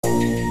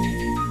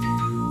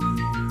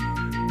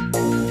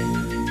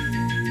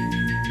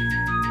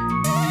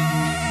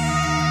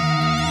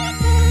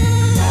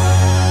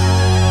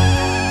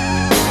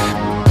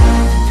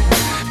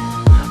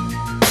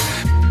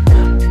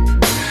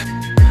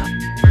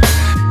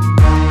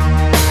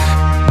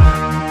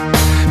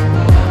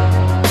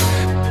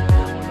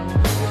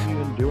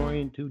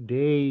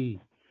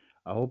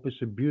hope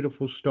it's a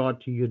beautiful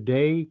start to your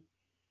day.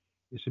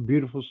 It's a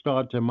beautiful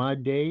start to my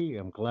day.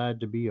 I'm glad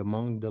to be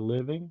among the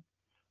living.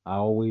 I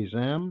always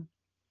am.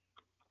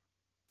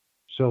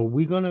 So,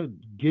 we're going to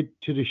get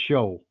to the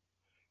show.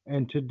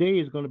 And today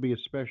is going to be a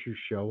special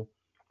show.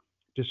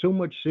 There's so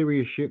much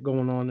serious shit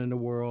going on in the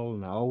world,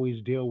 and I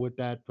always deal with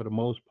that for the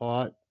most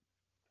part.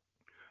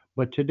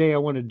 But today I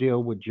want to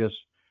deal with just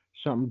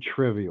something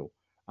trivial.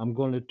 I'm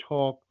going to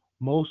talk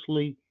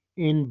mostly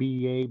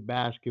NBA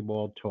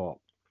basketball talk.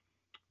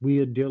 We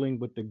are dealing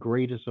with the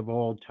greatest of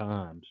all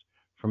times,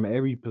 from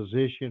every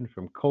position,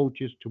 from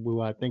coaches to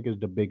who I think is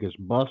the biggest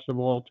bust of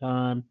all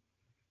time,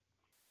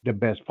 the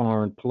best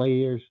foreign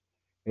players,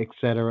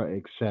 etc.,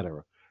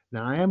 etc.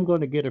 Now, I am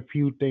going to get a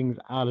few things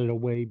out of the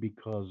way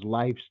because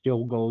life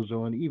still goes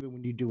on, even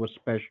when you do a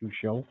special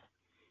show.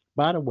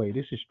 By the way,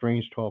 this is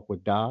Strange Talk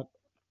with Doc.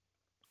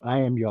 I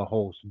am your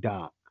host,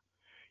 Doc.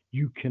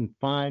 You can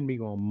find me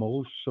on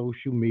most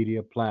social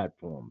media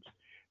platforms.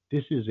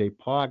 This is a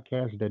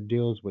podcast that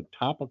deals with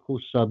topical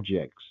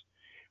subjects.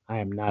 I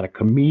am not a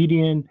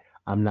comedian.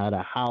 I'm not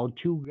a how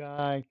to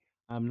guy.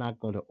 I'm not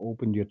going to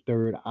open your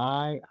third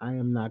eye. I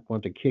am not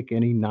going to kick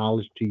any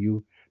knowledge to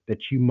you that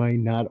you might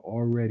not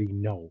already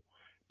know.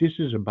 This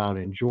is about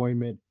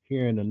enjoyment,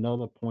 hearing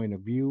another point of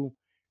view,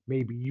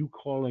 maybe you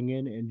calling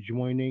in and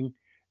joining,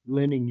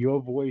 lending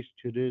your voice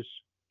to this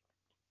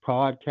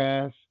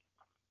podcast.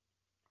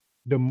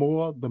 The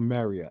more, the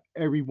merrier.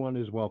 Everyone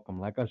is welcome.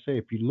 Like I say,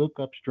 if you look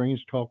up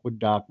Strange Talk with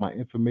Doc, my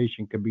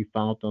information can be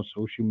found on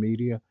social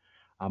media.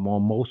 I'm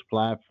on most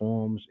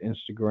platforms: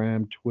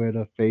 Instagram,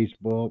 Twitter,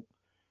 Facebook,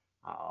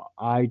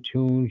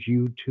 iTunes,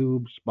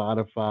 YouTube,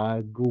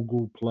 Spotify,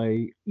 Google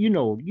Play. You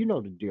know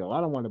the deal.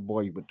 I don't want to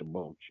bore you with the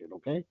bullshit,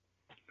 okay?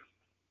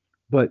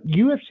 But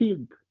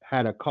UFC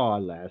had a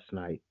card last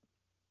night.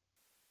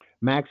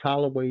 Max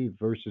Holloway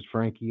versus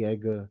Frankie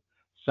Edgar,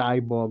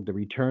 Cyborg, the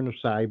return of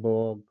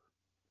Cyborg.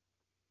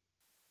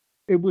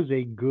 It was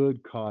a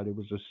good card. It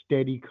was a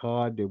steady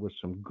card. There was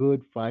some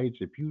good fights.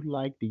 If you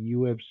like the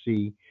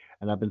UFC,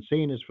 and I've been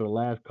saying this for the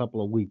last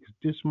couple of weeks,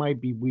 this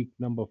might be week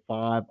number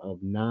 5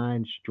 of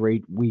 9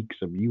 straight weeks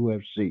of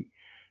UFC.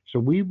 So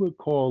we would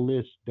call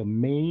this the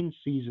main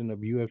season of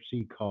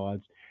UFC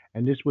cards,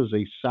 and this was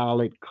a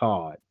solid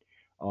card.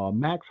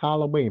 Max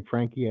Holloway and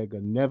Frankie Edgar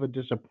never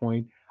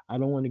disappoint. I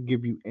don't want to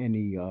give you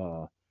any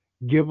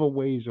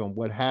giveaways on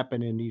what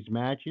happened in these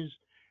matches,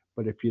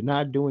 but if you're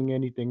not doing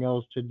anything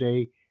else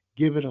today,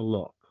 give it a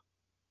look.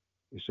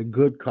 It's a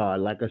good card.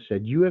 Like I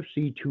said,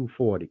 UFC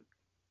 240.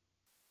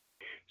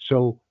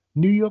 So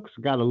New York's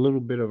got a little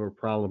bit of a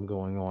problem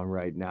going on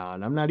right now,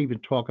 and I'm not even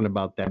talking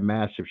about that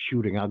massive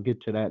shooting. I'll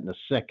get to that in a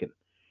second.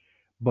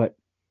 But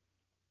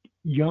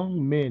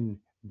young men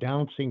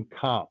bouncing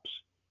cops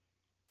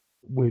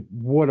with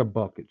water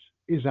buckets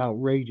is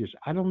outrageous.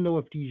 I don't know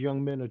if these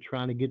young men are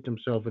trying to get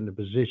themselves in a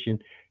position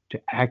to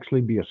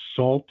actually be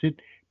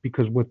assaulted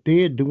because what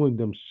they're doing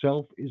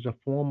themselves is a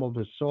form of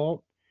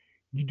assault.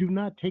 You do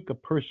not take a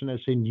person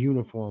that's in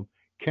uniform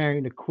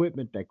carrying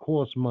equipment that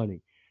costs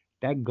money,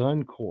 that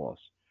gun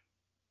costs,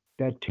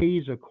 that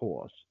taser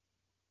costs,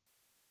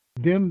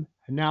 them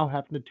now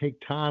having to take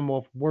time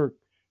off work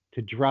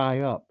to dry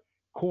up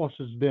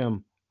costs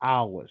them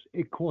hours.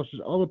 It costs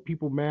other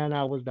people man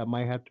hours that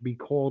might have to be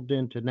called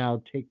in to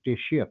now take their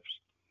shifts.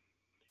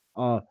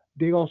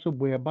 They also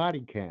wear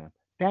body cam.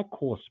 That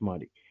costs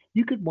money.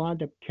 You could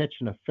wind up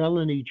catching a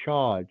felony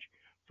charge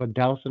for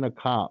dousing a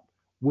cop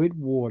with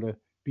water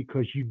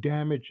because you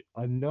damage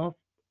enough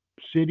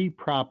city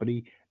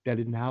property that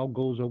it now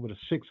goes over the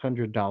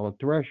 $600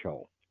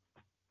 threshold.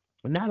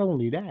 And not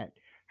only that,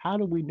 how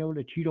do we know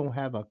that you don't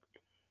have a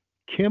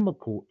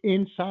chemical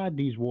inside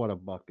these water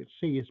buckets?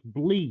 Say it's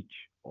bleach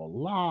or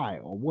lye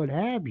or what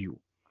have you.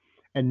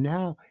 And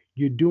now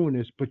you're doing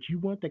this, but you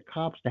want the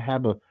cops to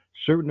have a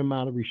certain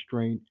amount of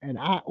restraint. And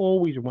I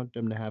always want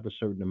them to have a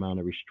certain amount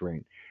of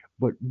restraint.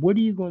 But what are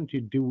you going to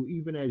do,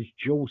 even as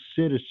Joe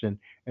Citizen,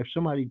 if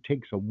somebody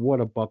takes a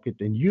water bucket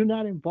and you're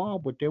not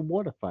involved with their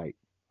water fight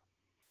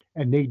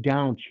and they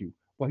down you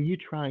while you're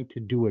trying to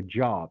do a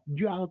job?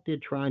 You're out there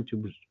trying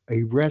to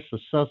arrest a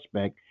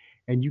suspect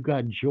and you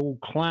got Joe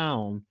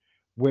Clown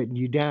wetting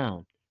you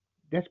down.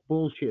 That's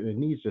bullshit and it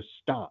needs to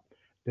stop.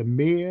 The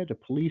mayor, the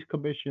police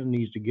commissioner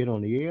needs to get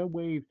on the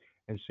airwaves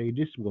and say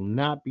this will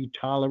not be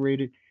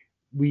tolerated.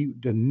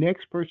 The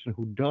next person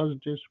who does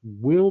this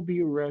will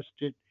be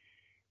arrested.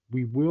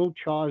 We will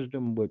charge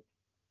them with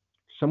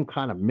some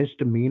kind of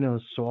misdemeanor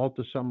assault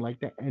or something like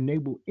that, and they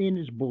will end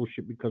this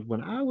bullshit. Because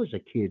when I was a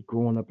kid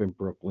growing up in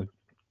Brooklyn,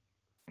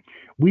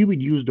 we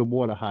would use the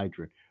water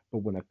hydrant. But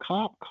when a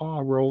cop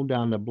car rolled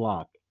down the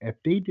block, if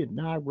they did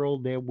not roll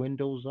their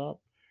windows up,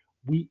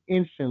 we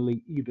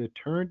instantly either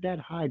turned that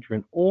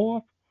hydrant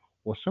off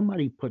or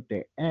somebody put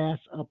their ass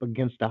up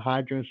against the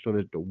hydrant so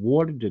that the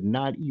water did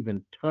not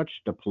even touch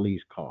the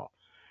police car.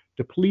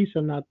 The police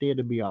are not there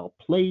to be our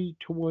play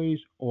toys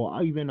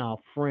or even our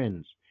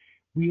friends.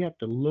 We have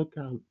to look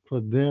out for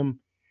them.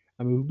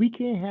 I mean, we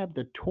can't have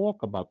the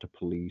talk about the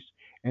police,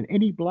 and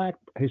any black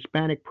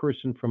Hispanic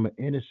person from an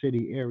inner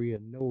city area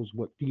knows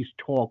what these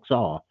talks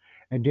are.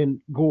 and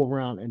then go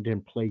around and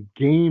then play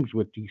games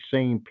with these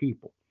same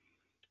people.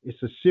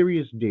 It's a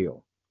serious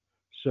deal.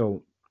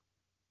 So,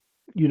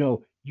 you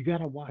got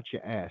to watch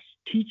your ass.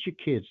 Teach your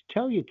kids,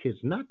 tell your kids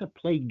not to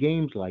play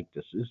games like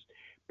this. It's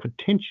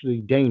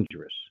potentially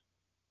dangerous.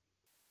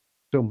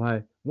 So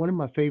my one of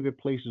my favorite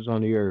places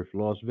on the earth,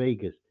 Las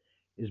Vegas,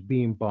 is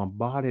being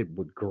bombarded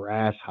with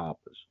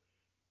grasshoppers.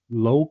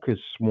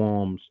 Locust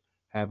swarms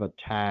have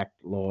attacked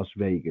Las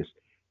Vegas.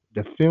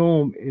 The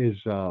film is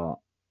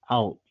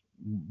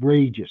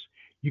outrageous.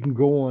 You can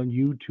go on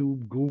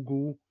YouTube,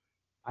 Google.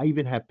 I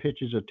even have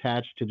pictures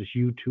attached to this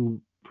YouTube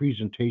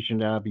presentation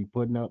that I'll be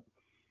putting up.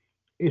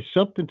 It's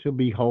something to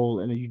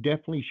behold, and you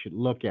definitely should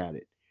look at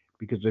it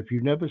because if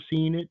you've never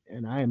seen it,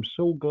 and I am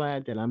so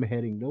glad that I'm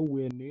heading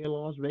nowhere near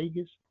Las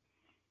Vegas.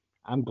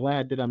 I'm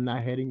glad that I'm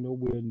not heading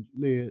nowhere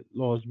near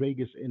Las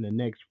Vegas in the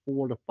next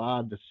 4 to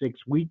 5 to 6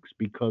 weeks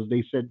because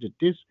they said that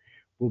this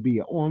will be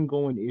an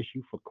ongoing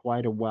issue for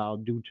quite a while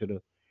due to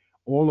the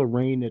all the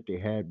rain that they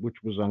had, which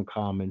was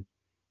uncommon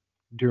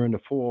during the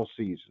fall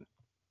season.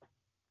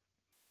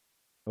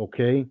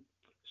 Okay,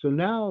 so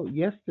now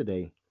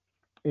yesterday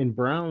in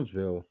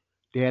Brownsville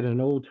they had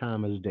an old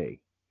timers day.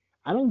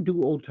 I don't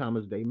do old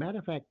timers day. Matter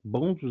of fact,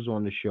 Bones was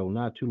on the show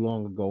not too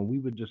long ago, and we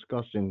were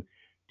discussing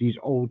these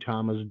old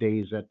timers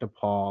days at the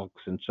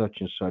parks and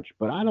such.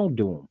 But I don't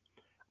do them.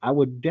 I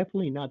would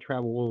definitely not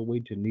travel all the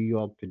way to New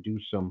York to do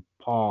some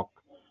park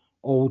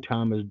old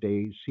timers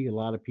days. See a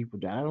lot of people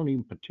that I don't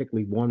even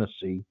particularly want to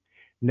see,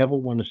 never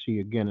want to see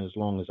again as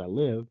long as I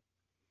live.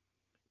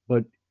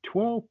 But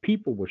 12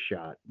 people were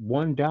shot.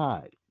 One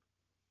died.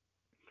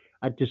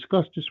 I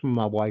discuss this with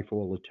my wife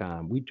all the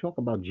time. We talk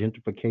about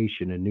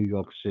gentrification in New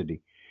York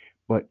City.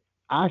 But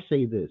I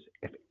say this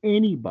if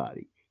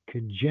anybody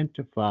could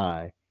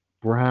gentrify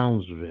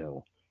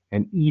Brownsville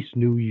and East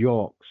New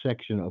York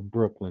section of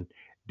Brooklyn,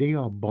 they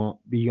are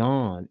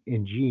beyond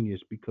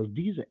ingenious because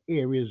these are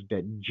areas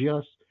that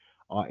just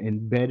are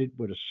embedded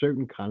with a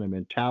certain kind of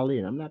mentality.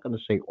 And I'm not going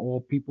to say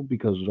all people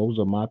because those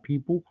are my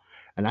people.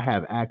 And I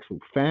have actual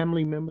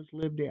family members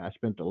live there. I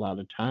spent a lot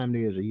of time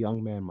there as a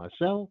young man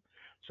myself.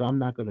 So I'm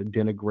not going to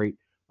denigrate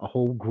a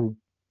whole group.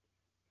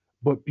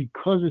 But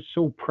because it's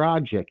so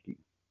projecty,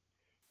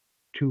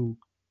 to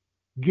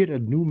get a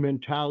new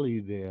mentality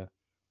there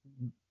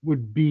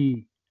would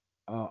be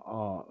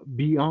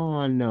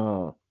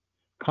beyond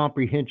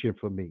comprehension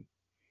for me.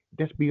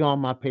 That's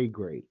beyond my pay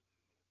grade.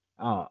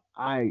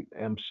 I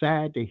am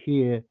sad to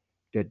hear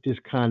that this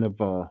kind of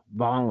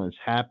violence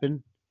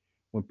happened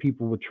when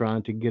people were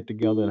trying to get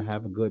together and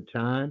have a good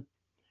time,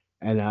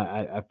 and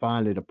I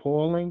find it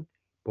appalling.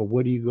 But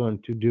what are you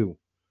going to do?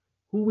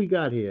 Who we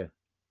got here?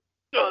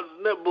 Oh,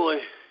 Net Boy.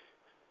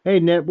 Hey,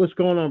 Ned, what's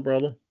going on,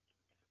 brother?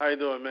 How you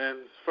doing, man?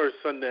 It's first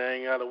Sunday. I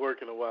ain't out of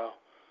work in a while.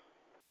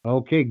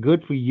 Okay,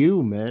 good for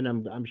you, man.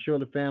 I'm sure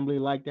the family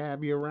like to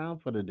have you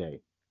around for the day.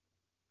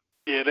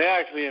 Yeah, they're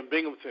actually in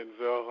Binghamton,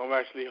 so I'm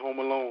actually home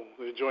alone,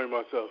 enjoying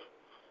myself.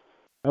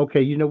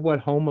 Okay, you know what?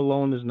 Home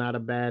Alone is not a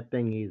bad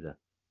thing either.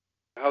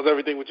 How's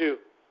everything with you?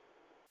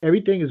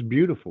 Everything is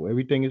beautiful.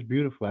 Everything is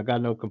beautiful. I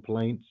got no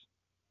complaints.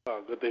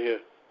 Oh, good to hear.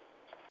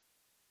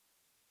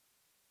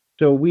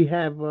 So we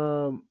had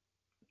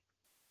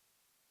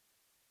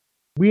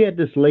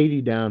this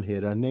lady down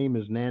here. Her name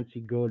is Nancy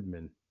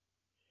Goodman,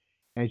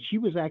 and she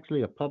was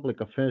actually a public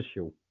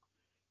official.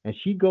 And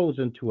she goes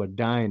into a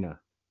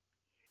diner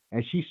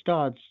and she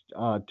starts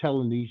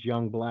telling these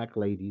young black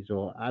ladies,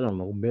 or I don't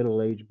know,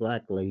 middle-aged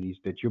black ladies,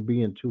 that you're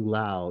being too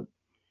loud.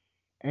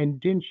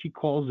 And then she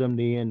calls them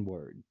the N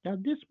word. Now,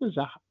 this was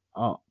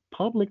a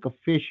public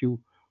official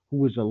who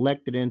was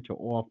elected into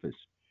office.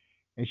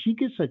 And she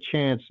gets a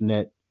chance,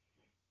 Net,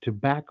 to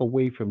back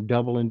away from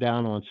doubling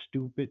down on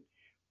stupid,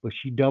 but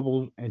she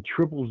doubles and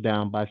triples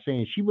down by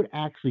saying she would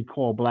actually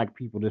call black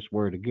people this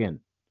word again.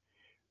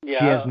 Yeah,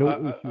 She has no I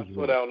issues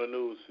saw with that it. on the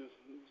news.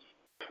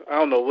 I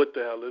don't know what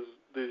the hell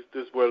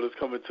this world is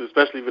coming to,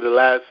 especially for the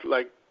last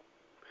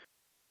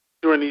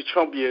during these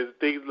Trump years.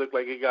 Things look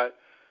like it got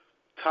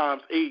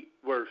times eight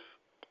worse.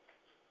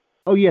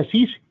 Oh yes,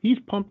 he's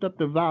pumped up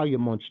the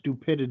volume on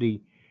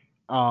stupidity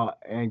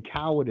and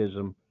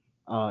cowardism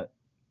uh,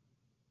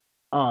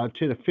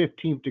 to the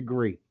 15th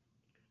degree.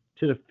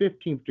 To the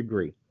 15th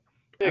degree.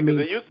 Yeah, I because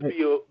mean, it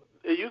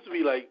used to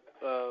be like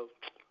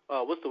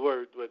what's the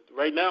word? But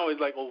right now it's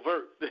like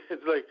overt.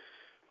 It's like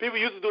people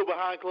used to do it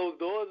behind closed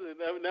doors,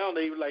 and now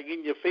they like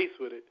in your face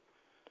with it.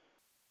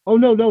 oh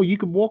no, no, you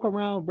could walk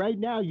around right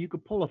now. You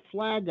could pull a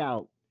flag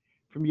out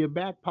from your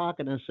back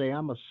pocket and say,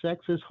 "I'm a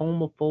sexist,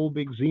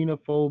 homophobic,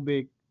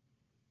 xenophobic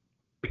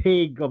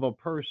pig of a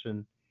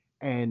person,"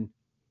 and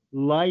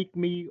like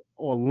me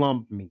or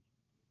lump me.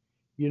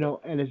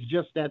 And it's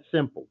just that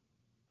simple.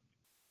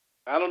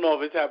 I don't know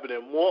if it's happening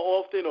more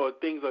often or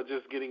things are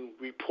just getting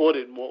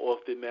reported more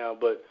often now,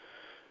 but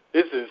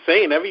it's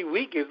insane. Every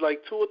week is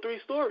like two or three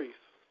stories.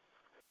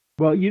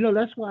 Well,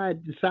 that's why I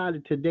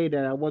decided today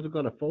that I wasn't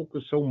going to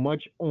focus so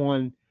much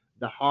on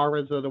the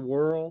horrors of the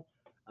world.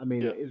 I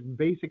mean, Yeah. it's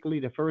basically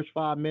the first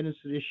 5 minutes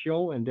of this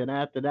show, and then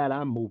after that,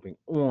 I'm moving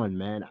on,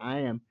 man. I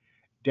am.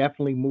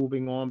 definitely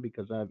moving on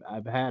because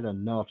I've had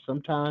enough.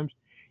 Sometimes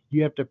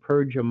you have to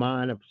purge your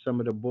mind of some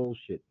of the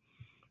bullshit.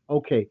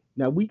 Okay,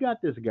 now we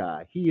got this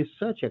guy. He is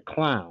such a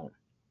clown.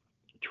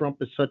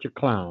 Trump is such a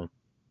clown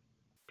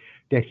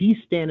that he's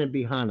standing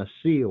behind a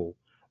seal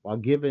while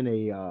giving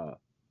a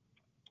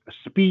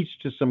speech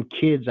to some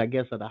kids, I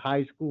guess, at a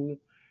high school,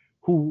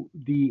 who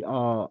the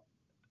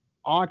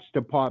arts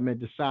department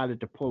decided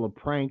to pull a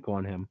prank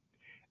on him,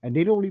 and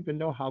they don't even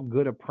know how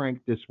good a prank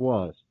this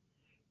was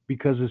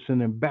because it's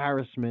an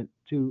embarrassment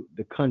to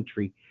the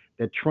country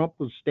that Trump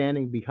was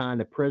standing behind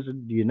the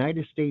president, the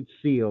United States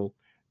seal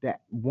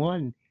that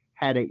one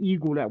had an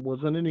eagle that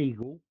wasn't an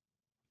eagle,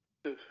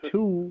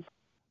 two,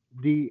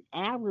 the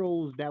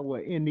arrows that were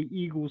in the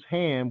eagle's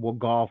hand were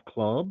golf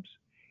clubs.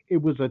 It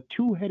was a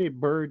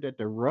two-headed bird that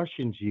the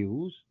Russians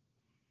used,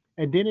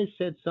 and then it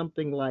said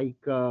something like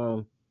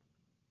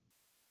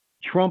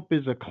Trump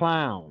is a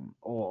clown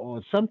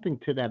or something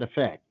to that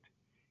effect.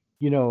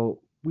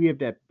 We have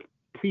that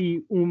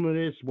P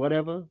humanist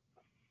whatever.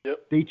 Yep.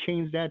 They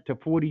changed that to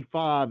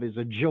 45 is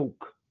a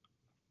joke.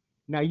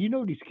 Now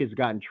these kids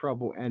got in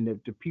trouble, and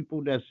the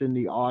people that's in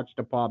the arts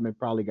department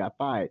probably got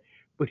fired.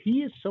 But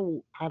he is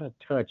so out of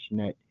touch,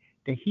 Net,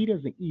 that he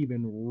doesn't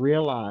even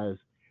realize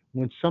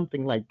when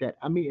something like that.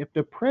 I mean, if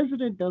the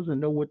president doesn't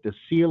know what the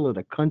seal of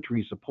the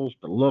country is supposed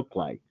to look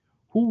like,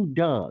 who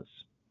does?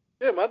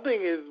 Yeah, my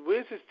thing is,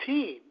 where's his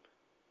team?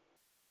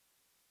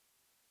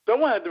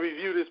 Someone had to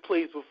review this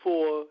place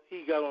before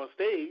he got on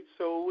stage.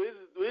 So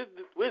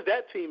where's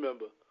that team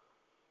member?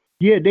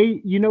 Yeah,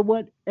 you know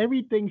what?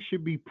 Everything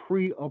should be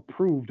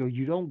pre-approved, or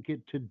you don't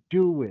get to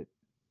do it.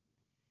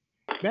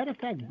 Matter of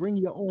fact, bring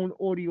your own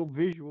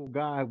audio-visual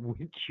guy with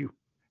you.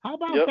 How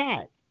about Yep.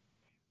 that?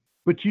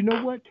 But you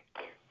know what?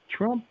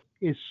 Trump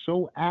is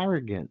so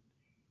arrogant.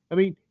 I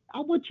mean, I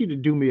want you to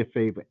do me a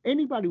favor.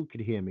 Anybody who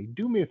could hear me,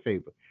 do me a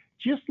favor.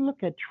 Just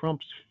look at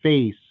Trump's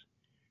face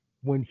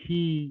when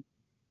he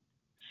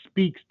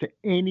speaks to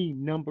any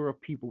number of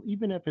people,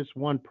 even if it's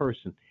one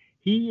person.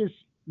 He is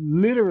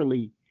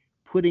literally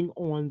putting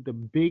on the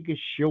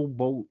biggest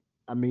showboat.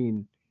 I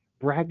mean,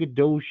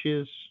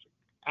 braggadocious,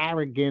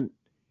 arrogant,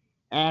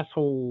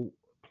 asshole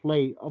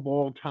play of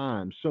all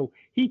time. So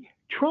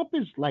Trump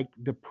is like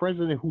the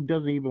president who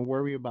doesn't even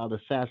worry about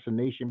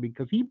assassination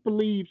because he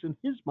believes in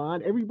his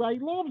mind everybody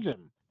loves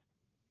him.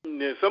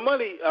 Yeah,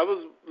 I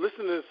was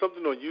listening to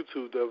something on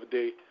YouTube the other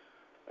day.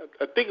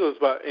 I think it was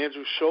about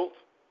Andrew Schultz,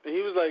 and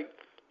he was like,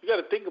 "You got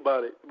to think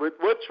about it.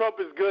 What Trump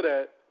is good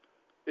at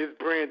is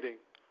branding.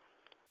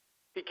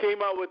 He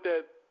came out with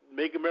that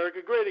 "Make America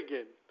Great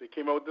Again." They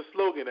came out with the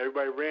slogan.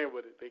 Everybody ran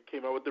with it. They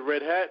came out with the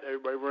red hat.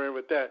 Everybody ran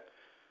with that.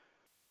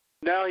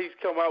 Now he's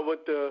come out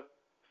with the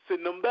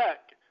 "Send them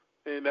back,"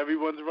 and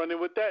everyone's running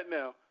with that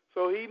now.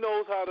 So he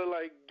knows how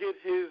to get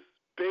his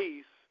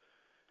base.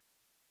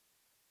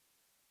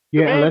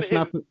 Yeah, the and man let's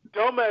not. is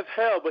dumb as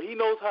hell, but he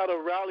knows how to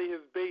rally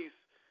his base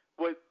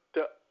with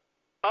the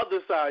other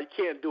side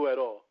can't do at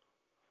all.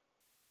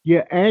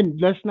 Yeah, and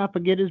let's not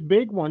forget his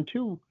big one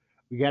too.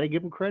 We got to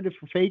give him credit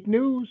for fake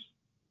news.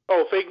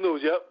 Oh, fake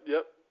news.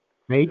 Yep.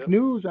 Fake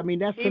news. I mean,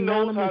 that's He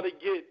knows how synonymous.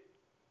 to get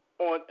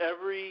on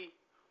every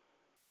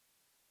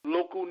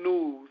local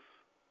news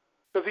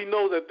because he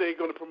knows that they're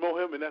going to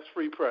promote him, and that's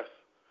free press.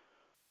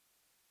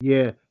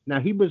 Yeah. Now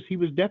he was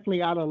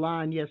definitely out of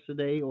line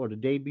yesterday or the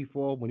day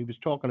before when he was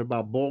talking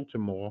about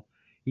Baltimore.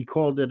 He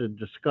called it a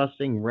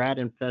disgusting rat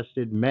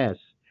infested mess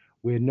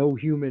where no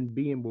human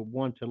being would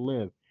want to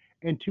live.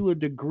 And to a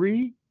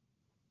degree,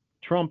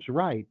 Trump's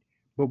right.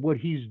 But what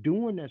he's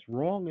doing that's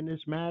wrong in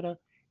this matter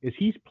is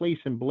he's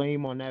placing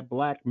blame on that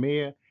black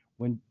mayor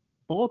when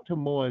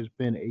Baltimore has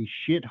been a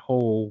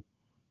shithole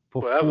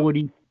for Forever.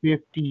 40,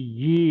 50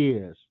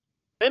 years.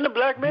 And the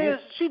black Bal- mayor,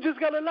 she just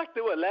got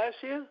elected, last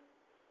year?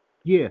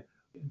 Yeah,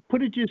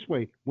 put it this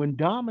way: when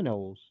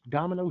Domino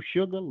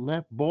Sugar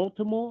left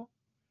Baltimore,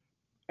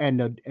 and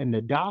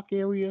the dock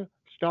area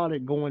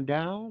started going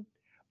down.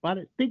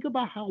 Think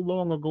about how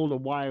long ago The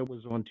Wire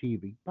was on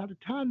TV. By the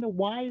time The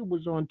Wire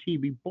was on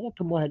TV,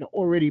 Baltimore had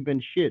already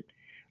been shit.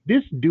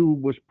 This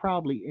dude was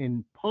probably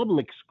in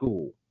public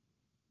school,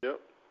 Yep.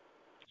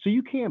 so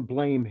you can't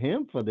blame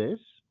him for this.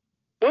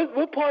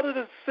 What part of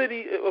the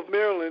city of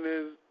Maryland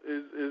is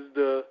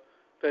the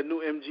that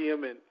new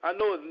MGM in? I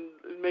know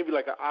it's maybe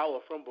like an hour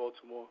from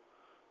Baltimore,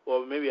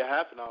 or maybe a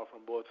half an hour from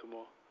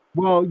Baltimore.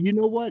 Well, you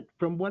know what?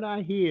 From what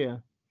I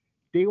hear,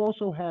 they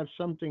also have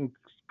something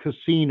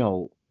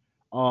casino,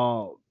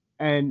 uh,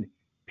 and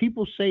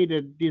people say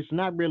that it's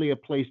not really a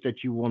place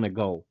that you want to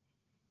go.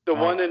 The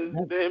one in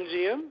That the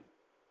MGM?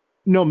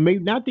 No,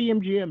 maybe not the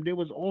MGM. There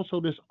was also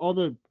this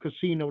other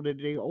casino that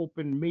they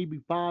opened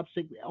maybe 5,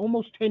 6,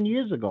 almost 10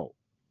 years ago.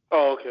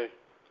 Oh, okay.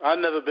 I've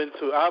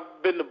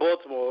been to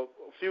Baltimore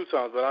a few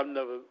times, but I've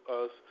never.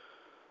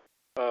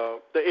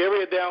 The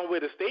area down where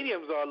the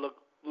stadiums are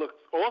looks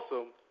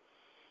awesome.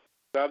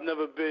 But I've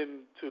never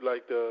been to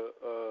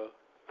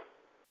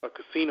a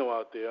casino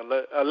out there.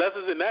 Unless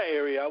it's in that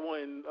area, I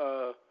wouldn't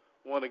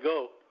want to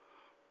go.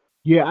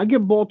 Yeah, I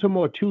give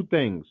Baltimore two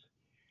things.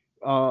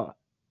 Uh,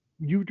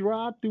 You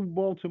drive through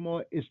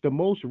Baltimore, it's the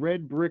most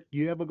red brick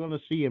you're ever gonna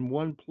see in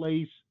one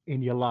place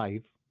in your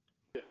life.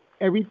 Yeah.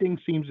 Everything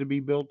seems to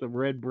be built of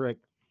red brick,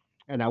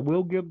 and I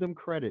will give them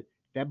credit.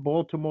 That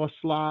Baltimore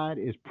slide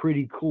is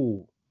pretty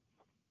cool.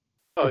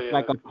 Oh It's yeah,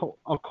 like that's cool.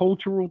 a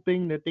cultural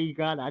thing that they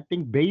got. I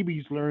think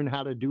babies learn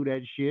how to do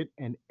that shit,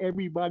 and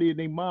everybody and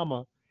their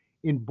mama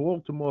in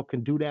Baltimore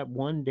can do that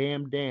one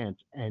damn dance.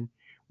 And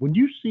when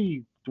you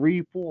see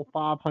three, four,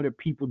 500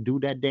 people do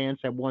that dance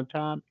at one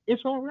time,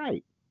 it's all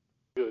right,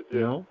 Good. you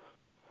Yeah. know.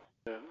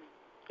 Yeah.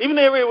 Even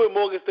the area where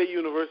Morgan State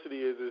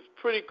University is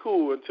pretty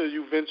cool until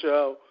you venture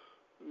out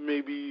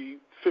maybe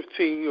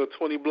 15 or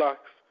 20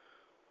 blocks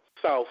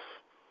south.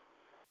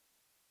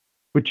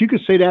 But you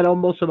could say that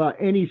almost about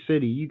any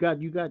city. You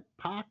got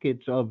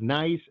pockets of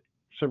nice,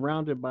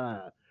 surrounded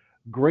by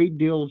great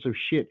deals of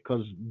shit.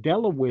 Because Yeah.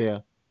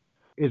 Delaware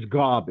is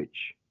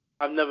garbage.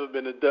 I've never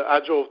been to. I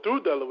drove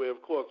through Delaware,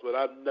 of course, but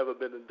I've never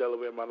been in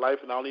Delaware in my life,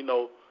 and I only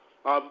know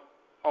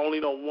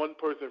one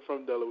person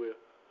from Delaware.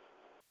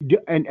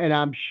 And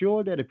I'm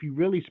sure that if you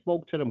really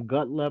spoke to them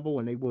gut level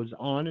and they was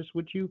honest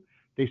with you,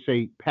 they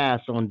say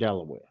pass on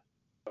Delaware.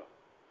 I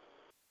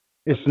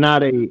It's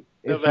not a it's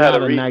never had a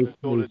not a reason nice to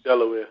go to place.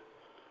 Delaware.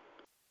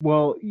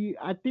 Well,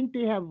 I think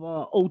they have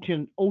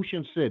Ocean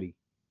City.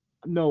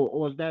 No,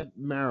 or is that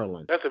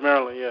Maryland? That's in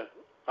Maryland, yeah.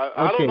 I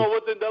don't Okay, know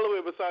what's in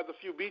Delaware besides a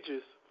few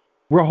beaches.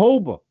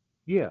 Rehoboth.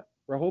 Yeah,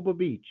 Rehoboth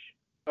Beach.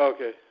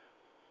 Okay.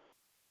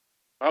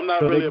 I'm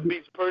not So they really a could be,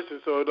 beach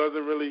person, so it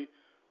doesn't really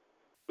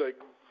like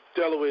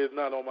Delaware is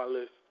not on my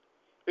list.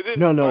 no, Isn't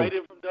no.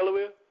 Biden from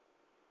Delaware?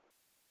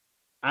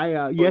 I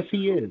Or yes, is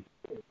he is,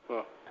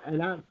 oh.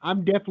 and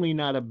I'm definitely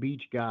not a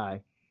beach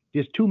guy.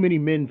 There's too many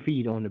men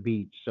feet on the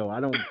beach, so I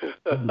don't do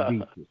I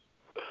beaches.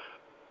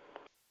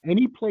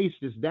 Any place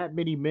there's that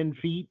many men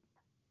feet,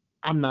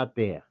 I'm not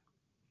there.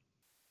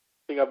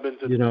 think I've been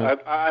to. You know,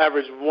 I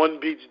average one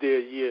beach day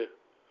a year,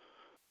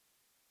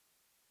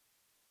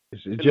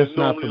 it's and it's just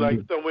not normally for like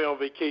me. somewhere on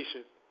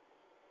vacation.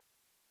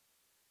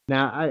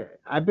 Now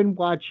I've been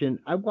watching.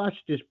 I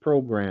watched this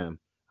program.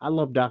 I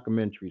love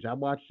documentaries. I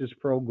watched this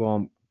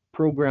program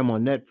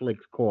on Netflix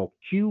called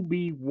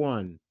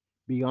QB1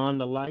 Beyond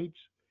the Lights.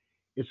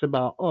 It's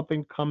about up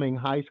and coming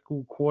high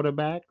school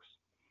quarterbacks.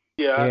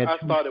 They Yeah, had I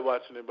two. started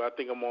watching it, but I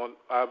think I'm on.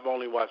 I've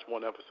only watched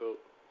one episode.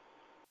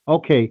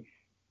 Okay,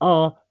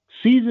 uh,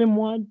 season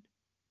one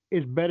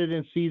is better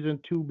than season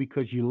two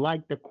because you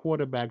like the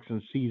quarterbacks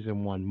in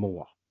season one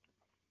more.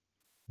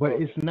 But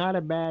it's Okay. not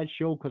a bad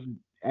show because,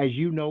 as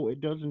you know,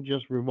 it doesn't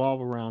just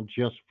revolve around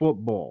just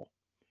football.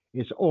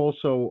 It's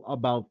also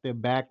about their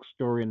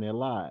backstory and their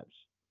lives.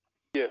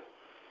 Yeah.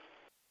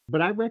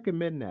 But I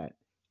recommend that.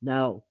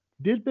 Now,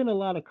 there's been a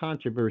lot of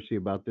controversy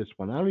about this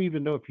one. I don't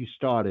even know if you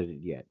started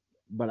it yet,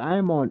 but I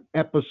am on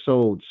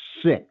episode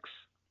 6.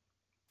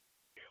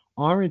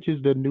 Orange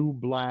is the New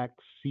Black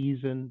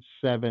season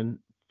 7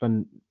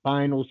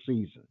 final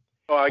season.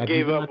 Oh, I Have you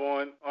gave up watched?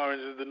 on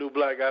Orange is the New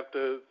Black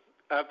after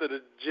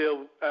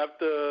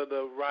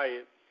the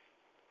riot.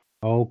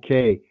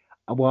 Okay.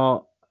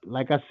 Well,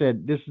 like I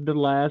said, this is the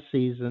last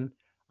season.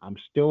 I'm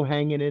still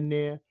hanging in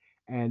there.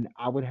 And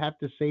I would have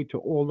to say to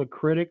all the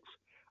critics,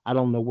 I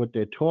don't know what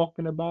they're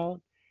talking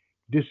about.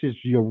 This is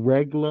your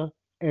regular,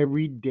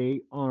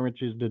 everyday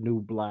Orange is the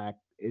New Black.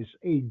 It's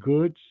a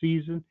good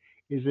season.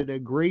 Is it a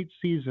great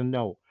season?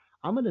 No.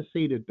 I'm going to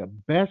say that the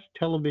best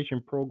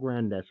television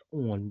program that's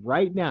on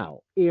right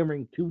now,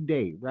 airing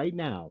today, right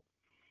now,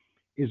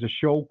 is a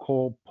show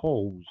called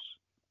Pose,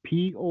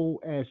 Pose,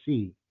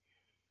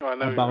 Oh, I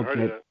never even about heard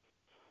of that.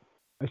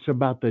 that. It's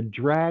about the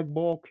drag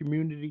ball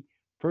community.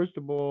 First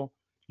of all,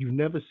 you've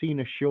never seen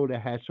a show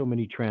that has so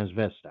many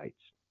transvestites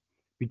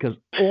because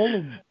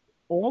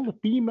all the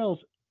females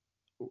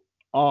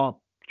are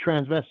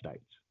transvestites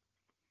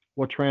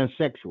or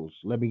transsexuals.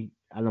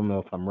 I don't know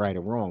if I'm right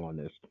or wrong on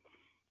this.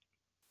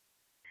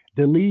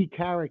 The lead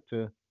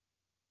character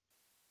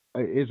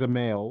is a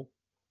male,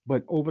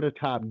 but over the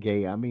top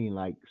gay. I mean,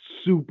 like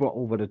super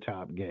over the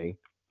top gay.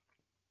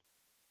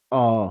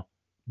 Uh,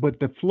 but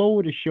the flow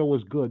of the show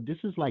is good. This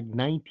is like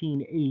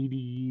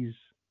 1980s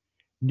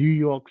New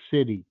York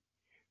City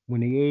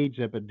when the AIDS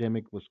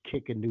epidemic was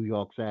kicking New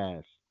York's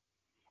ass.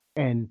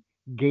 And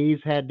gays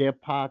had their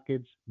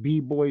pockets, B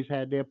boys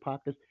had their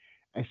pockets.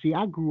 And see,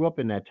 I grew up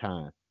in that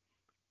time.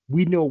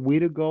 We know where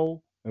to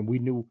go, and we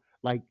knew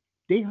like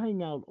they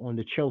hang out on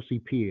the Chelsea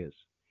Piers.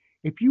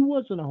 If you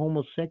wasn't a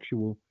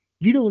homosexual,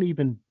 you don't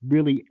even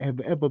really have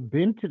ever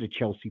been to the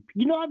Chelsea.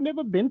 You know, I've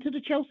never been to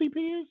the Chelsea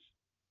Piers.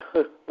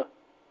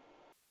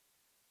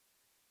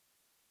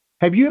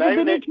 Have you ever Not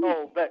even been that. into it?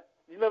 Oh, back.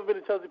 You never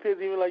been to Chelsea Piers,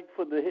 even like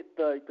for the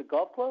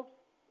golf clubs?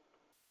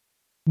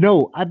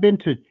 No, I've been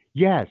to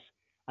yes,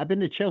 I've been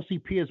to Chelsea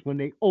Piers when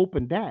they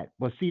opened that.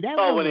 But see, that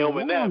Oh, when they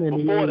wasn't opened around that. in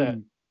the Before that.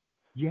 80s.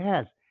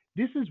 Yes,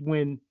 this is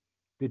when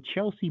the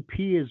Chelsea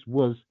Piers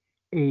was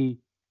a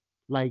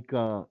like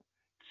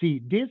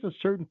see, there's a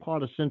certain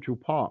part of Central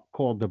Park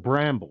called the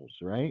Brambles,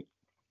 right?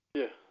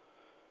 Yeah.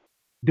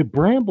 The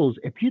Brambles,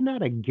 if you're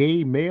not a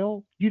gay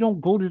male, you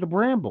don't go to the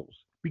Brambles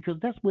because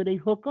that's where they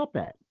hook up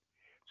at.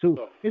 So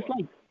Oh, it's fuck.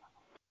 like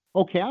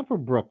Okay, I'm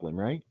from Brooklyn,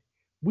 right?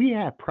 We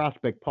have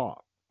Prospect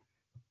Park.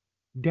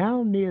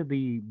 Down near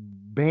the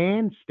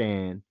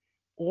bandstand,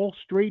 all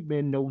straight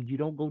men know you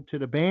don't go to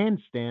the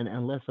bandstand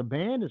unless a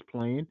band is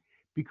playing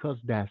because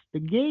that's the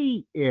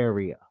gay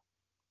area.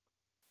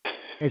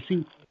 And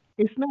see,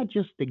 it's not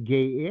just the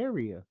gay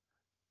area,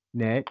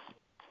 Net.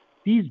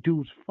 These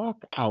dudes fuck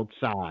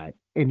outside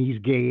in these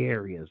gay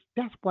areas.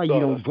 That's why you Oh,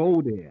 don't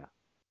go there.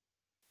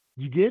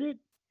 You get it?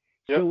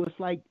 yep. So it's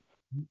like,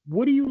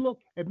 what do you look?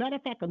 As a matter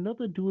of fact,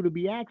 another dude will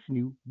be asking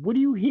you, what are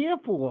you here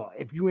for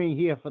if you ain't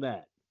here for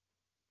that?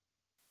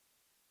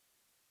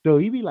 So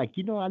he'd be like,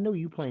 I know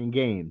you playing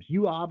games.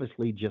 You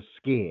obviously just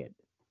scared.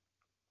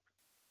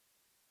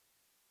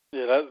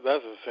 Yeah,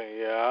 that's the thing.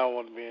 Yeah, I don't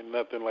want to be in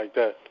nothing like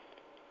that.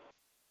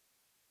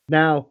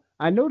 Now,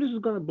 I know this is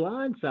going to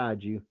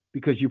blindside you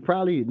because you're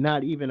probably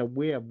not even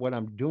aware of what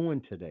I'm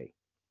doing today.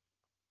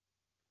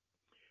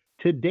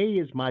 Today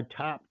is my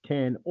top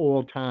 10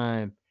 all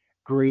time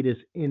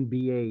greatest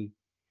NBA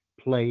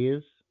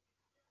players,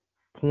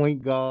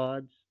 point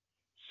guards,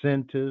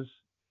 centers,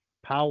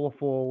 power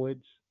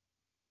forwards,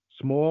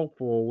 small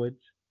forwards,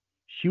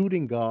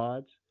 shooting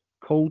guards,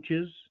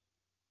 coaches,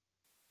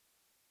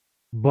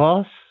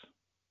 bus,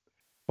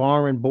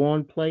 foreign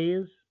born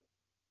players,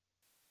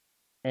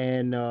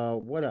 and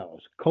what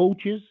else?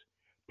 Coaches,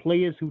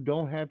 players who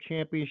don't have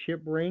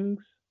championship rings,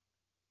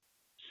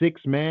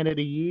 six man of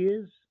the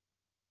years,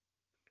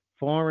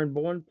 foreign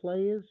born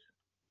players.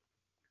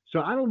 So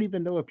I don't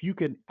even know if you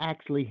can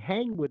actually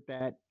hang with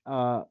that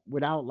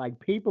without like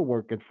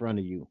paperwork in front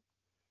of you.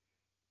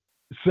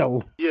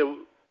 So Yeah,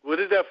 what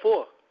is that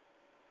for?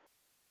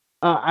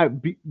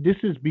 this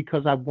is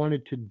because I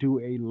wanted to do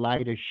a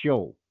lighter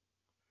show.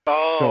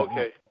 Oh, So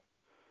okay.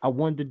 I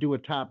wanted to do a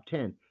top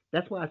 10.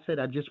 That's why I said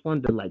I just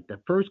wanted to like the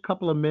first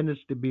couple of minutes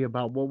to be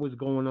about what was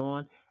going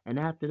on, and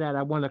after that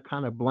I want to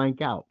kind of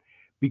blank out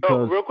Oh,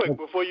 because real quick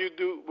before you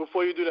do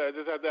that, I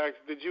just have to ask: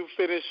 did you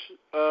finish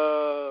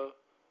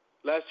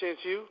Last Chance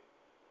You?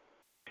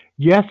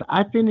 yes,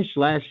 I finished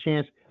Last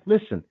Chance.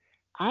 Listen,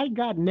 I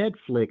got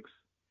Netflix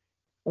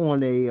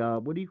on a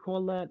what do you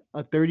call that?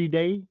 A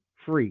 30-day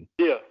free.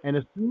 Yeah. And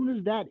as soon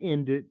as that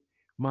ended,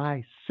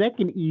 my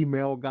second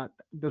email got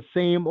the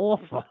same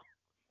offer.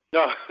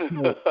 No.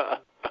 So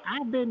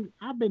I've been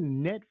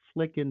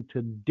Netflixing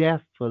to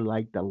death for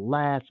like the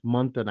last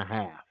month and a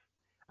half.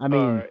 I All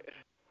mean, right.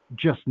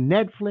 just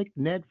Netflix,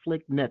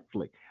 Netflix,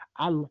 Netflix.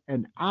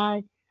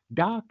 I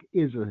Doc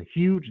is a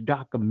huge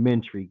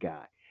documentary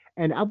guy.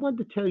 And I want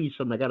to tell you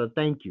something. I got to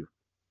thank you.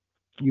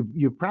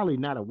 You're probably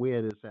not aware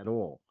of this at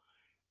all.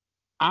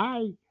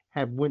 I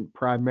have went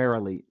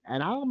primarily,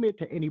 and I'll admit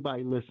to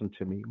anybody listen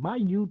to me, my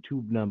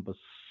YouTube numbers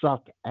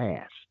suck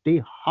ass.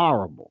 They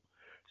horrible.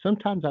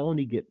 Sometimes I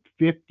only get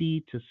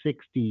 50 to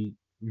 60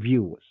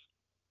 viewers.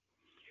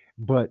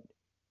 But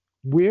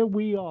where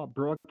we are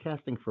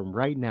broadcasting from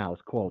right now is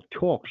called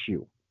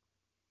TalkShoe.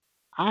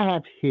 I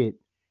have hit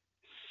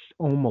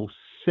almost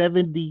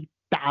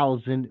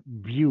 70,000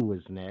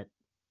 viewers, Net.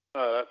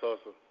 Oh, that's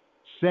awesome.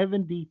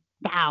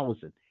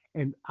 70,000.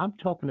 And I'm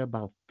talking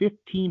about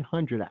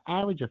 1,500, an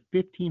average of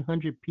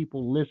 1,500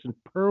 people listen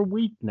per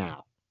week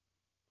now.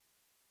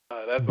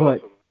 That's But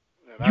awesome.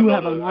 And you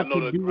have a I lot know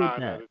to the do with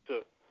grind that that. it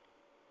took.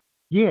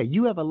 Yeah,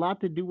 you have a lot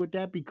to do with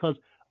that because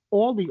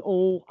all the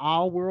old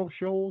Our World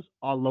shows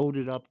are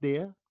loaded up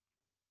there.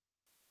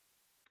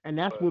 And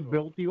Oh, that's that's what awesome.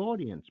 built the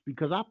audience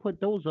because I put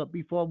those up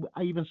before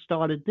I even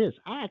started this.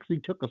 I actually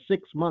took a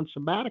 6 month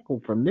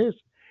sabbatical from this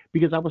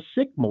because I was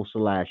sick most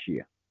of last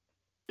year.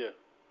 Yeah.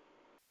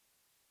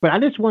 But I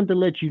just wanted to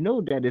let you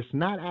know that it's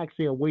not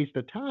actually a waste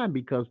of time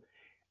because,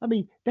 I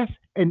mean, that's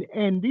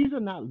and these are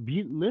not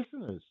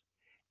listeners.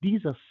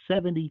 These are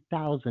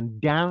 70,000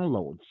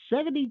 downloads.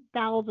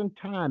 70,000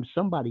 times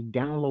somebody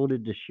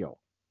downloaded the show.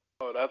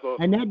 Oh, that's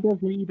And awesome. that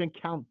doesn't even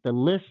count the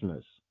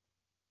listeners.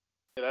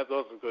 Yeah, that's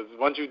awesome because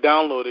once you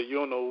download it, you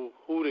don't know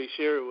who they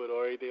share it with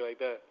or anything like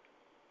that.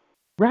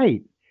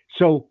 Right.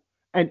 So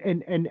and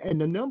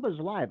the numbers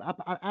live.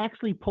 I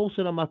actually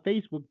posted on my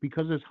Facebook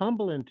because it's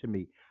humbling to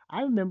me.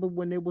 I remember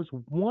when there was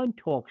one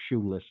talk show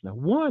listener.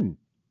 One.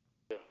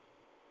 Yeah.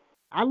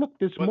 I looked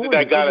this Was it morning.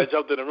 that It guy was that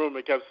jumped in the room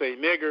and kept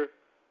saying nigger?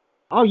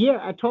 oh yeah,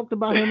 I talked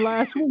about him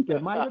last week.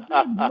 It might have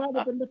been. He might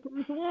have been the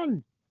first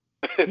one.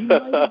 He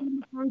might have been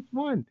the first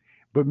one.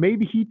 But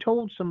maybe he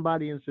told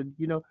somebody and said,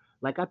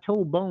 like I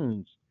told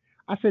Bones,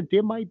 I said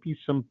there might be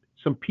some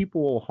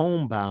people who are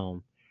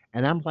homebound,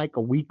 and I'm like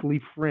a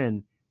weekly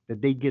friend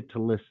that they get to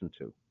listen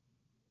to.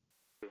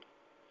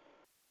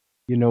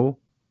 You know,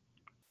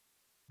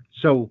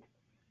 so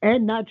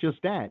and not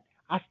just that.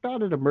 I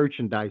started a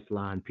merchandise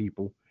line,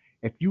 people.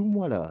 If you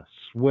want a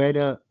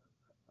sweater,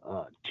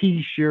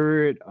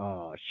 t-shirt,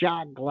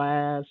 shot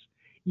glass,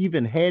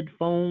 even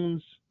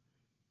headphones,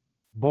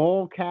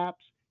 ball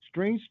caps.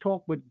 Strange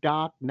Talk with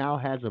Doc now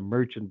has a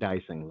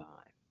merchandising line.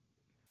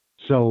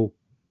 So,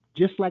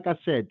 just like I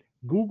said,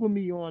 Google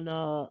me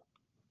on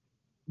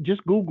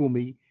just Google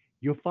me.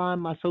 You'll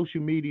find my social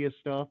media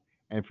stuff,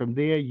 and from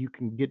there you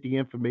can get the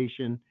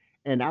information.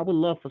 And I would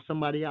love for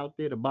somebody out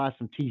there to buy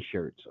some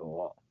T-shirts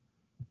or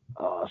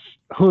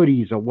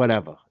hoodies or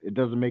whatever. It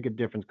doesn't make a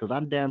difference because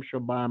I'm damn sure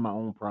buying my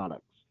own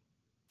products.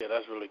 Yeah,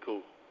 that's really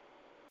cool.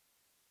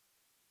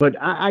 But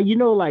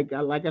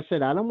like I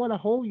said, I don't want to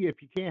hold you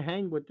if you can't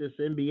hang with this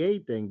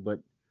NBA thing. But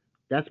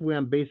that's where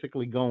I'm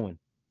basically going.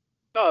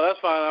 No, that's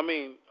fine. I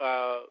mean,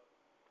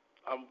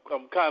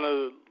 I'm kind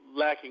of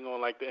lacking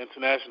on like the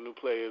international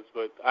players,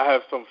 but I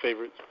have some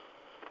favorites.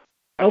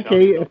 Actually, I don't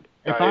Okay, even know if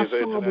the if guy I is an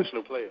start with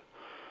international player.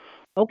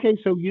 okay,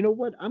 so you know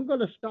what? I'm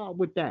gonna start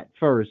with that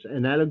first,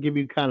 and that'll give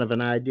you kind of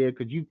an idea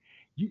because you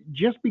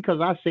just because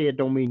I say it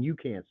don't mean you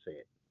can't say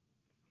it.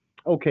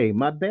 Okay,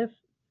 my best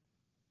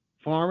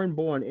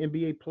foreign-born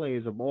NBA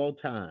players of all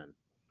time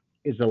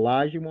is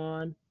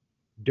Olajuwon,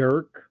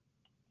 Dirk,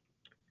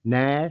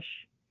 Nash,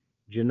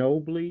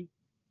 Ginobili,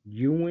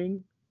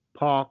 Ewing,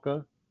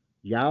 Parker,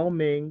 Yao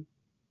Ming,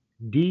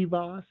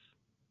 Divas,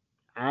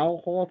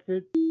 Al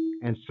Horford,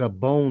 and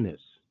Sabonis.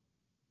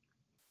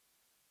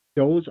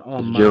 Those are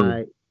It's June.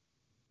 my.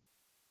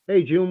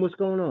 Hey, June, what's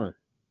going on?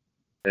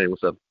 Hey,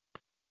 what's up?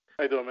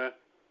 How you doing, man?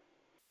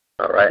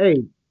 All right.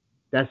 Hey,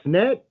 that's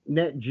Net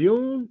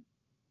June,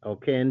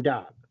 okay, and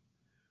Doc.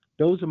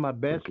 Those are my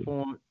best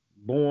Okay.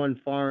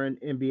 born foreign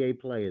NBA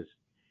players.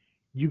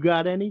 You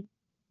got any?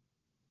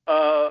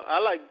 I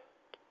like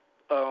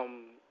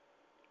um,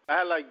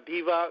 I like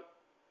Divac.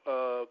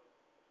 Uh,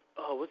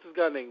 what's this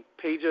guy named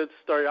Peja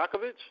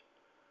Stojakovic?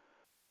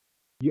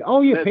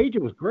 Oh yeah, That's Pager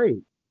was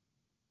great.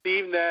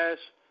 Steve Nash,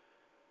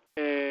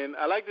 and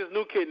I like this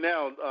new kid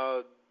now,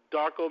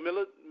 Darko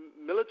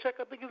Milicic,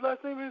 I think his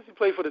last name is. He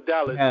played for the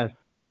Dallas. Yes,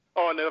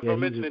 Oh, and if yeah, I'm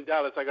he was mentioning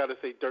Dallas, I got to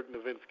say Dirk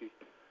Nowitzki.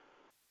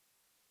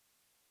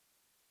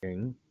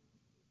 king.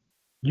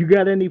 You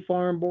got any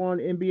foreign born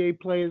NBA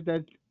players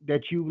that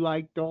you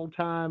liked all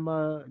time,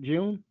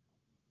 June?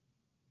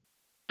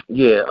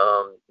 Yeah.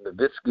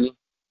 Nowitzki.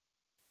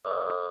 Uh,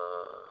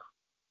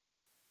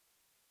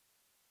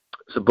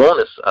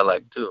 Sabonis, I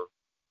like too.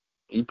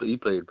 He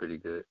played pretty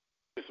good.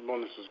 This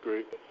bonus was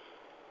great.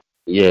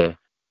 Yeah.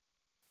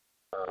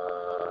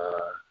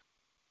 Uh,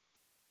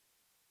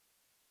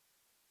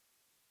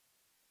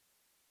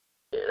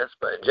 yeah, that's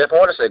fine. Jeff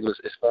Hornacek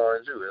is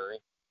foreign too, really.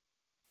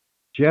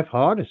 Jeff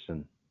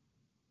Hardison.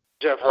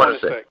 Jeff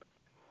Hornacek. Hornacek.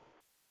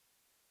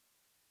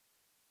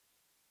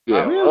 I Yeah,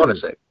 don't know. Really?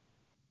 Hornacek.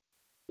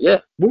 Yeah.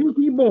 Where was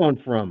he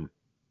born from?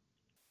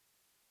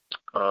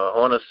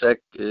 Hornacek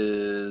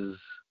is.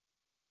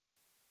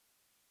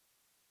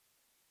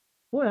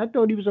 Boy, I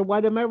thought he was a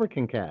white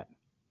American cat.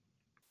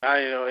 I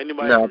didn't know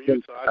anybody No, from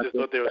Utah. I just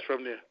thought they was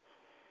from there.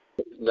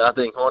 I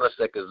think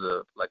Hornacek is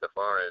a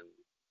foreign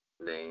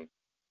name.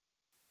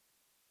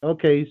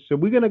 Okay, so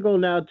we're gonna go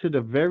now to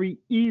the very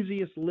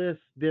easiest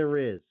list there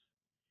is.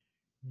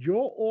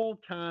 Your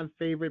all-time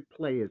favorite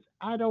players.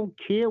 I don't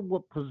care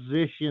what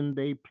position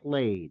they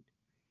played.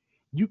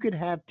 You could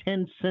have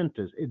 10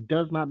 centers. It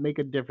does not make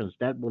a difference.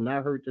 That will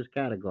not hurt this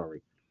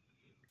category.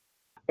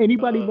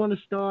 Anybody Uh, want to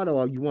start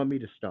or you want me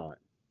to start?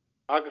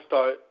 I can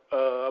start.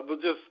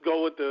 We'll just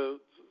go with the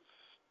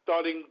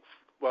starting.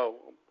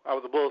 Well, I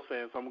was a Bulls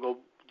fan, so I'm gonna go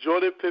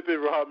Jordan, Pippen,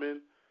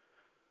 Rodman.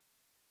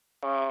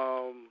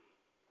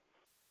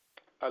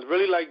 I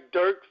really like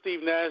Dirk,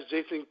 Steve Nash,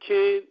 Jason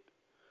Kidd.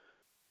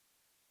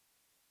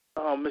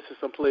 Oh, I'm missing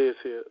some players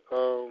here.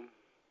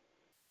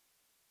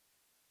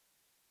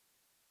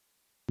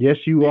 Yes,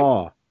 you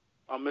are.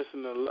 I'm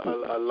missing a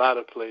lot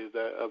of players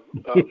that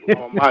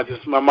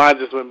my mind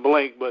just went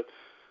blank. But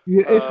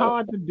Yeah, it's uh,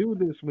 hard to do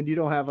this when you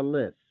don't have a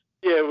list.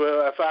 yeah,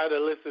 well, if I had a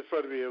list in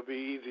front of me, it would be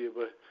easier.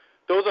 But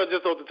those are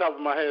just off the top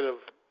of my head of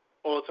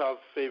all-time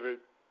favorite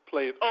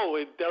players. Oh,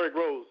 and Derrick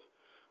Rose.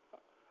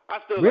 I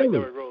still like Really?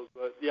 Derrick Rose,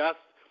 but yeah,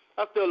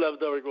 I still love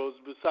Derrick Rose.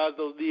 Besides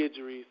those knee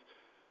injuries,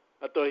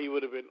 I thought he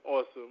would have been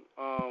awesome.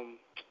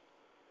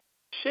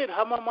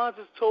 How my mind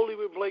just totally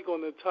went blank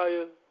on the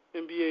entire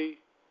NBA.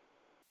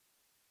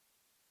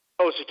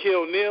 Oh,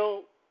 Shaquille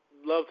O'Neal,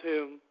 loved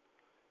him.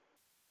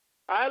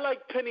 I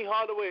like Penny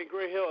Hardaway and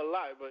Gray Hill a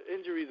lot, but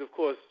injuries, of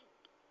course,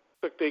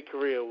 took their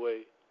career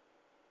away.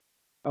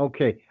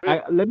 Okay.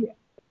 And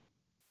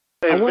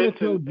I want to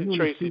tell Vincent and June a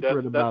Tracy,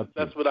 secret about you.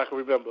 that's what I can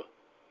remember.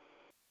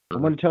 I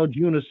want to tell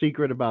June a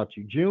secret about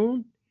you.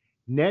 June,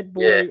 Yeah.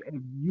 Netboy,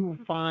 and you will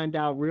find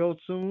out real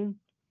soon,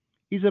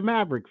 he's a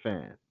Maverick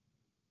fan.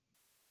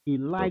 He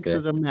likes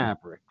Okay. the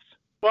Mavericks.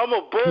 Well, I'm a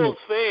Yeah. Bulls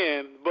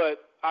fan,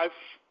 but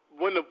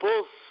when the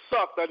Bulls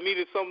sucked, I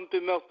needed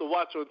something else to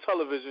watch on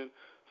television.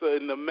 So,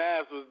 and the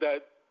Mavs was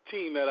that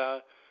team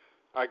that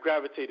I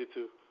gravitated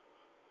to.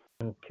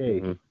 Okay.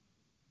 Mm-hmm.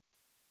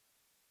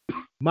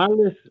 My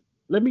list,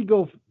 let me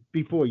go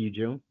before you,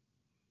 June.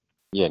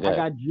 Yeah, go I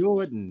ahead. got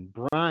Jordan,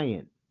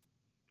 Bryant,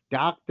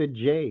 Dr.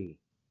 J,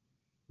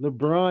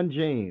 LeBron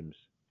James,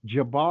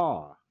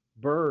 Jabbar,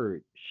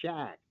 Bird,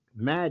 Shaq,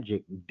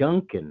 Magic,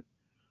 Duncan,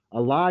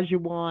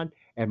 Olajuwon,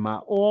 and my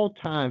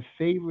all-time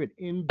favorite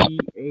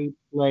NBA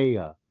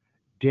player,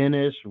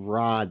 Dennis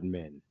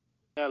Rodman.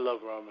 I love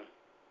Rodman.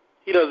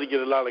 He doesn't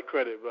get a lot of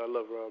credit, but I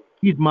love Rodman.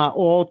 He's my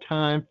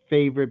all-time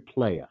favorite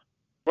player.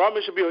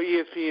 Rodman should be on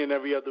ESPN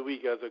every other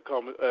week as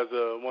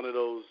a one of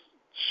those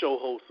show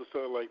hosts or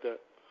something like that.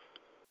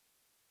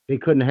 They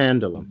couldn't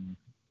handle him.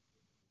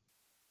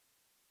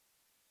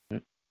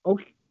 Mhm.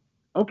 Okay,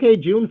 okay,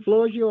 June,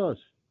 floor is yours.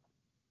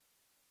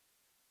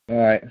 All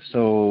right.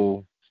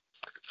 So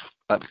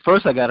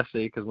first, I gotta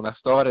say, because when I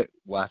started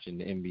watching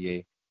the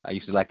NBA, I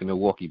used to like the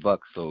Milwaukee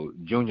Bucks. So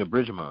Junior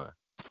Bridgman,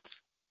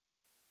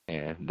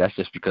 and that's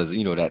just because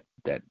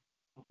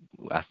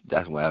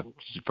that's when I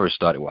first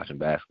started watching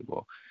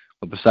basketball.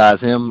 But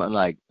besides him, I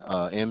like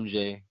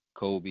MJ,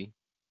 Kobe,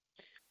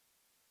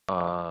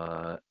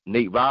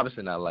 Nate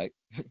Robinson. I like,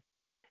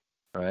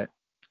 right?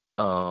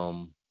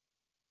 Um,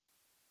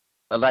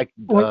 I like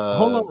Wait,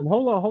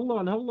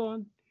 hold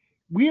on.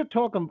 We are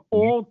talking Mhm.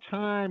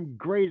 all-time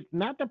great,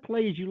 not the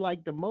players you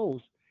like the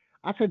most.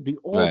 I said the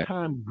Right.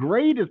 all-time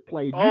greatest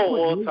players. You put Oh,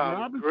 all Nate time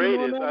Robinson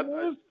on greatest. that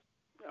list?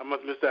 I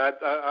must miss that.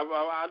 I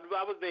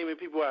was naming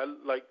people I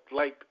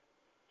liked.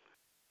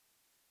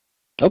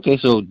 Okay,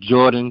 so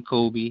Jordan,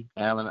 Kobe,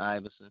 Allen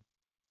Iverson,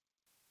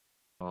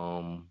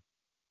 um,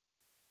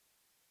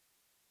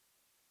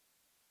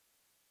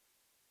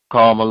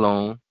 Karl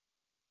Malone,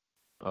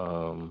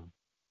 um,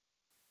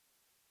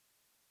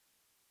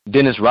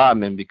 Dennis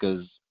Rodman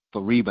because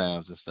for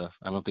rebounds and stuff.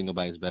 I don't think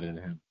nobody's better than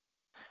him.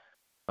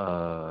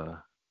 Uh,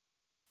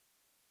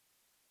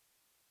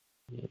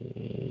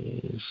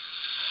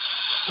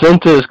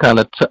 center is kind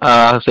of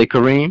I'll say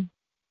Kareem.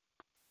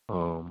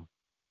 Um,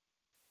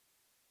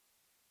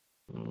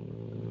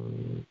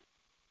 mm,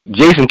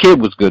 Jason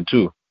Kidd was good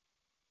too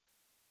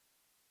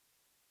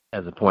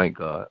as a point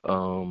guard.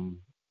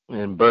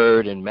 And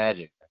Bird and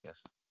Magic, I guess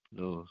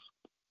those.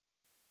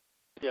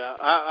 Yeah,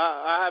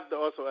 I have to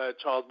also add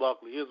Charles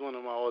Barkley. He was one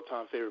of my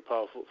all-time favorite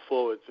power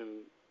forwards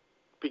and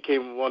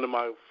became one of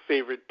my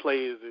favorite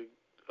players.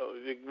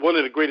 One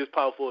of the greatest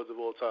power forwards of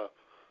all time.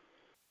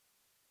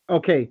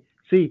 Okay.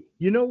 See,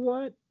 you know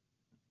what?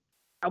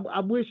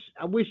 I wish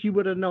you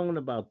would have known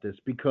about this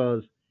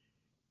because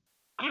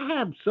I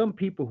have some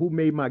people who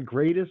made my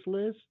greatest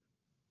list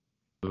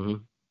Hmm.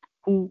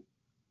 who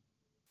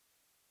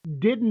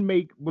didn't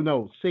make. Well,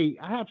 no. See,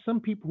 I have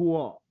some people who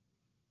are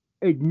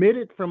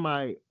admitted from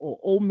my or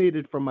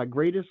omitted from my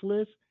greatest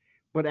list,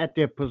 but at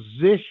their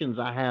positions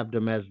I have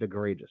them as the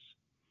greatest.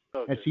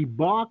 And Okay. see,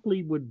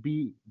 Barkley's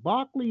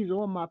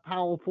on my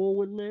power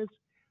forward list,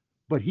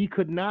 but he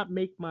could not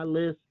make my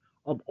list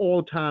of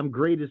all time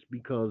greatest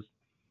because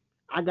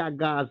I got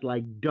guys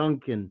like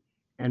Duncan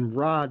and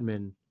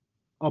Rodman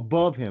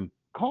above him.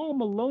 Karl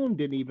Malone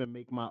didn't even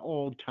make my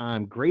all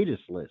time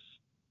greatest list.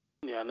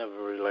 Yeah, I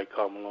never really liked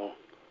Karl Malone.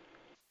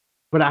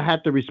 But I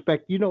have to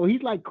respect,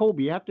 he's like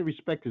Kobe. You have to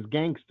respect his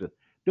gangster.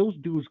 Those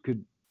dudes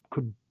could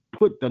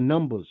put the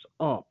numbers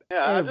up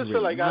Yeah, I just every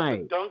feel like after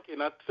night.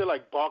 Duncan, I feel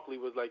like Barkley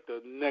was like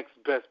the next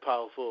best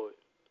power forward.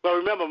 But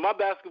remember, my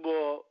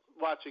basketball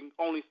watching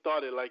only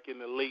started like in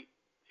the late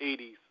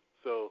 '80s,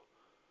 so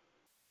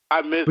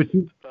I missed But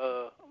you,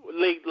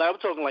 late. Like, I'm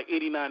talking like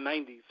 '89,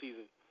 '90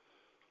 season.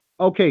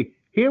 okay,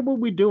 here what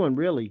we're doing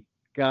really,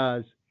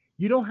 guys.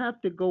 You don't have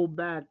to go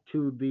back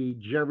to the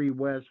Jerry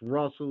West,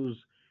 Russells,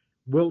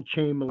 Wilt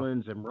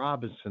Chamberlains, and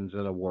Robinsons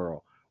of the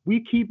world.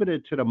 We keeping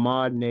it to the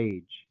modern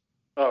age.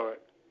 All right.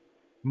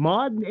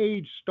 Modern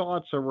age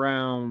starts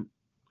around,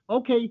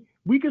 okay,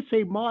 we could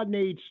say modern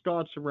age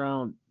starts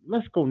around,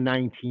 let's go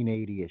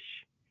 1980-ish.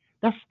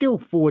 That's still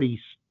 40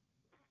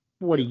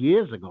 Yeah.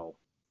 years ago.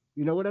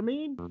 You know what I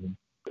mean?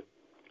 Hmm.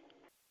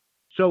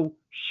 So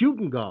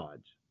shooting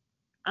guards.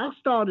 I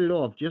started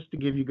off just to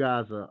give you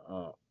guys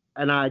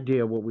an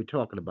idea of what we're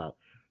talking about.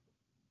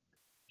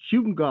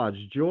 Shooting guards: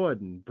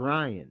 Jordan,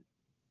 Bryant,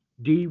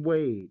 D.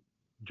 Wade,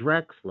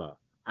 Drexler,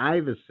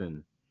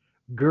 Iverson,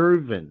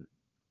 Gervin,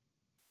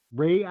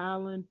 Ray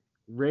Allen,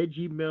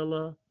 Reggie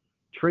Miller,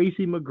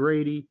 Tracy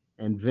McGrady,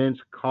 and Vince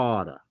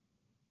Carter.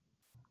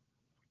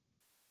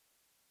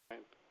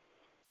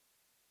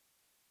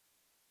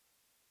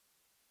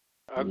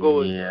 I'll go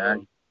with. Yeah.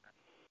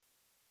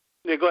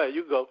 Yeah, go ahead.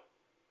 You go.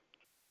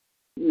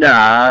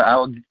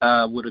 Nah,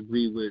 I would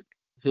agree with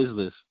his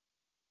list.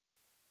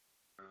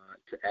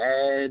 To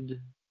add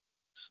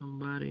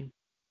somebody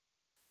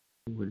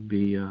would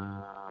be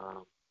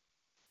no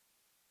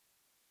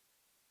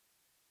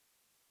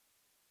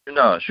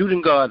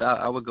shooting guard.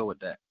 I would go with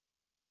that.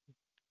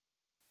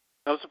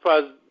 I'm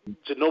surprised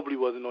Ginobili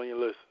wasn't on your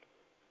list.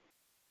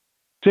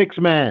 Six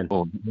man.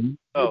 Oh,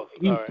 Oh,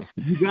 all right.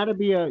 You gotta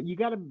be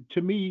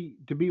to me,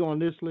 to be on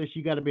this list,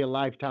 you gotta be a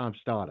lifetime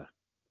starter.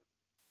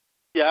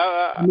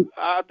 Yeah, I mean,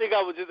 I think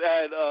I would just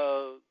add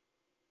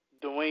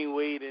Dwayne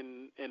Wade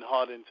and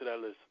Harden to that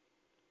list.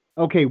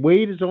 okay,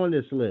 Wade is on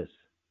this list.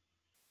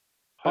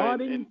 And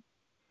Harden,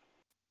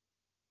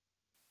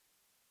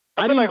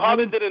 I I feel like didn't I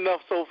Harden didn't did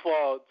enough so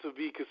far to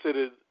be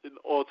considered an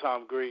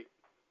all-time great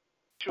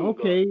shooting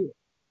guard. okay.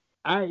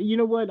 I You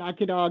know what? I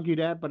could argue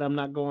that, but I'm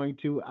not going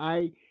to.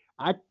 I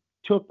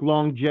took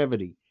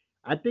longevity.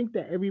 I think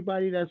that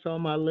everybody that's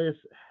on my list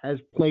has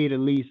played at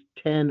least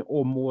 10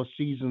 or more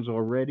seasons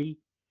already,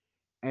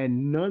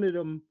 and none of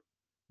them,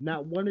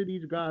 not one of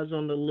these guys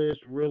on the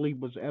list really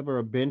was ever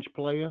a bench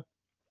player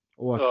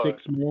or a All right,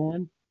 six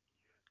man.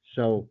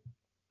 So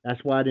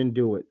that's why I didn't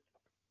do it.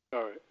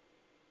 all right.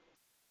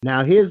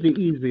 Now, here's the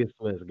easiest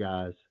list,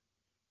 guys.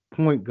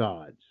 Point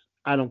guards.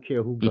 I don't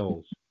care who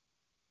goes.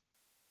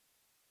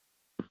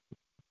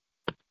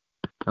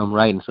 I'm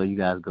writing, so you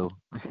guys go.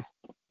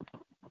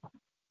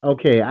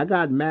 Okay, I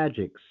got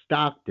Magic,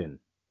 Stockton,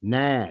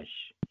 Nash,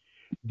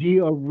 the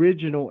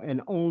original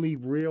and only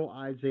real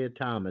Isaiah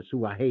Thomas,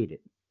 who I hated,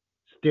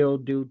 still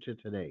do to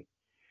today.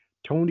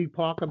 Tony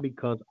Parker,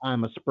 because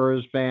I'm a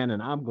Spurs fan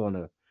and I'm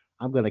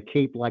gonna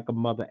cape like a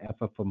mother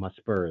effer for my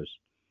Spurs.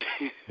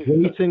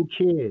 Jason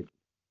Kidd,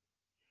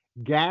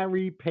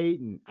 Gary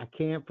Payton. I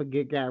can't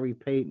forget Gary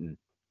Payton.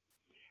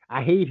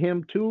 I hate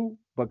him too,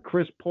 but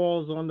Chris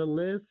Paul's on the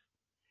list.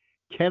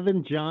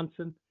 Kevin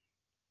Johnson,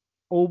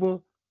 over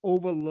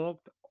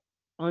overlooked,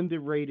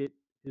 underrated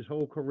his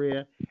whole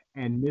career,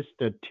 and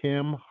Mr.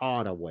 Tim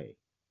Hardaway.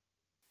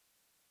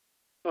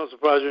 I'm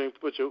surprised you didn't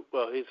put your.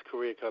 Well, his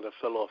career kind of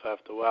fell off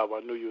after a while. But I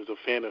knew you was a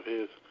fan of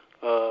his.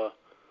 Uh,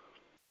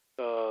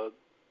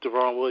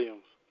 Deron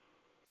Williams.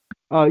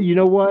 You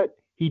know what?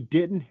 He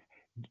didn't.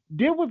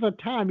 There was a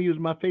time he was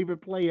my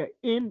favorite player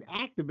in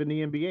active in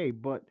the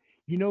NBA, but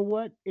you know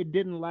what? It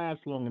didn't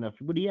last long enough.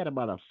 But he had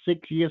about a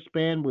 6 year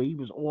span where he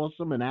was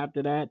awesome, and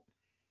after that,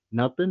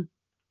 nothing.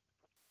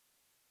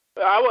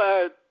 I would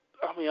add.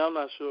 I mean, I'm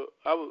not sure.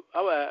 I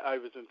would add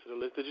Iverson to the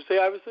list. Did you say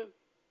Iverson?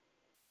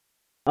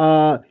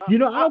 I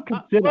don't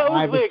consider well, it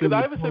was weird because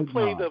Iverson a Iverson point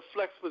played guard. the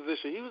flex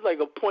position. He was like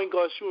a point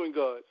guard, shooting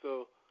guard.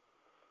 So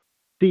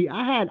See,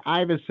 I had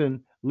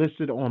Iverson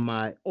listed on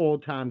my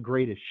all-time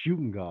greatest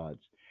shooting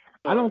guards.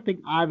 I right. don't think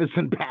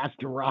Iverson passed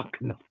the rock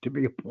enough to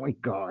be a point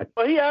guard.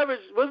 Well, he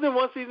averaged. Wasn't it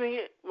one season?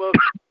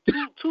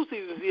 Two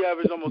seasons he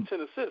averaged almost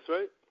 10 assists,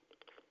 right?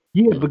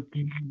 Yeah, but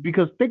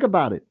because think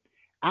about it,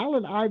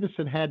 Allen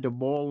Iverson had the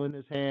ball in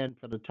his hand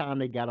from the time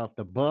they got off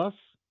the bus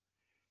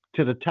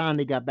to the time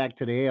they got back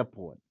to the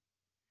airport.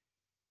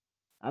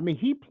 I mean,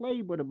 he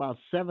played with about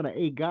 7 or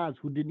 8 guys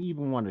who didn't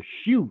even want to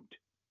shoot.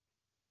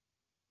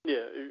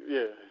 Yeah,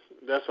 yeah.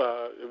 That's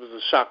why it was a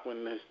shock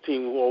when his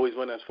team always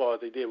went as far as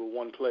they did with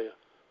one player.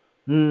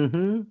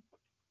 Mm-hmm.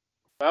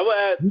 I would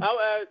add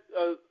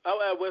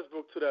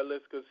Westbrook to that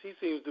list because he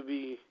seems to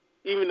be,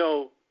 even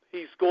though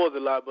he scores a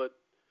lot, but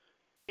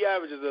he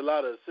averages a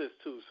lot of assists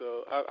too.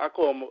 So I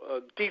call him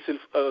a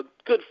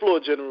good floor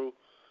general.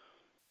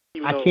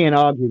 Even I though can't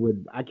argue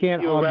with he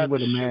would rather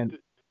a man.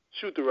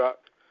 shoot the rock.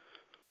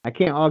 I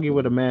can't argue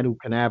with a man who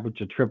can average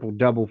a triple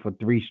double for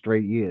 3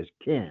 straight years.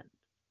 Can't.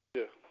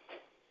 Yeah.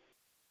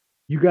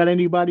 You got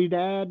anybody to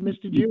add,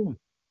 Mr. June?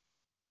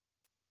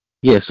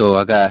 Yeah, so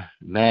I got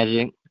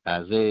Magic,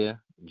 Isaiah,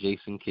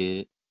 Jason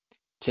Kidd,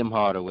 Tim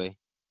Hardaway,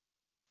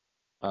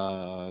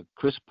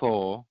 Chris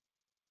Paul,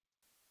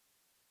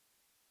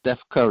 Steph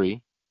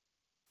Curry,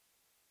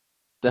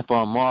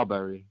 Stephon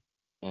Marbury,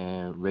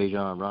 and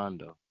Rajon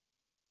Rondo.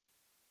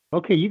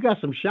 Okay, you got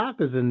some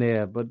shockers in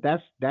there, but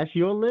that's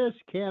your list.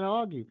 Can't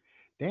argue.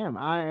 Damn,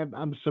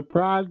 I'm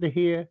surprised to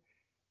hear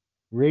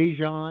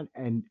Rajon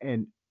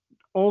and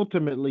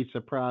ultimately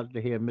surprised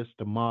to hear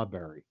Mr.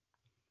 Marbury.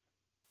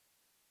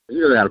 You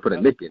really got to put a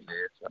Nick in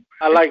there. So.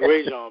 I like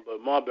Rajon, but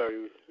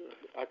Marbury,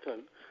 I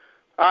couldn't.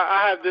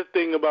 I have this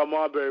thing about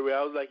Marbury where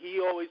I was like,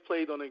 he always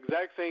played on the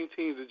exact same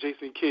teams as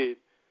Jason Kidd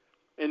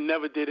and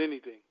never did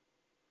anything.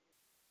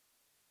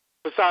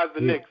 Besides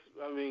the Knicks.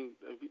 I mean,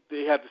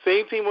 they had the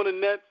same team on the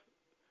Nets,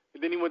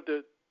 and then he went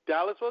to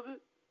Dallas, was it?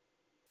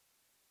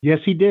 Yes,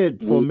 he did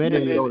for a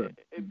minute.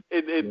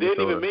 It didn't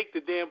even make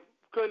the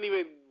couldn't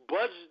even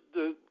budge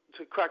to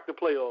crack the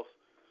playoffs.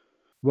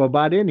 Well,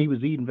 by then he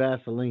was eating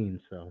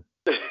Vaseline, so.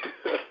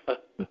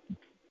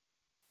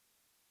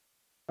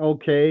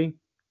 Okay.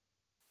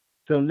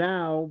 So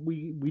now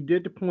we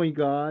did the point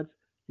guards.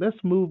 Let's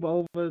move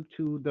over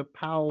to the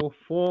power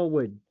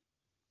forward,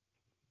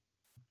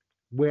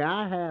 where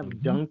I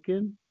have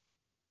Duncan,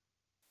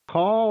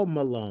 Karl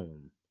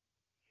Malone,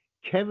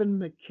 Kevin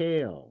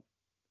McHale,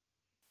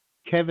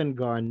 Kevin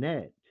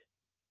Garnett,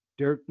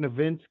 Dirk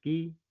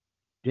Nowitzki,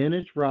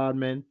 Dennis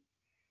Rodman,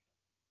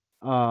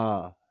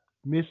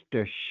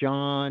 Mr.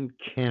 Shawn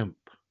Kemp,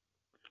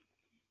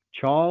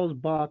 Charles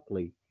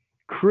Barkley,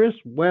 Chris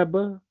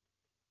Webber,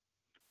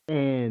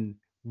 and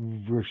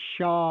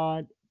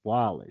Rashad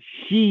Wallace.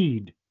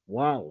 Sheed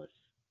Wallace.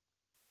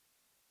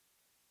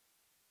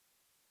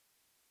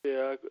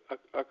 Yeah,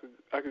 I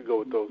could go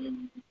with those.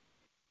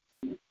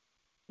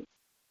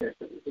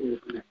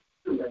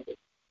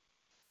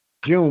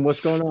 June, what's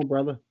going on,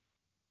 brother?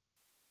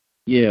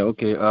 Yeah,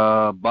 okay.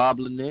 Bob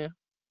Lanier,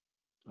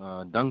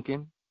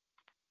 Duncan,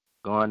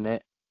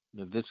 Garnett,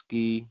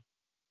 Nowitzki,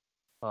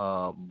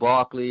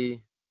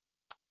 Barkley,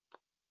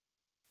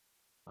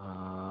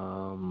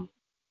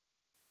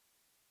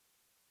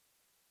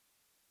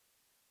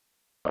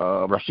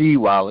 Rasheed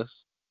Wallace,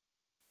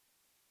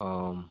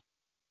 and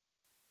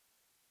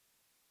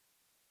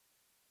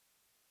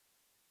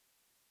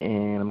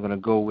I'm gonna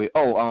go with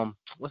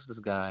what's this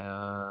guy?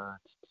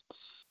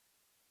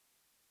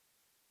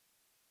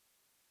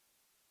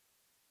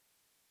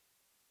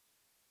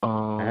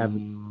 I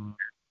haven't.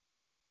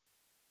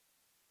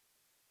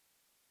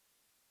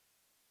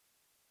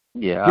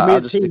 Yeah, Give me I'll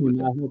a just stick team with and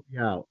that. I'll help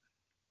you out.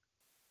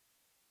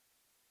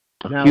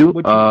 Now, Few.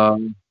 what Now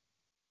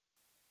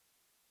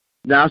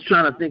I was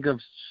trying to think of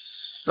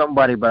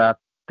somebody, but I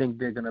think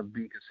they're gonna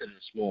be considered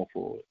a small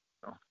forward.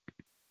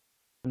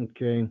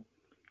 okay.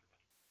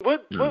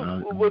 What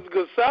was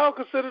Gasol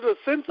considered a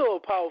center or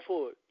power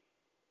forward?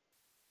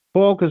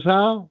 Paul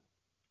Gasol?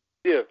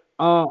 Yeah.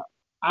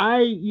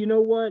 You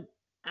know what?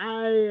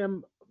 I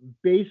am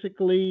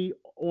basically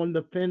on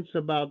the fence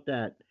about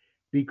that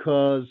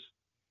because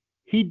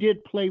he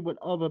did play with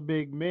other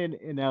big men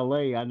in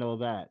LA, I know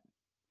that.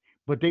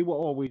 But they were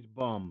always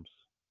bums.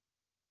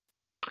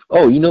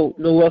 Oh, know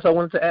who else I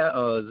wanted to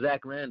add?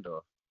 Zach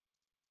Randolph.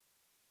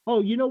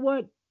 Oh, you know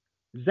what?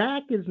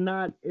 Zach is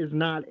not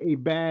a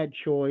bad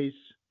choice.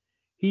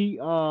 He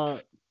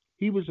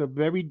he was a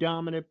very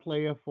dominant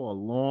player for a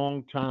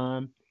long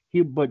time.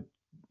 He but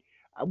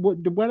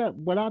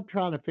what I'm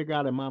trying to figure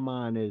out in my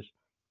mind is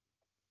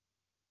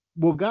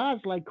will guys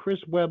like Chris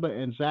Webber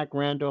and Zach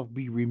Randolph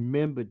be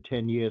remembered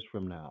 10 years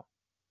from now?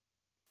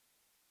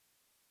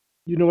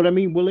 You know what I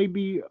mean? Will they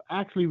be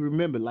actually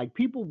remembered? Like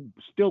people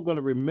still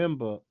gonna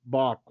remember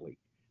Barkley.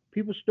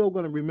 People still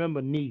gonna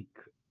remember Neek.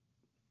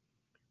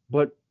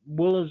 But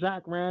will a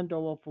Zach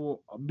Randolph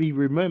be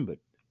remembered?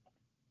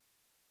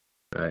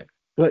 Right.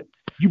 But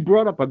you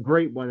brought up a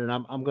great one, and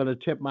I'm gonna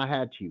tip my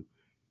hat to you.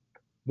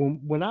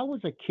 When I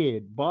was a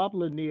kid, Bob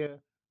Lanier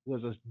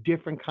was a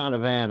different kind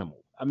of animal.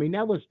 I mean,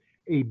 that was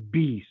a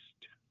beast,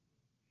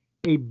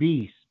 a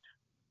beast.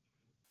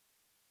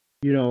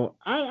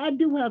 I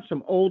do have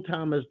some old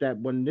timers that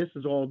when this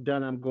is all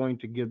done, I'm going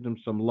to give them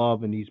some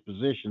love in these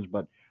positions,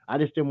 but I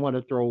just didn't want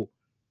to throw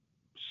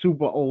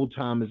super old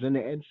timers in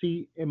there. And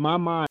see, in my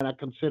mind, I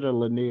consider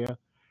Lanier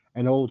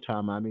an old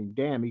timer. I mean,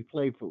 damn, he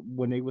played for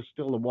when they were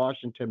still the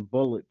Washington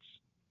Bullets,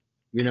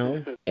 you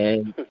know?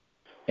 And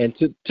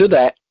to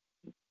that,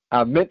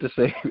 I meant to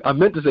say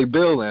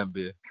Bill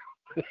Laimbeer,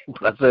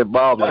 but I said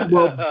Bob Laimbeer.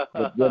 Well,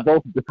 But they're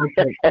both.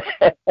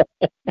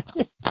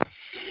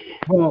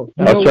 well,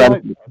 you I know was trying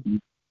what? to.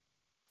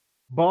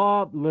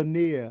 Bob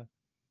Lanier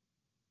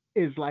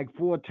is like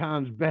four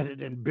times better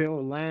than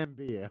Bill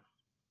Laimbeer,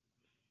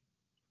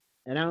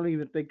 and I don't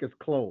even think it's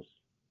close.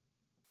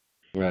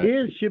 Right.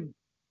 Here's should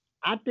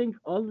I think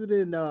other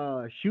than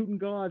shooting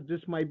guards,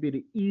 this might be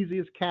the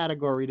easiest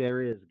category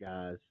there is,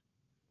 guys.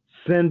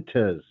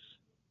 Centers.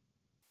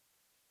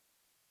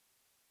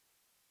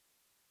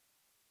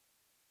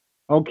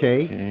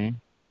 Okay, Okay.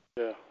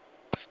 Yeah.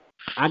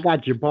 I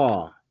got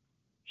Jabbar,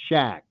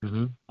 Shaq,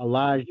 Hmm.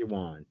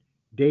 Olajuwon,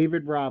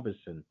 David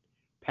Robinson,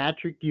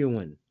 Patrick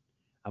Ewing.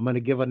 I'm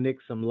gonna give a Nick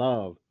some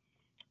love.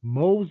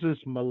 Moses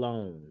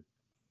Malone,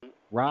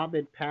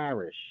 Robert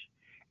Parrish,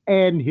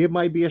 and here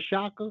might be a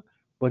shocker,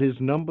 but his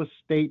numbers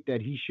state that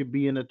he should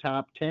be in the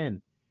top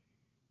 10.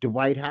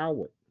 Dwight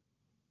Howard,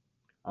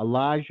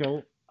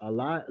 Elijah,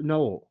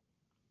 no,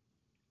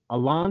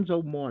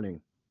 Alonzo Mourning,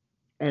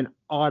 and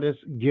Artis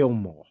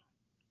Gilmore.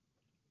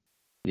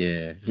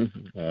 Yeah.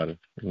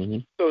 Mm-hmm.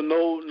 So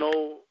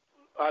no,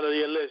 out of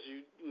your list,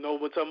 you know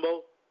Mutombo?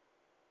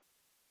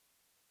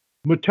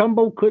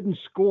 Mutombo couldn't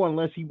score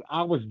unless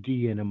I was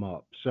D'ing him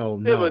up.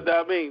 So Yeah, no. but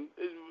I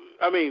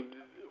mean,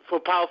 for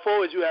power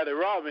forwards, you had a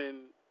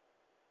Robin.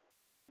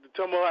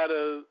 Mutombo had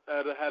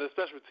a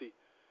specialty.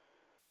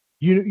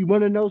 You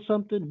want to know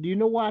something? Do you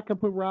know why I can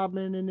put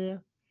Rodman in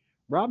there?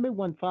 Rodman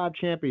won 5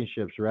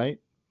 championships, right?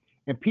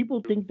 And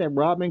people think that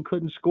Rodman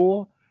couldn't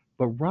score,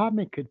 but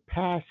Rodman could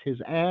pass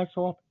his ass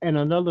off. And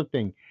another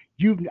thing,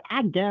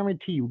 I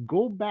guarantee you,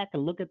 go back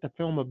and look at the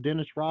film of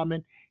Dennis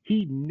Rodman.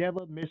 He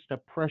never missed a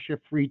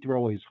pressure free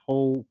throw his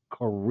whole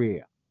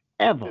career,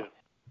 ever. Yeah.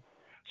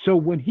 So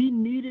when he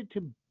needed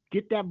to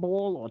get that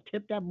ball or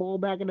tip that ball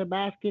back in the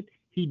basket,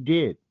 he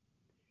did.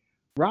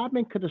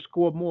 Rodman could have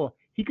scored more.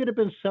 He could have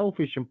been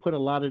selfish and put a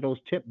lot of those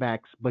tip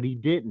backs, but he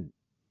didn't.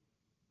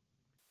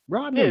 Yeah,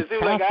 Rodman's it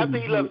seemed like after he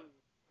passing. left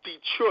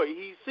Detroit,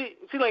 it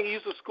seemed like he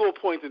used to score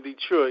points in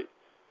Detroit,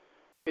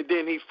 and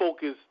then he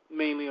focused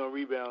mainly on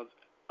rebounds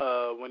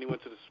when he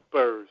went to the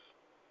Spurs.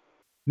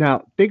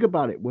 Now think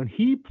about it. When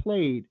he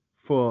played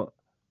for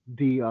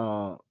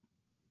the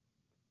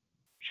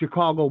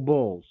Chicago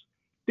Bulls,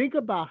 think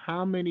about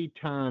how many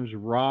times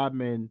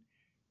Rodman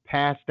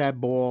passed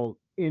that ball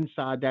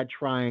inside that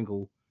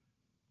triangle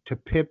to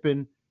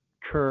Pippen,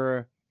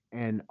 Kerr,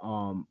 and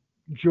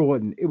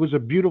Jordan. It was a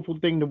beautiful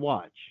thing to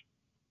watch.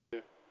 Yeah.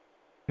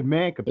 The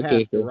man could pass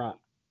Okay. the So rock.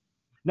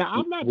 Now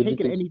I'm not would you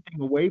taking consider?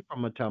 anything away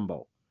from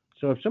Matumbo.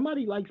 So if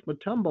somebody likes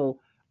Matumbo,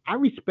 I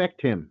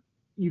respect him.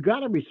 You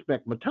gotta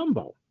respect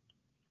Matumbo.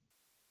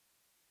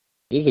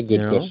 This is a You good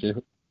know,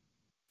 question.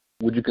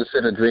 Would you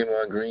consider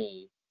Draymond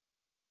Green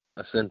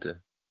a center?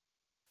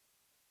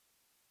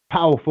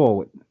 power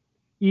forward.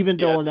 Even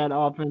Yeah, though I in think. that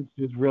offense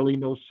there's really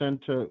no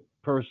center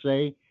per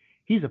se,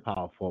 he's a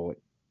power forward.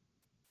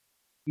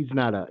 He's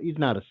not a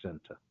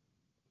center.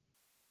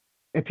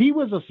 If he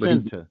was a But he.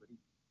 center,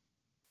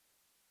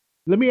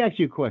 let me ask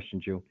you a question,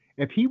 Joe.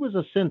 If he was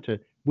a center,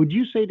 would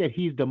you say that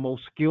he's the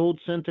most skilled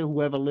center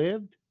who ever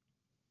lived?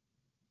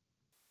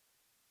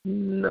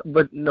 No,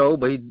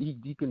 but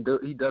he can do.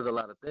 He does a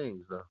lot of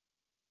things though.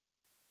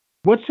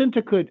 What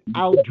center could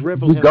out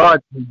dribble He him?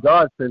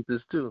 guard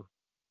centers too.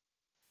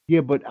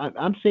 Yeah, but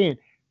I'm saying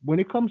when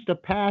it comes to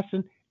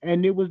passing,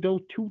 and there was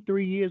those 2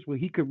 3 years where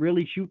he could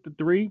really shoot the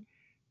three.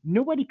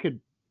 Nobody could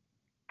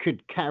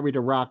carry the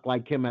rock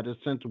like him at a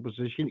central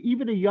position.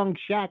 Even a young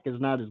Shaq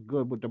is not as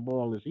good with the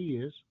ball as he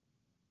is.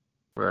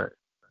 Right.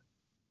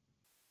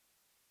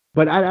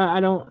 But I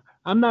don't.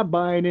 I'm not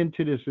buying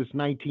into this. It's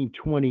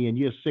 1920 and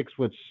you're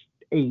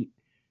 6'8"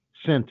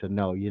 center.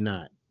 No, you're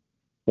not.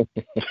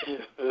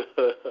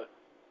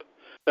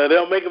 They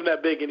don't make him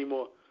that big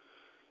anymore.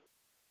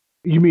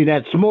 You mean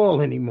that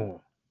small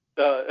anymore?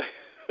 Uh,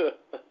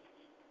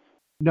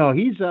 No,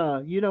 he's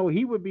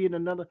he would be in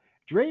another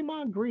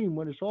Draymond Green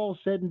when it's all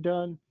said and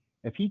done.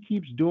 If he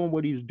keeps doing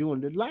what he's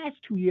doing, the last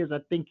 2 years I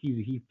think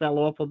he fell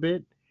off a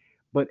bit.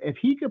 But if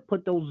he could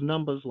put those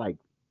numbers like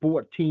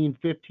 14,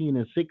 15,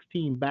 and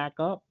 16 back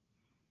up,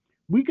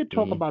 we could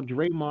talk Mm-hmm. about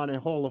Draymond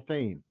in Hall of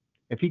Fame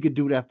if he could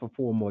do that for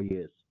 4 more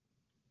years.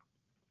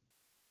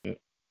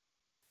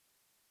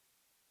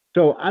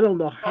 So I don't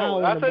know how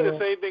in I the say the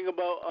world. same thing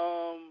about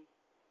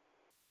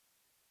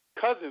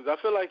Cousins. I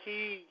feel like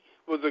he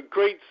was a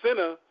great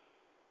center,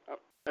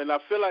 and I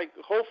feel like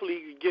hopefully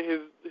he can get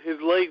his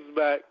legs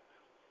back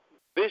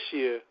this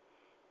year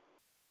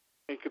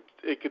and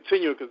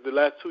continue because the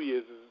last 2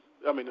 years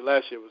the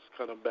last year was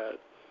kind of bad.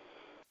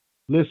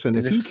 Listen,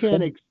 if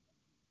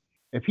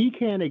he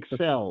can't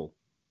excel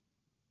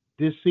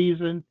this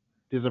season,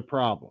 there's a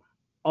problem.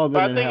 Other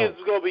But I than think health.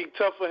 it's going to be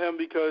tough for him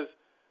because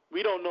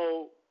we don't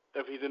know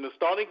if he's in the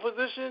starting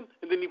position,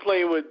 and then he's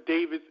playing with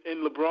Davis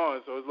and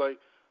LeBron. So it's like,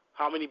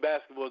 how many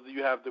basketballs do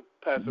you have to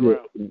pass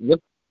around?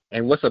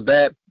 What's a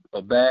bad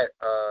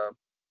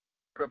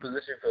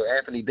preposition for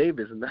Anthony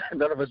Davis? And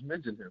none of us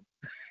mentioned him.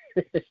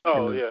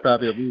 Oh, yeah.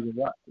 Probably a reason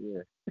why.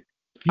 Yeah.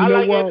 You I know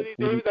like what? Anthony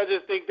Davis. I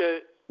just think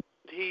that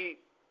he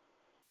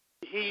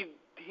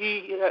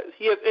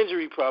has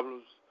injury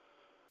problems,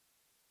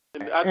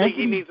 and I think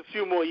he needs a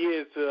few more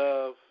years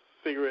to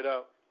figure it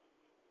out.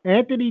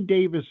 Anthony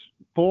Davis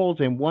falls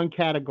in one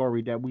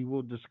category that we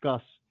will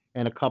discuss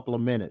in a couple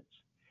of minutes.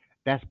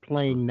 That's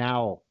playing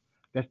now.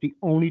 That's the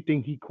only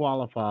thing he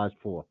qualifies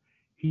for.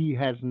 He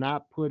has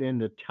not put in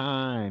the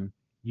time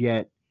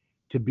yet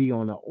to be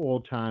on an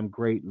all-time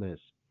great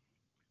list.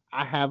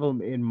 I have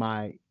him in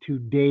my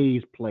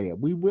today's player.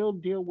 We will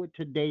deal with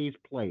today's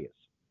players.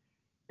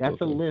 That's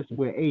a Okay. list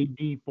where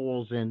AD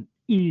falls in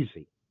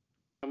easy.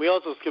 And we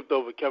also skipped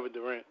over Kevin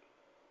Durant.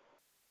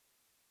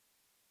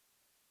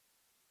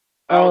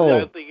 I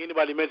don't think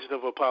anybody mentioned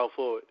him for power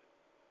forward.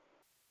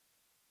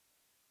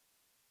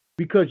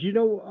 Because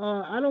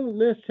I don't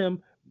list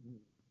him.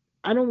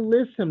 I don't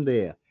list him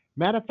there.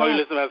 Matter of fact, you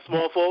listen at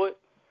small forward?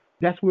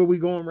 That's where we're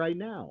going right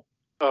now.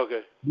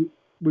 Okay.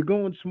 We're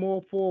going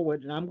small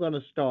forward, and I'm going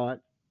to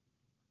start.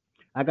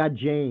 I got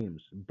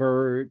James,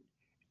 Bird,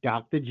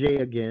 Dr. J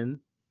again,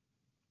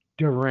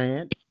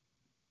 Durant,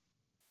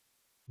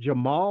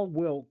 Jamal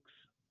Wilkes,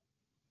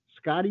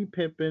 Scottie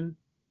Pippen,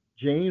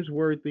 James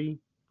Worthy,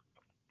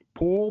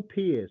 Paul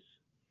Pierce,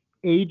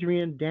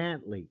 Adrian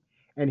Dantley.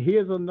 And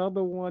here's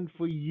another one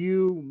for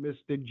you,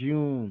 Mr.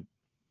 June.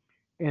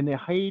 In the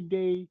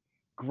heyday,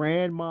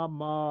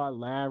 Grandmama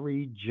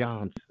Larry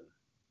Johnson.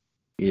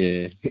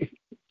 Yeah.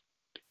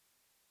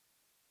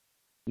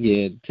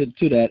 Yeah,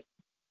 to that,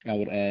 I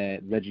would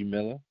add Reggie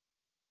Miller.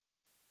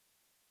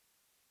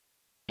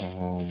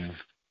 I'll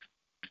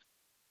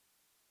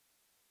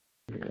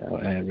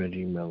add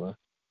Reggie Miller.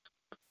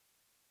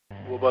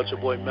 What about your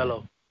boy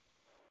Melo?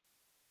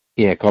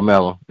 Yeah,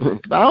 Carmelo. I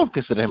don't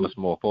consider him a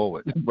small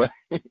forward, but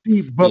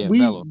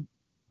Melo.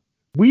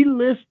 We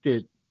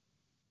listed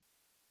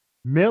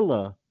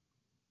Miller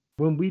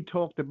when we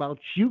talked about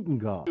shooting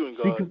guard.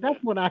 Because that's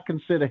what I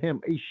consider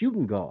him, a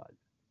shooting guard.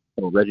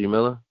 Oh, Reggie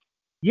Miller?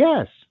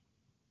 Yes.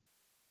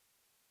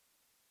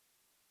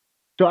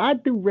 So I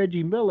threw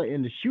Reggie Miller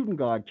in the shooting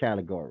guard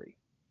category.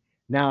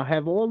 Now,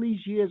 have all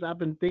these years I've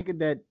been thinking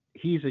that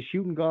he's a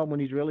shooting guard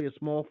when he's really a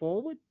small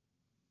forward?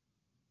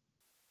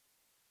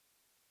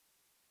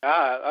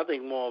 I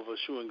think more of a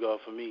shooting guard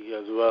for me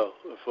as well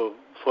for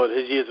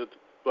his years with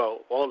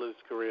all his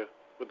career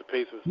with the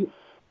Pacers.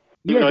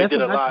 Yeah, that's he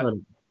did a lot.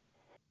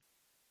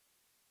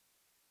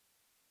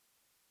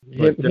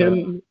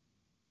 Him,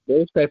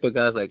 those type of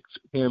guys like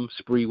him,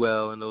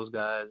 Spreewell, and those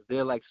guys,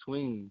 they're like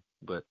swing,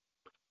 but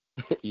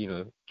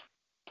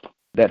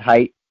that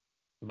height,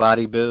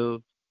 body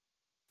build.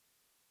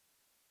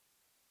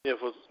 Yeah,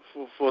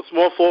 for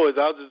small forwards,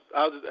 I'll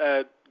just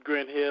add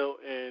Grant Hill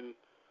and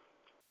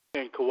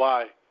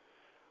Kawhi.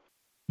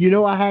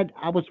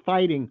 I was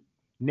fighting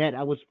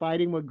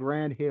with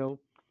Grant Hill,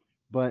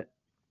 but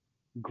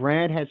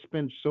Grant had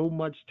spent so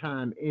much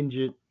time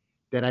injured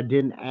that I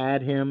didn't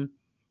add him.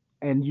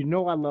 And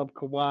I love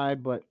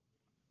Kawhi, but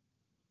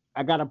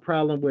I got a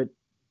problem with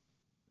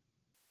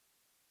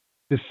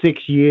the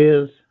 6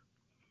 years.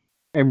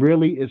 And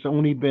really, it's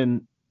only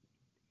been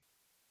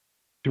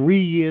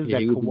 3 years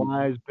that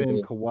Kawhi's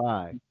been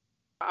Kawhi.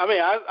 I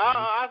mean,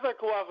 I said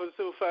Kawhi for the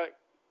simple fact,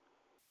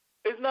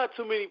 it's not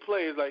too many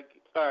players. Like,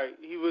 all right,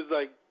 he was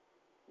like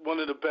one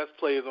of the best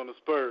players on the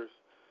Spurs.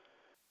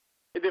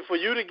 And then for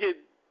you to get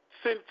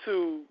sent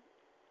to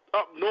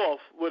up north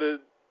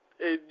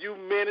and you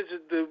managed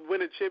to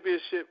win a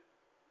championship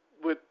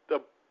with a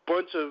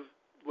bunch of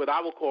what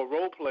I would call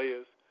role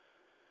players,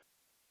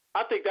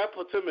 I think that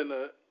puts him in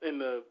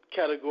the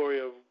category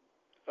of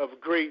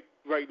great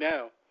right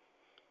now.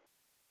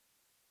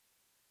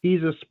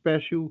 He's a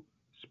special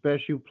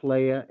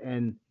player,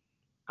 and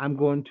I'm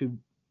going to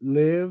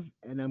live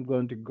and I'm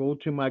going to go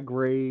to my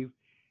grave,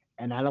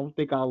 and I don't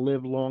think I'll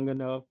live long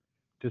enough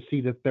to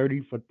see the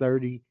 30 for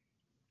 30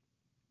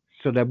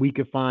 so that we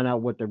can find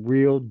out what the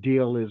real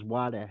deal is,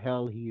 why the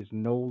hell he is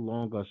no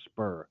longer a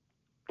Spur.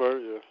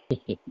 Spur,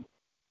 yeah.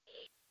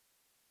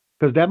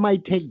 Because that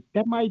might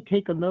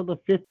take another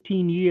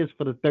 15 years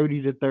for the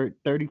 30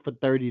 for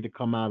 30 to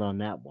come out on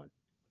that one.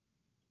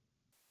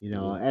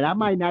 And I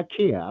might not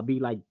care. I'll be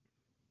like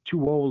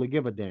too old to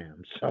give a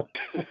damn. So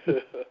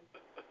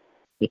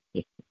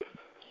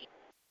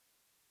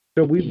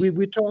so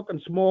we're talking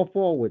small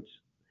forwards.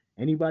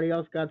 Anybody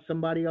else got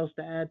somebody else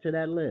to add to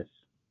that list?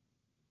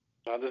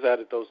 I just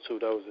added those two.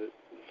 That was it.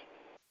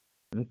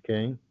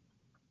 Okay.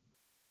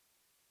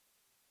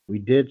 We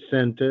did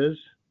centers.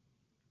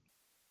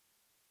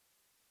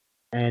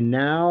 And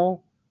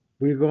now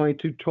we're going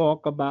to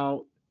talk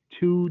about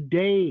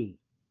today.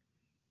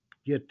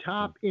 Your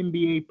top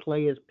NBA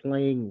players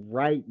playing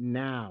right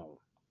now.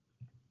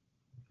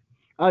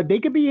 They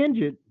could be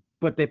injured,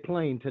 but they're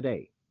playing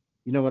today.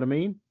 You know what I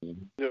mean?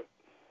 Yep.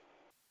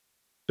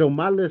 So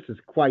my list is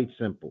quite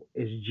simple.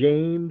 It's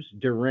James,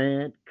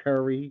 Durant,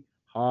 Curry,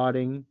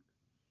 Harding,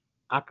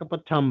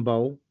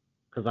 Akapatumbo,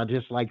 because I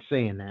just like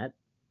saying that,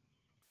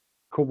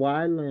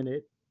 Kawhi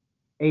Leonard,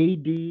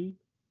 AD,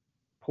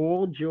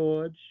 Paul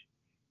George,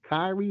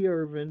 Kyrie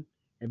Irving,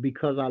 and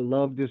because I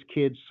love this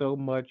kid so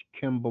much,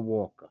 Kemba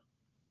Walker.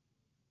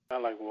 I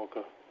like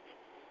Walker.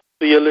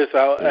 To your list,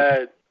 I'll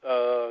add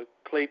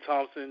Klay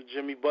Thompson,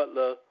 Jimmy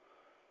Butler,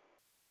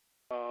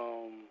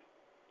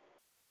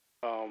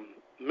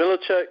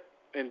 Milicic,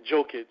 and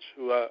Jokic,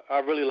 who I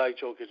really like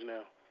Jokic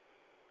now.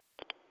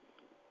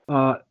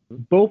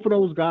 Both of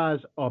those guys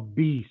are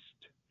beasts.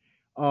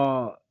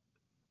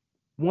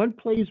 One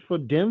plays for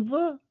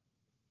Denver,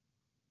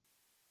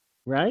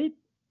 right?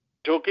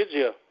 Jokic,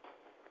 yeah.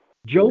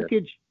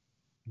 Jokic.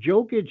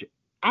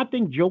 I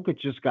think Jokic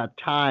just got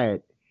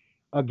tired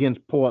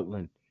against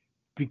Portland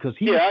because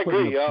he was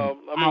putting up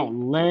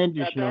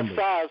outlandish at numbers.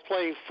 That size,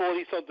 playing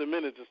 40-something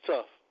minutes is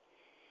tough.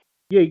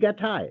 Yeah, he got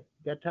tired.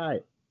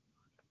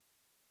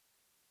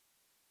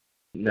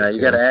 Now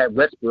you got to add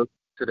Westbrook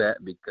to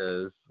that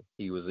because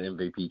he was an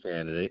MVP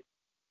candidate,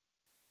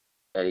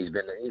 and he's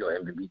been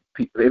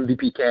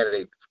MVP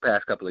candidate for the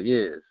past couple of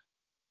years.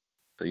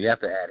 So you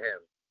have to add him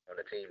on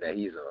the team that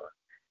he's on,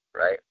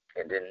 right?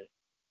 And then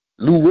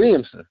Lou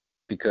Williams,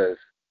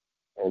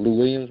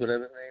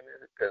 whatever his name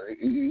is, because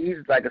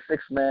he's like a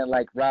sixth man,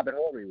 like Robert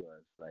Horry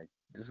was. Like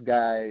this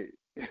guy,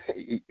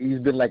 he's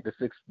been like the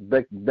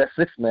best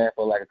sixth man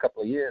for like a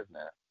couple of years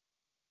now.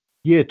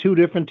 Yeah, two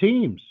different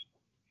teams.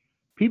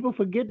 People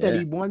forget that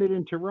he won it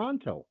in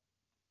Toronto.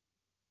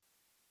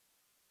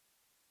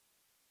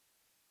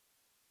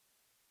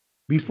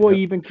 Before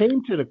he even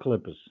came to the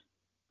Clippers.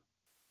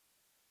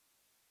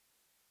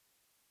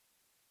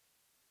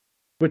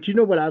 But you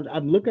know what? I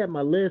look at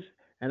my list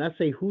and I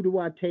say, who do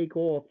I take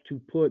off to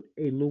put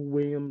a Lou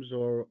Williams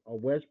or a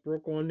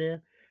Westbrook on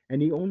there?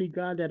 And the only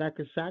guy that I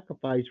could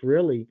sacrifice,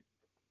 really,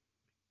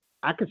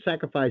 I could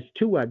sacrifice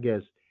two, I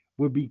guess,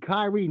 would be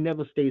Kyrie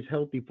never stays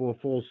healthy for a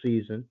full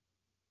season.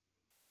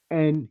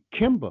 And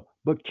Kemba.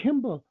 But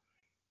Kemba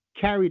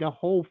carried a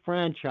whole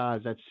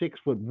franchise at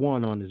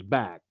 6'1" on his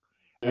back.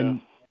 And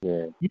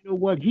you know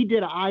what? He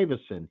did an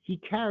Iverson. He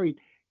couldn't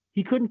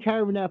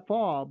carry him that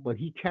far, but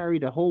he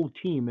carried a whole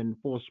team. And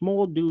for a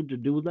small dude to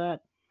do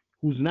that,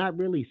 who's not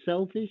really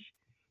selfish,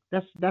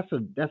 that's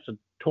a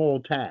tall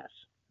task.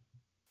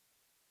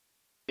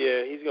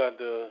 Yeah, he's got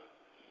to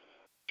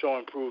show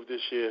improve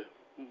this year.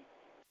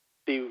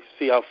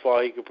 See how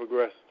far he can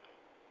progress.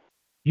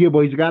 Yeah,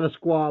 but he's got a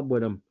squad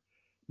with him.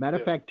 Matter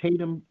of fact,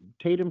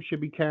 Tatum should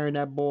be carrying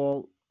that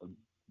ball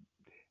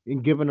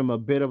and giving him a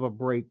bit of a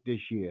break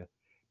this year.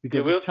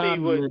 Because we'll see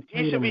what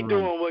he should be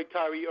doing. What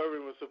Kyrie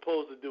Irving was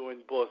supposed to do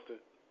in Boston.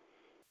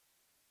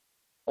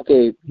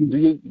 Okay,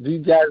 do you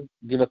guys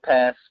give a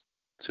pass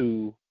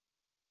to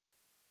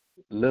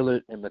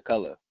Lillard and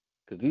McCullough?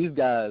 Because these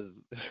guys,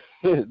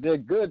 they're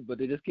good, but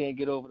they just can't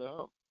get over the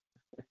hump.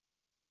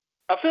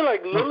 I feel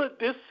like Lillard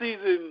this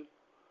season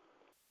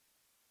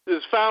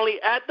is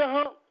finally at the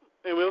hump,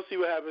 and we'll see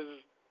what happens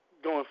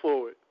going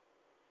forward.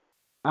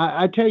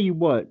 I tell you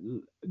what,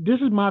 this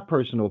is my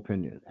personal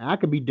opinion. I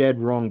could be dead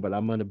wrong, but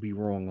I'm going to be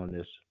wrong on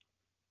this.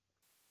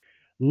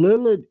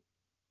 Lillard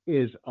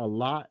is a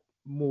lot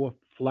more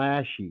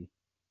flashy,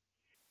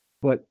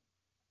 but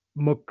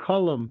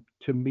McCollum,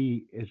 to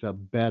me, is a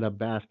better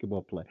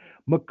basketball player.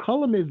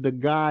 McCollum is the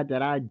guy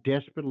that I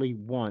desperately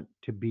want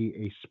to be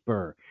a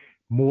Spur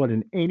more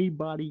than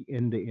anybody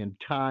in the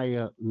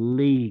entire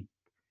league.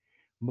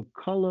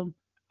 McCollum,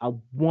 I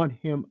want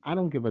him. I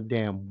don't give a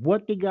damn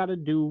what they got to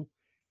do.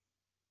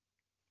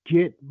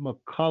 Get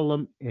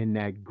McCullum in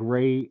that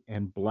gray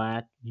and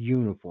black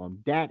uniform.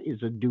 That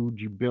is a dude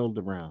you build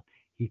around.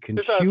 He can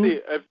This is how I see shoot.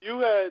 it. If you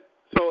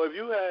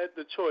had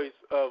the choice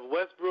of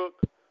Westbrook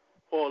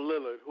or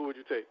Lillard, who would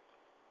you take?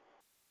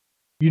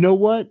 You know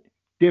what?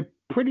 They're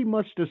pretty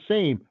much the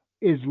same.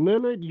 Is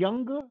Lillard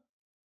younger?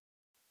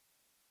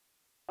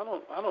 I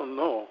don't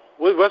know.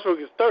 Westbrook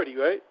is 30,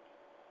 right?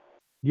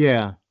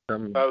 Yeah.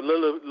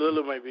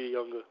 Lillard might be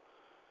younger.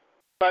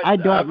 But I I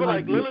don't feel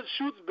like like Lillard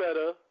shoots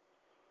better,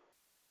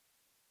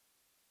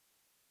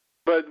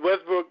 but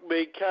Westbrook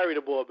may carry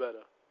the ball better.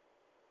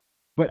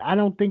 but I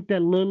don't think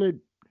that Lillard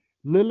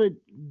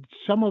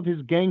some of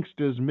his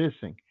gangsters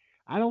missing.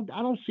 I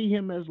don't see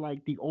him as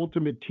like the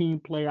ultimate team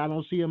player. I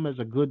don't see him as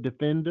a good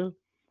defender.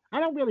 I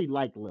don't really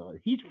like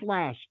Lillard. He's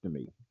flash to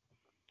me.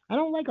 I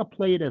don't like a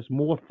player that's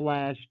more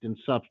flash than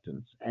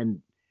substance.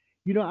 And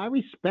I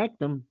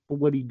respect him for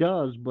what he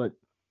does, but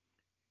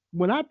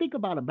when I think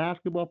about a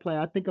basketball player,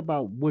 I think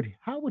about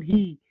how would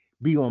he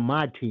be on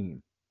my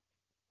team?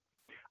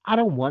 I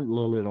don't want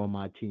Lillard on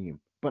my team,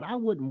 but I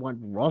wouldn't want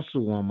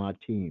Russell on my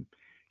team.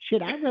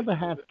 Shit, I'd rather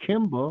have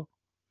Kimba.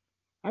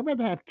 I'd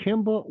rather have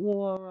Kimba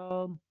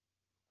or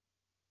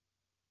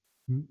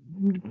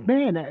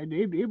man.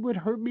 It would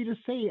hurt me to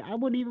say I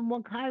wouldn't even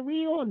want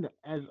Kyrie on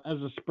as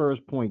a Spurs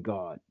point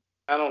guard.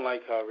 I don't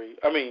like Kyrie.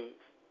 I mean,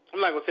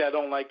 I'm not gonna say I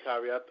don't like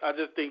Kyrie. I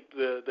just think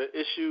the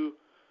issue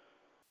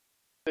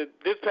that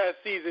this past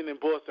season in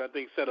Boston, I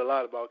think said a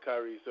lot about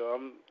Kyrie. So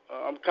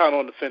I'm kind of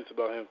on the fence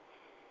about him.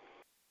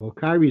 Well,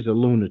 Kyrie's a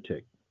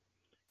lunatic.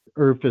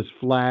 Earth is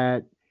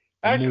flat.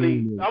 The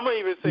Actually, moon I'm gonna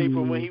even say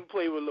from when is. he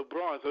played with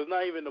LeBron, so it's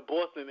not even the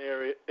Boston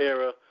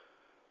era.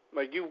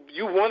 Like you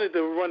wanted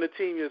to run the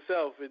team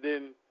yourself, and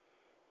then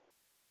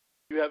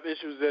you have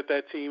issues at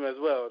that team as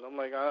well. And I'm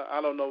like, I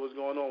don't know what's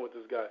going on with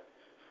this guy.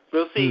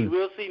 We'll see.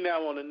 We'll see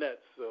now on the Nets.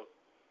 So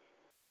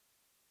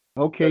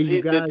Okay,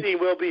 you the guys. team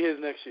will be his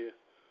next year.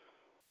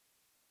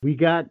 We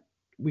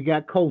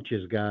got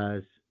coaches,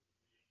 guys.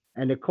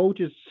 And the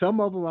coaches, some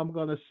of them I'm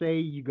gonna say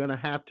you're gonna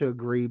have to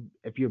agree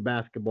if you're a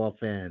basketball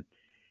fan.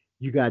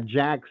 You got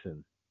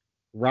Jackson,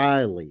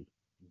 Riley,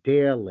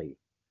 Daly,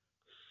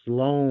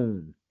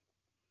 Sloan,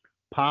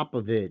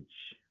 Popovich.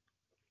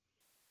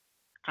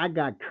 I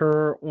got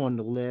Kerr on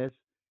the list,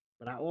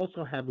 but I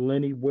also have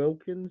Lenny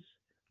Wilkins,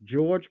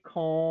 George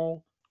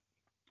Karl,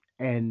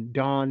 and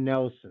Don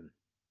Nelson.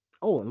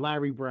 Oh, and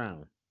Larry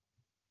Brown.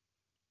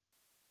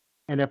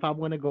 And if I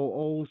want to go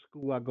old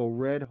school, I go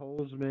Red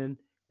Holzman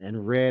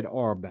and Red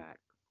Auerbach.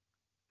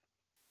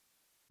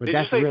 But Did you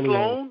that's say really old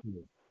Sloan?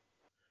 school.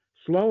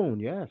 Sloan,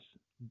 yes.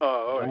 Oh,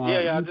 all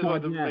right. Yeah. I just Utah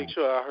wanted to make Jazz.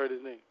 sure I heard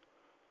his name.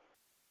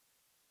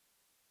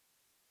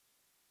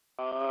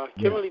 Yeah.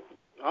 Kimberly,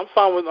 I'm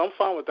fine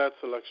with that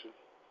selection.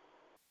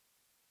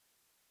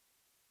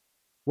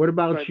 What I'm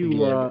about trying to think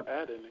you? if I could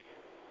add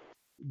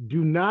any.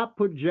 Do not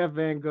put Jeff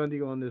Van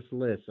Gundy on this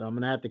list. I'm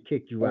gonna have to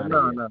kick you out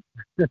of No.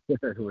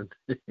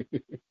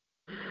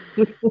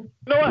 You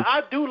know what?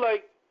 I do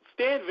like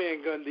Stan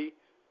Van Gundy,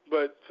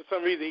 but for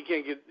some reason he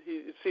can't get.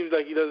 It seems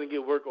like he doesn't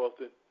get work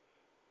often.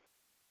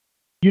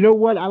 You know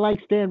what? I like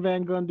Stan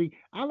Van Gundy.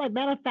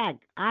 Matter of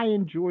fact, I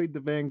enjoyed the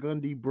Van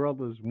Gundy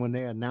brothers when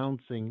they're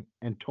announcing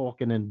and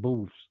talking in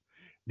booths.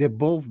 They're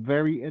both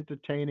very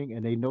entertaining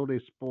and they know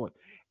their sport.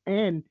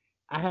 And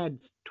I had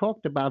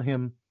talked about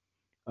him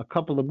a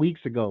couple of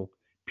weeks ago.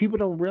 People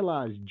don't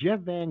realize Jeff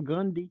Van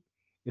Gundy,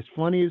 as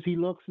funny as he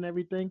looks and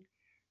everything,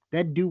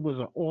 that dude was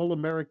an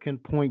all-American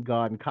point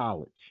guard in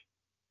college.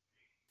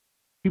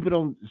 People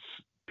don't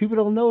people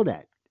don't know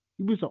that.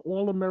 He was an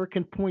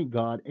all-American point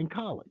guard in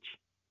college.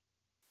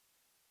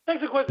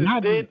 Next question: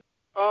 Not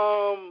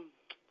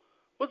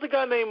what's the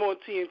guy name on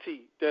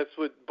TNT that's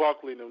with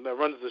Barkley and them that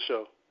runs the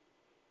show?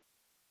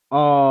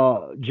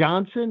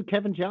 Johnson,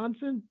 Kevin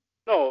Johnson?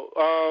 No,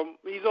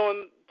 he's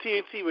on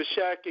TNT with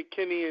Shaq and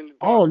Kenny and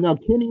Oh, Barkley. no,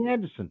 Kenny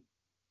Anderson.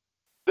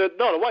 The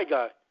white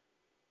guy.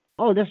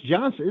 Oh, that's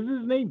Johnson. Is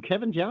his name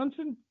Kevin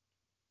Johnson?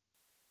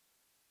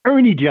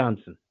 Ernie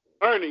Johnson.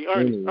 Ernie.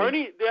 Did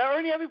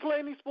Ernie ever play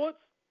any sports?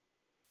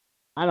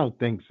 I don't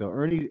think so.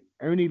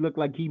 Ernie looked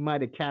like he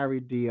might have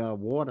carried the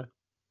water.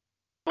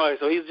 All right,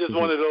 so he's just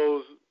one of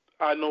those.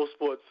 I know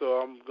sports, so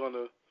I'm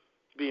gonna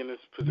be in this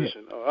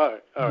position. Yeah. Oh,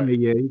 all right.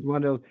 Yeah, he's one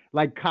of those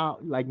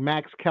like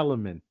Max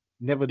Kellerman.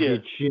 Never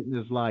did shit in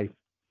his life,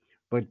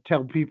 but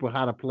tell people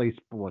how to play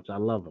sports. I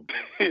love him.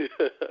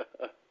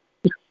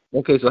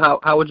 Okay, so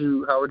how would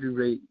you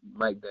rate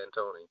Mike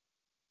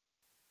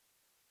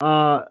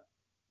D'Antoni?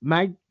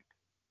 Mike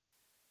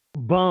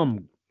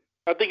bum.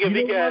 I think if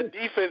he could add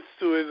defense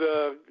to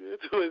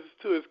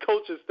his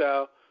coaching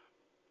style,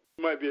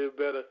 he might be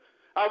better.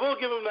 I will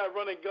give him that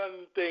run and gun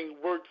thing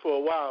worked for a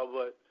while,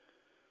 but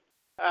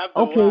after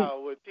a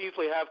while, when teams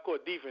play half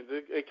court defense,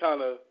 it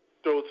kind of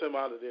throws him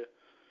out of there.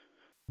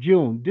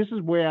 June, this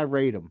is where I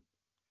rate him.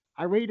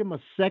 I rate him a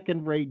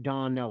second-rate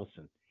Don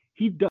Nelson.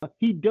 He does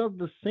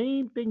the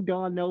same thing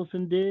Don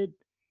Nelson did,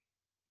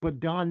 but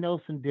Don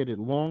Nelson did it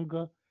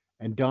longer,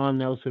 and Don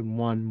Nelson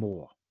won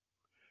more.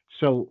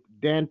 So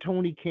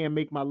D'Antoni can't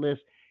make my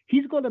list.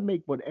 He's going to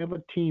make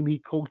whatever team he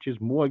coaches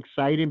more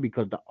exciting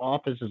because the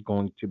offense is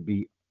going to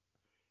be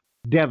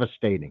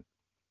devastating.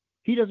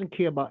 He doesn't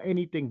care about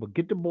anything but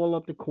get the ball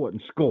up the court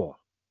and score.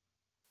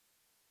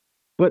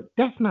 But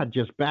that's not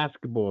just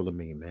basketball to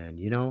me, man.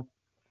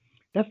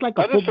 That's like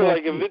a I just feel football.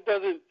 like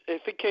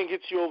if it can't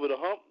get you over the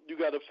hump, you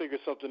got to figure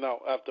something out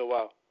after a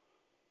while.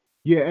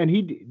 Yeah, and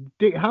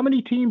how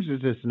many teams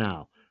is this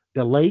now?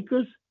 The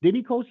Lakers? Did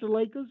he coach the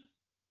Lakers?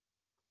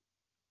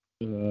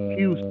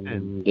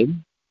 Houston.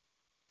 Did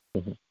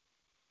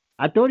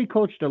I thought he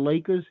coached the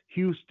Lakers,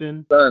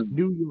 Houston,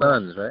 New York.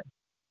 Suns, right?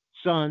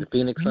 Suns. The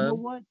Phoenix You know Suns?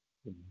 what?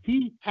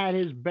 He had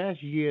his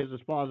best years, as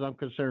far as I'm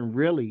concerned,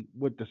 really,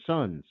 with the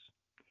Suns.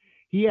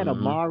 He had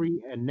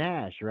Amari and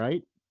Nash,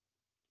 right?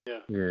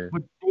 Yeah.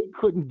 But they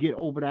couldn't get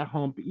over that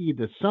hump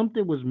either.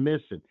 Something was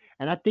missing.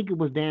 And I think it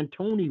was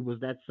D'Antoni was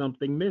that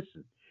something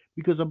missing.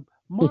 Because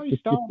Amari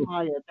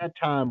Stoudemire at that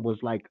time was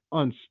like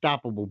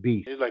unstoppable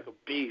beast. He's like a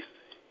beast.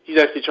 He's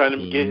actually trying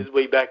to get his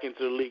way back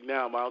into the league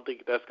now, but I don't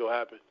think that's going to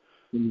happen.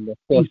 Of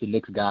course, the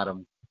Knicks got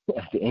him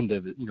at the end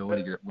of it,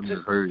 when he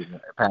was hurt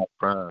past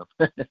prime.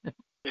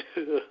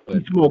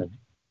 He smoked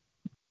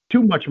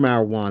too much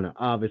marijuana,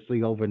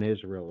 obviously, over in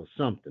Israel or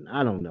something.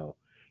 I don't know.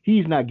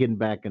 He's not getting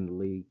back in the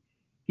league.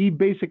 He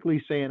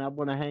basically saying, I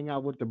want to hang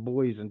out with the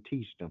boys and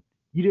teach them.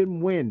 You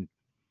didn't win.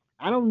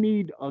 I don't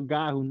need a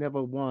guy who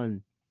never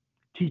won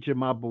teaching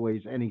my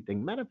boys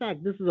anything. Matter of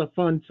fact, this is a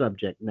fun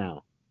subject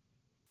now.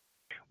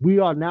 We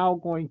are now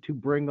going to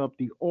bring up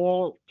the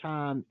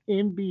all-time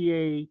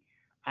NBA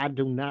I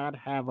do not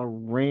have a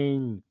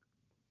ring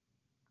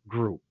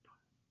group.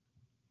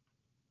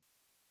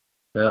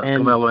 Yeah,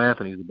 Carmelo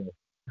Anthony's the best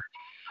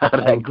out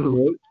of that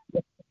group.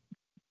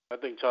 I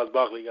think Charles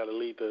Barkley got to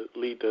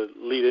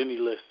lead any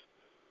list.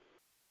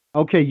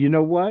 Okay, you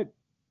know what?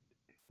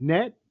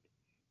 Net,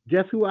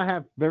 guess who I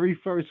have very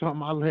first on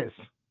my list?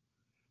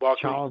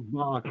 Barkley. Charles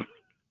Barkley.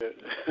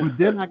 But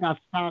then I got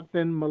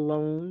Stockton,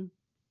 Malone,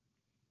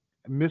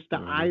 Mr.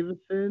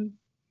 Iverson,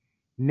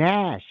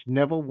 Nash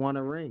never won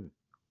a ring.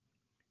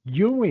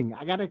 Ewing,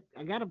 I gotta.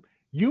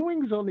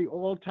 Ewing's on the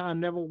all-time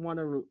never won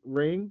a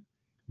ring.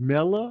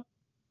 Miller,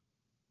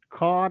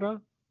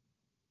 Carter,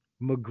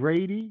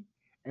 McGrady,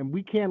 and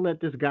we can't let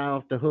this guy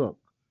off the hook.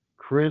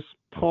 Chris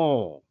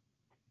Paul.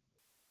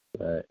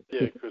 Right.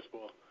 Yeah, Chris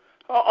Paul.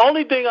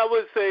 Only thing I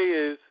would say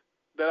is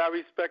that I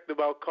respect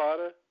about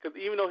Carter, because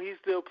even though he's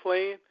still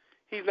playing,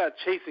 he's not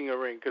chasing a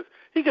ring. Because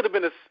he could have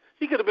been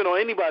on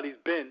anybody's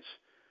bench,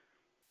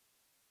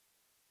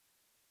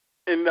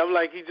 and I'm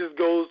like, he just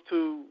goes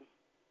to.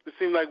 It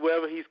seems like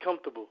wherever he's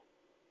comfortable.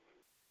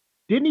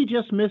 Didn't he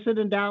just miss it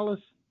in Dallas?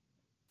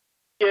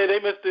 Yeah, they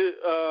missed it.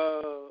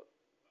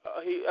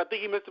 I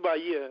think he missed it by a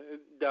year in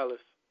Dallas.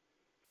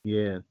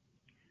 Yeah,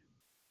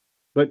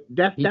 but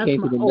that's He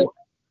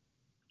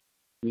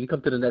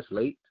come to the Nets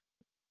late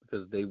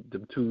because the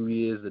 2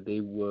 years that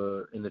they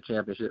were in the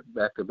championship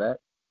back to back.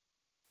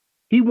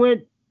 He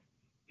went.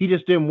 He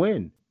just didn't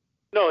win.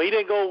 No, he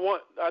didn't go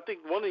one. I think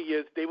one of the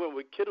years they went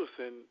with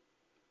Kittleson.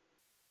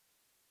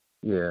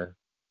 Yeah.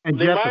 And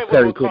they might have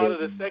went with Carter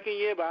the second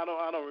year, but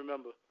I don't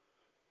remember.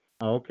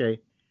 Oh, okay.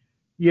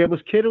 Yeah, it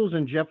was Kittles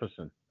and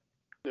Jefferson.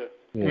 Yeah.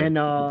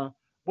 And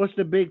what's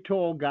the big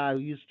tall guy who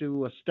used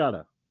to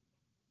stutter?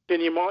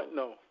 Kenyon Martin?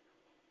 No.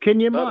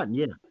 Kenyon Martin,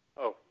 yeah.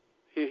 Oh,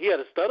 he had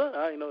a stutter?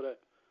 I didn't know that.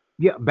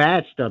 Yeah,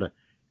 bad stutter.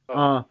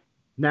 Oh.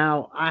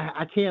 Now,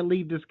 I can't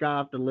leave this guy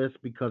off the list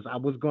because I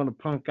was going to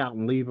punk out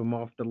and leave him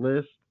off the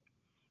list,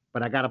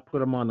 but I got to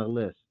put him on the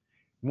list.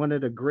 One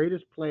of the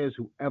greatest players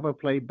who ever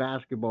played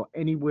basketball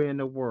anywhere in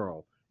the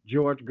world,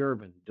 George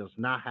Gervin, does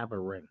not have a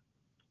ring.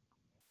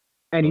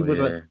 And he was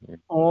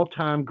an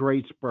all-time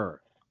great Spur.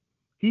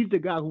 He's the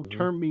guy who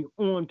turned me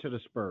on to the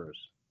Spurs.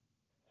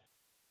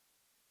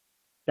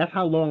 That's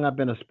how long I've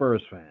been a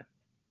Spurs fan.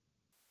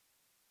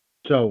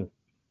 So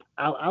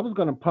I was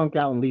going to punk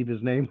out and leave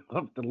his name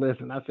off the list,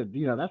 and I said,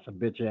 that's a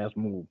bitch-ass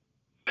move.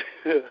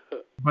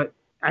 But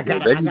I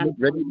got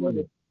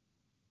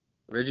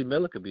Reggie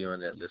Miller could be on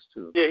that list,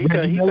 too. Yeah,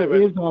 Reggie Miller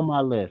is on my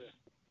list.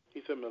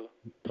 He said Miller.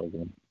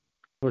 Okay.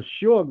 For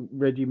sure,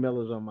 Reggie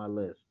Miller's on my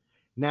list.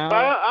 Now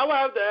I would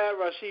have to add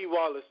Rasheed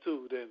Wallace,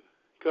 too, then.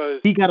 Cause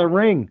he got a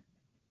ring.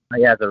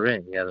 He has a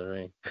ring.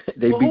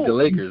 They beat the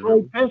Lakers.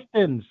 Detroit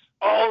Pistons.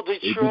 Oh,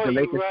 Detroit,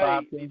 you're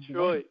right.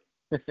 Detroit.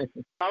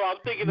 I'm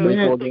thinking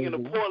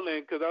of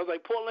Portland, because I was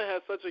like, Portland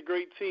has such a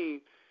great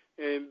team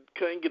and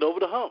couldn't get over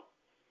the hump.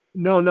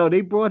 No,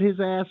 they brought his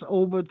ass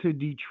over to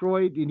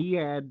Detroit, and he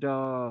had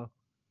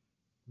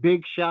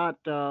Big Shot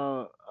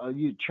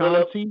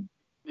Chauncey.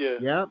 Yeah.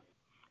 Yep.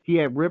 He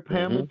had Rip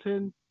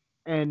Hamilton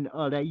and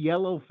that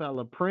yellow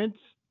fella, Prince.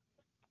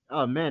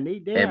 Oh, man,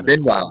 they and had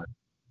Ben Wallace.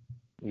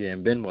 Yeah,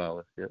 and Ben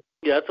Wallace. Yep.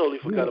 Yeah, I totally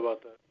forgot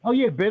about that. Oh,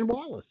 yeah, Ben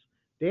Wallace.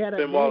 They had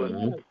Ben Wallace.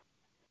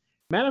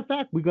 Matter of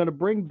fact, we're going to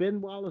bring Ben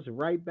Wallace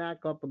right back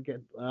up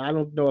again. I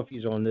don't know if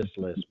he's on this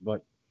list,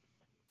 but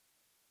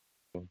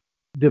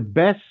the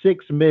best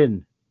 6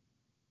 men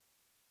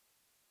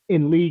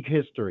in league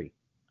history.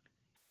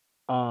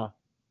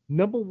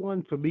 Number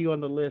one for me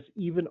on the list,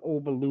 even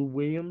over Lou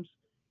Williams,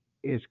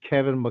 is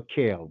Kevin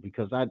McHale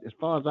because as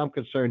far as I'm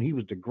concerned, he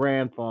was the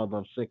grandfather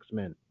of six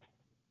men.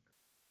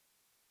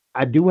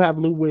 I do have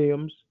Lou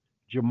Williams,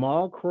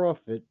 Jamal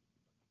Crawford,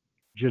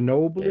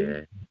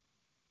 Ginobili,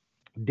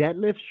 Yeah.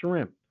 Detlef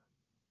Shrimp.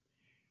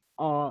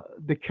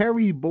 The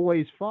Curry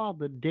boys'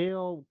 father,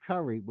 Dale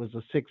Curry, was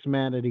a Six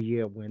Man of the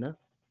Year winner.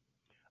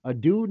 A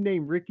dude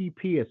named Ricky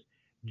Pierce.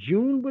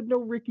 June would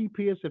know Ricky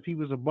Pierce if he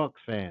was a Bucks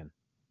fan.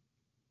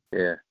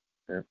 Yeah.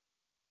 Yeah.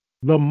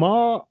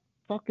 Lamar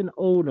fucking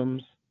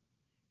Odoms,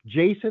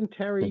 Jason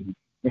Terry,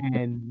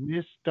 and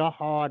Mr.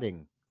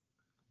 Harding.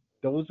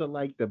 Those are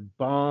like the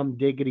bomb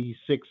diggity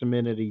 6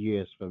 men of the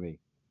years for me.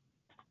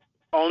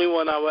 Only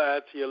one I would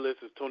add to your list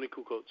is Tony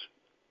Kukoc.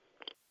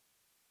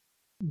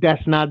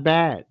 That's not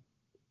bad.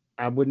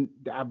 I wouldn't.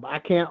 I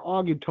can't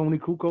argue Tony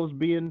Kukoc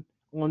being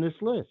on this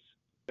list.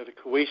 Yeah, the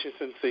Croatian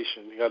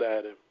sensation. You got to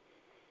add him.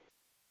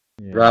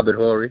 Yeah. Robert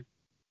Horry.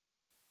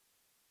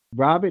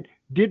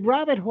 Did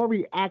Robert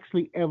Horry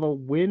actually ever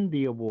win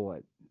the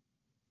award?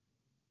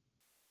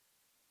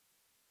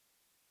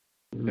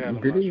 Yeah, I'm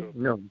Did not he? sure.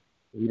 No,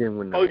 he didn't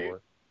win the Oh,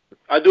 award.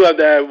 I do have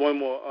to add one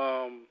more.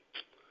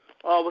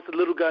 What's the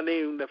little guy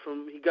named that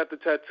he got the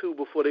tattoo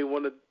before they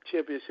won the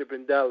championship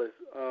in Dallas?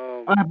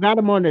 I've got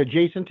him on there,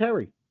 Jason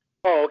Terry.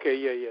 Oh, okay,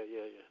 yeah.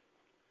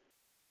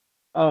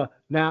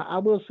 Now I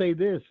will say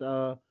this.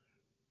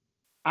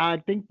 I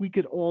think we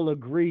could all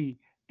agree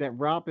that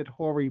Robert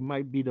Horry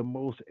might be the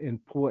most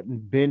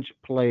important bench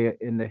player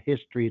in the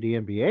history of the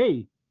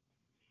NBA.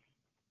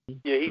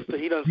 Yeah,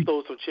 he done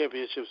stole some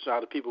championships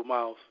out of people's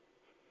mouths.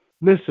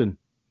 Listen,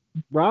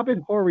 Robert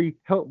Horry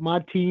helped my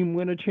team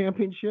win a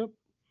championship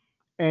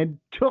and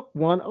took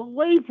one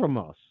away from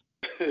us.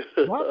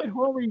 Robert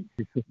Horry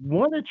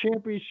won a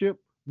championship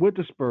with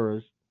the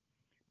Spurs,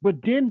 but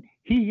then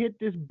he hit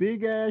this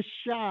big ass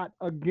shot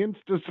against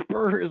the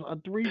Spurs, a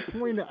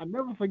 3-pointer. I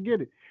never forget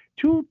it.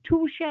 Two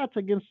shots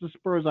against the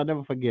Spurs, I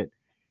never forget.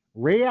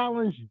 Ray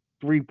Allen's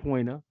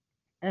 3-pointer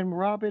and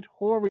Robert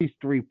Horry's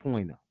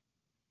 3-pointer.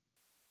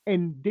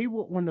 And they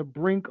were on the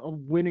brink of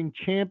winning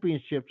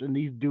championships, and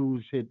these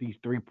dudes hit these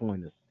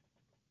 3-pointers.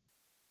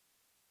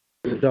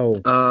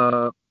 So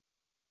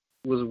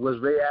was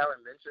Ray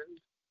Allen mentioned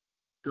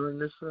during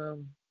this?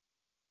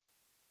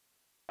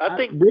 I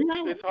think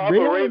it's hard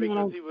for Ray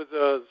because he was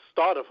a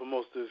starter for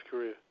most of his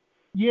career.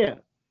 Yeah,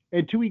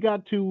 until he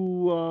got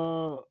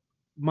to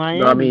Miami.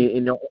 No, I mean,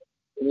 in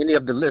any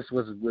of the lists,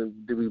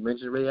 did we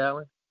mention Ray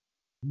Allen?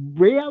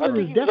 Ray Allen I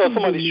think is he was on somebody's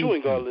definitely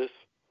shooting guard list.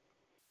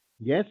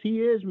 Yes, he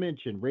is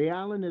mentioned. Ray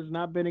Allen has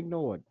not been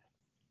ignored.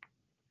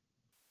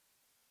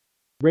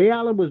 Ray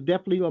Allen was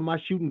definitely on my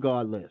shooting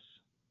guard list.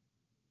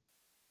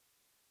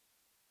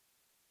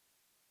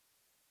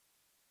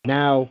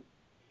 Now,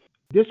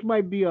 this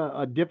might be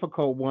a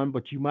difficult one,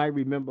 but you might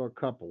remember a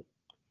couple.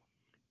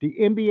 The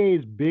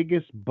NBA's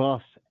biggest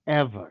bust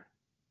ever.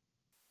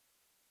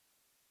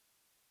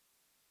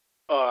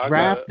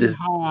 Drafted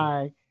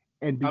high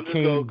and became I'm just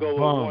going to go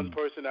bum. with one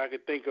person I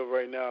could think of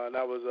right now, and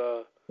that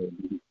was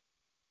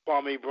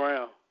Kwame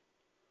Brown.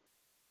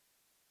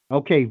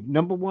 Okay,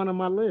 number one on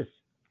my list.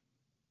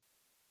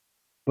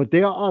 But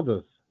there are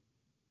others.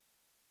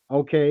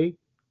 Okay.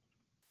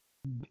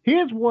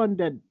 Here's one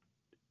that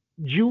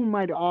June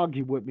might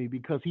argue with me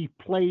because he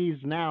plays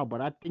now,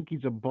 but I think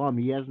he's a bum.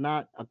 He has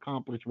not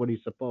accomplished what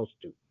he's supposed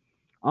to.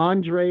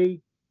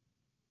 Andre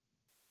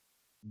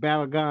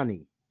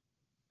Baragani.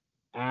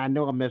 I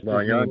know I messed his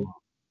name up.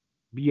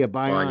 Yeah,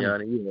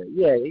 Bargnani.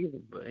 Yeah, he's a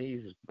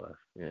bust.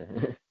 Yeah.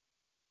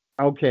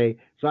 Okay,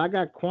 so I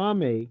got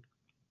Kwame,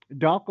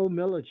 Darko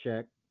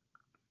Milicic.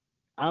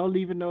 I don't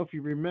even know if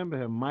you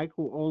remember him.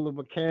 Michael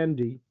Oliver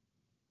Candy.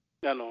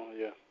 I know,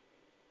 yeah.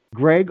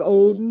 Greg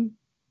Oden,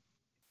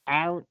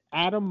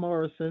 Adam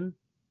Morrison,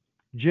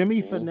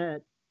 Jimmy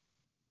Fannett,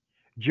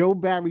 Joe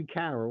Barry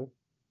Carroll,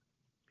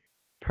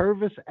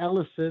 Purvis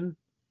Ellison,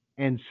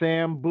 and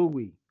Sam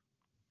Bowie.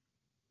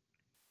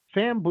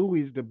 Sam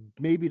Bowie is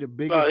maybe the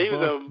biggest.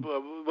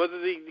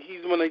 Wasn't he?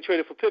 He's the one they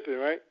traded for Pippen,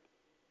 right?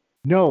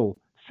 No,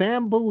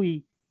 Sam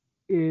Bowie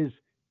is.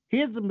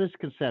 Here's the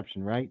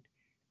misconception, right?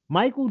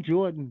 Michael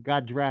Jordan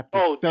got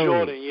drafted third.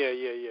 Jordan, yeah.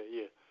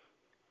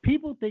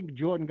 People think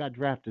Jordan got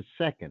drafted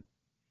second.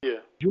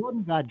 Yeah.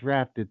 Jordan got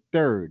drafted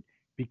third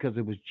because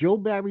it was Joe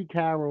Barry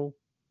Carroll,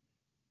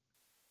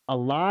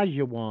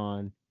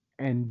 Olajuwon,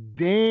 and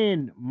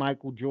then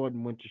Michael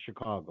Jordan went to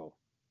Chicago.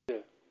 Yeah.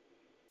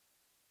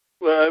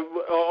 Well,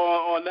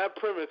 on that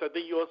premise, I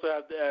think you also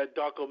have to add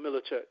Darko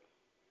Milicic.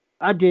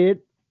 I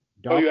did.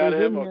 You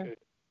added him? Okay.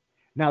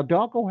 Now,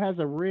 Darko has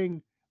a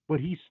ring, but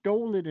he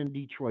stole it in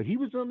Detroit. He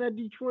was on that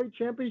Detroit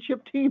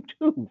championship team,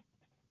 too.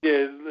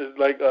 Yeah, it's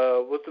like,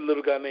 what's the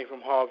little guy named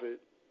from Harvard?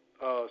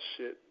 Oh,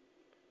 shit.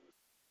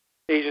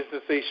 Asian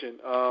sensation.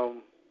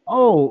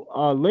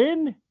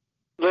 Lynn?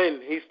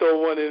 Lynn, he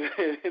stole one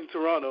in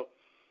Toronto.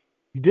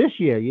 This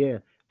year, yeah.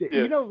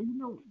 You know,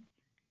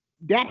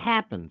 that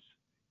happens.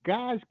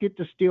 Guys get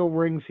to steal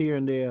rings here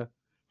and there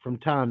from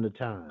time to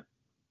time.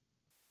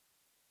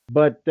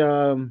 But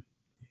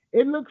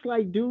It looks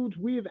like, dudes,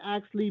 we have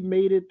actually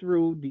made it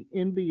through the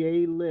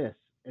NBA list.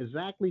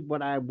 Exactly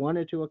what I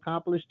wanted to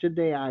accomplish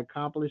today, I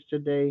accomplished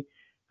today.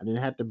 I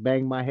didn't have to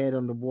bang my head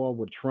on the wall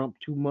with Trump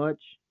too much.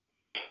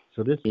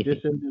 So this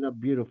ended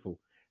up beautiful.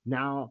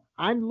 Now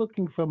I'm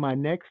looking for my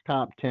next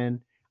top 10.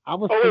 I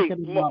was Oh wait,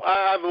 thinking about,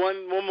 I have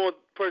one more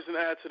person to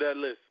add to that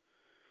list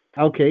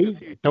because okay,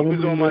 he tell was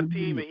me on my what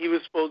team you. and he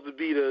was supposed to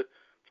be the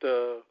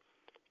the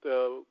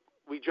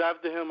we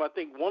drafted him I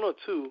think one or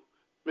two,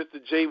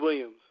 Mr. Jay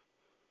Williams.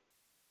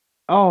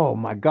 Oh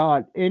my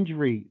God,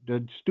 injury,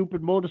 the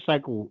stupid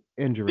motorcycle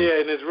injury.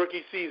 Yeah, in his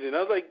rookie season. I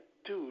was like,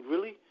 dude,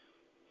 really?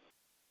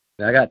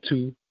 I got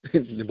two.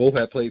 They both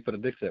had played for the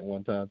Knicks at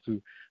one time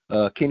too.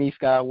 Kenny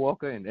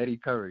Skywalker and Eddie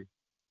Curry.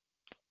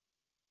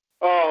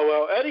 Oh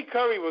well, Eddie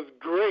Curry was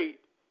great,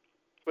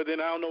 but then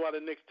I don't know why the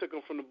Knicks took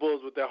him from the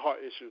Bulls with that heart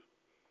issue.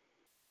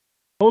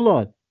 Hold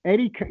on,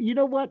 You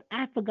know what?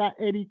 I forgot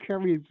Eddie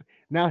Curry's.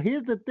 Now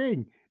here's the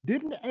thing: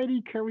 didn't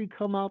Eddie Curry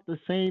come out the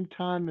same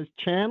time as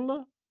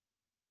Chandler?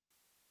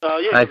 Yeah,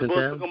 because the Tyson Bulls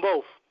took Chandler. them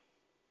both.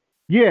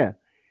 Yeah, Yep.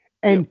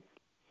 and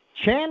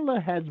Chandler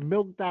has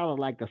milked out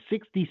like a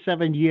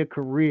 67-year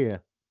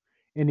career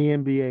in the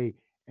NBA,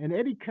 and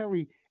Eddie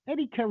Curry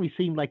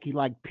seemed like he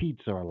liked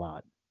pizza a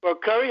lot. Well,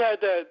 Curry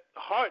had that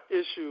heart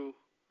issue.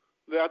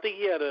 I think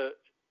he had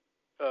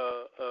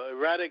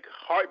erratic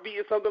heartbeat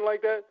or something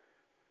like that.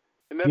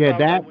 And that's Yeah, why I was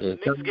that like, when Yeah,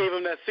 the Knicks gave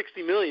him that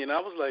 $60 million, I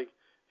was like,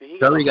 and he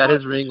got a Curry got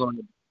heart his ring issue. on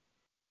the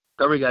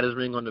Curry got his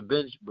ring on the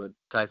bench, but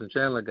Tyson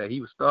Chandler he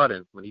was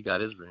starting when he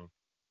got his ring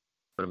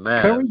for the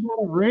Curry Mavs.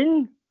 got a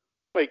ring.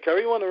 Wait,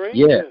 Curry won a ring?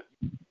 Yeah,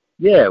 Yeah.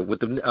 yeah, with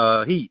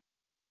the Heat.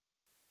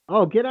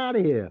 Oh, get out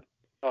of here!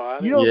 Oh, I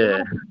You didn't know, know Yeah,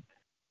 that.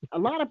 a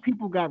lot of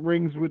people got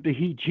rings with the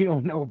Heat you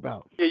don't know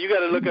about. Yeah, you got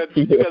to look at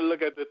yeah,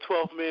 the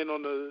 12th man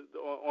on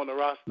the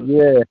roster.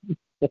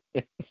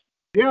 yeah.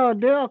 There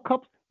are a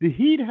couple. The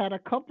Heat had a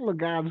couple of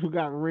guys who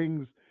got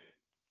rings,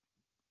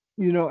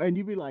 and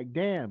you'd be like,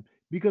 damn.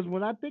 Because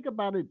when I think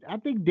about it, I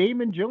think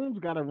Damon Jones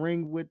got a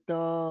ring with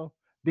the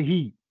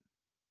Heat.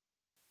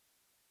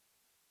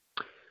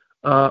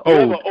 You have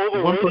an One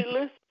overrated person.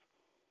 list?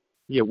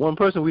 Yeah, one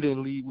person we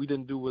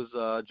didn't do was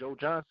Joe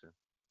Johnson.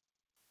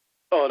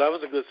 Oh, that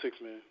was a good six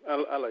man.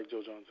 I like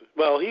Joe Johnson.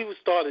 Well, he was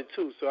started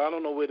too, so I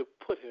don't know where to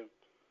put him.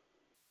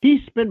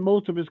 He spent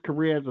most of his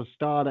career as a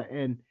starter,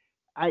 and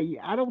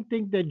I don't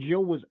think that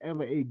Joe was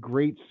ever a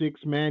great six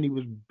man. He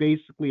was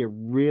basically a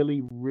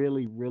really,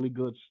 really, really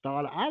good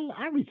starter.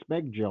 I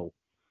respect Joe.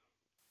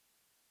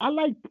 I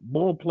like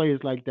ball players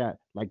like that,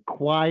 like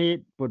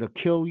quiet but'll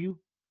kill you,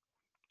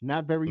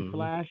 not very Hmm.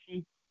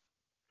 flashy.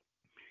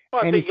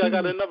 Well, I And it think I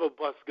got seems, another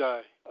bust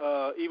guy.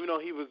 Even though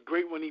he was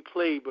great when he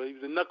played, but he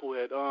was a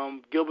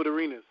knucklehead. Gilbert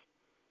Arenas.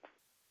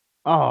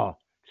 oh,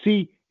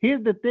 see,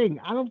 here's the thing.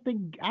 I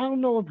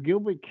don't know if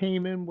Gilbert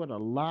came in with a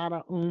lot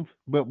of oomph,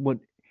 but what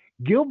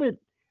Gilbert,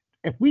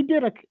 if we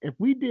did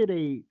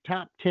a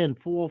top 10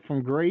 fall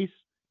from grace,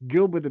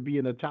 Gilbert would be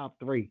in the top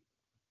three.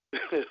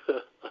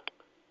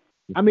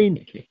 I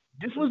mean,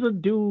 this was a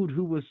dude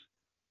who was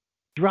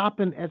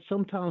dropping at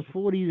sometimes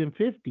 40s and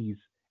 50s,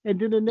 and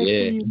then the Yeah.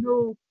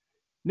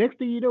 next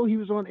thing you know, he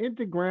was on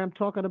Instagram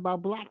talking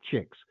about black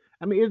chicks.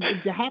 I mean, it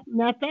happened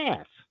that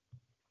fast.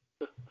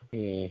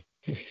 Yeah.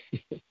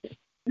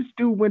 This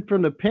dude went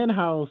from the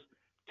penthouse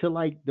to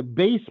like the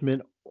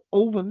basement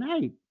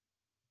overnight,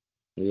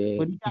 Yeah.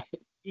 but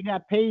he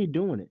got paid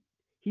doing it.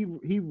 He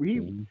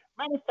Mhm.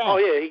 matter of Oh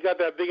fact, yeah, he got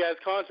that big ass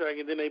contract,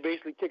 and then they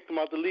basically kicked him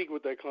out the league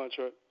with that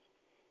contract.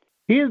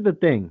 here's the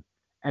thing,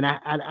 and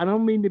I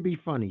don't mean to be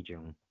funny,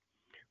 Joan,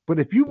 but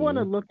if you want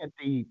to Mhm. look at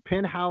the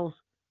penthouse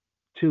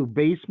to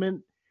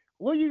basement,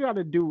 all you got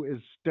to do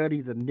is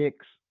study the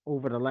Knicks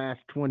over the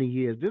last 20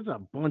 years. There's a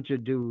bunch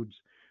of dudes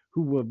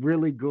who were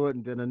really good,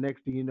 and then the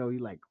next thing you know,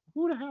 you're like,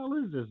 who the hell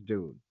is this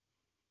dude?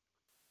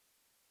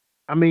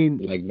 I mean,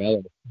 Like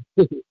Melo.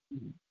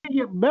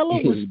 yeah,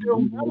 Melo was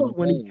still Melo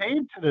when he Mhm.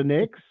 came to the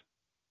Knicks.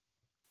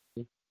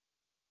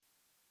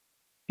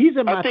 He's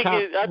in my top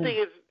I 10.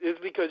 think it's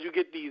because you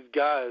get these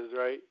guys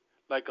right,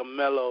 like a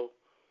Melo,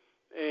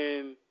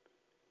 and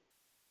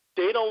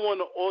they don't want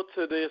to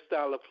alter their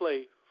style of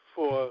play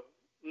for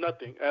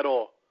nothing at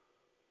all.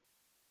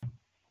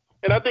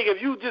 And I think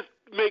if you just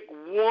make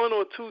one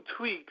or two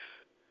tweaks,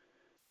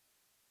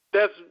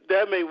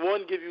 that may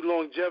one give you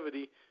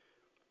longevity,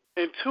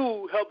 and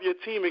two help your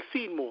team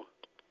exceed more.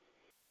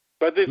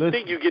 But I just think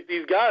Listen, you get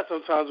these guys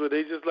sometimes where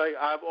they just like,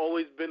 I've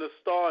always been a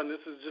star, and this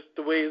is just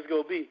the way it's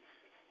gonna be.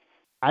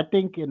 I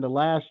think in the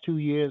last 2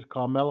 years,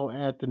 Carmelo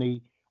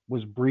Anthony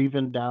was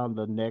breathing down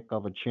the neck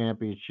of a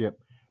championship,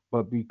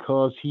 but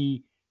because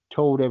he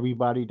told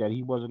everybody that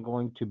he wasn't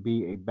going to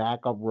be a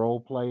backup role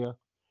player,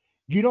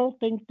 you don't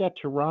think that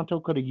Toronto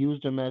could have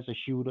used him as a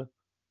shooter,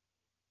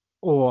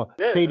 or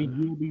Yeah, say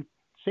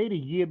the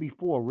year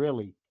before,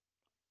 really,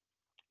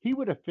 he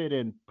would have fit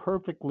in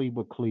perfectly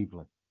with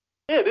Cleveland.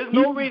 yeah. There's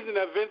He no would reason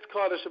that Vince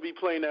Carter should be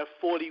playing at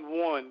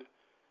 41,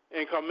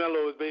 and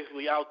Carmelo is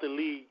basically out the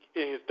league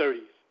in his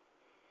 30s.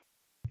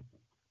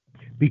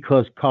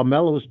 because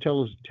Carmelo is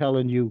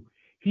telling you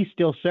he's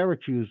still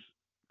Syracuse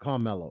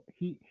Carmelo.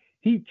 He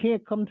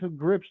can't come to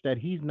grips that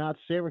he's not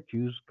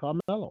Syracuse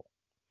Carmelo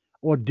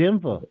or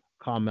Denver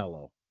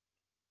Carmelo.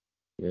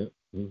 Yeah.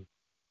 Mm.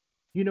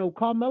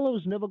 Carmelo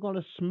is never going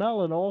to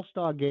smell an All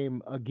Star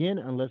game again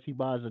unless he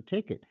buys a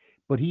ticket.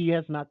 But he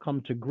has not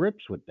come to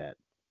grips with that.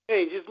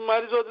 Hey, just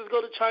might as well just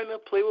go to China,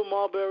 play with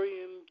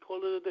Marbury, and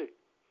call it a day.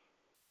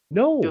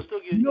 No, You'll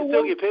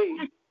still get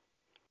paid.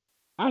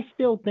 I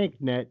still think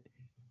that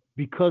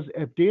because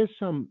if there's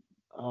some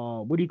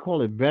what do you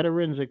call it,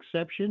 veterans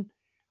exception,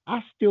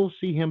 I still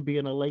see him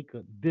being a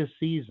Laker this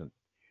season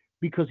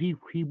because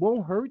he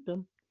won't hurt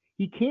them.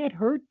 He can't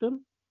hurt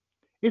them.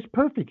 It's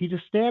perfect. He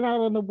just stand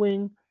out on the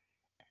wing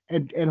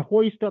and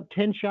hoist up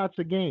 10 shots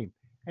a game,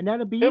 and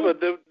that'll be Yeah, it.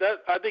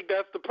 but I think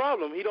that's the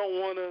problem. He don't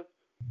want to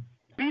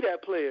be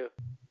that player.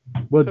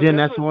 Well, 'Cause then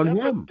that's on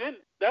him.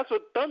 That's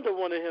what Thunder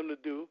wanted him to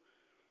do,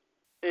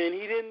 and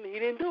he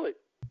didn't do it.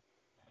 He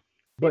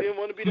But didn't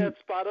want to be that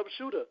spot up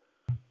shooter.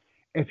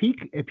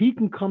 if he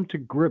can come to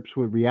grips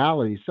with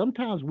reality,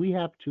 sometimes we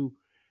have to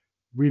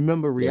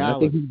remember Yeah, I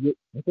think reality.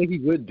 I think he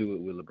would do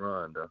it with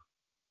LeBron though.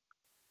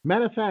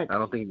 Matter of fact, I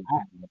don't think.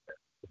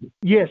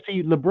 yeah,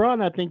 see,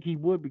 LeBron, I think he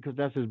would because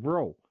that's his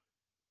bro.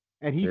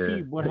 And he Yeah.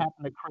 see what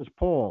happened to Chris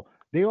Paul.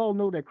 They all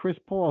know that Chris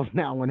Paul's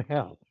now in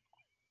hell.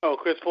 Oh,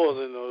 Chris Paul's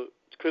in the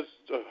Chris.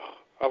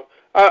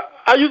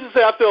 I used to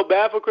say I feel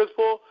bad for Chris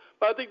Paul,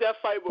 but I think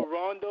that fight with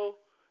Rondo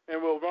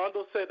and what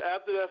Rondo said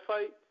after that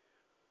fight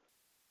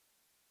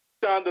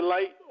shined the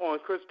light on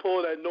Chris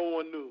Paul that no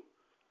one knew,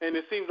 and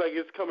it seems like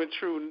it's coming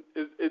true.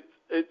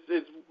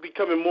 It's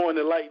becoming more in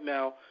the light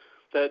now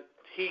that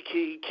he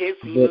can't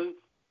seem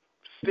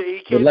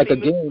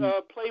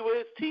to play with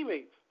his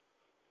teammates.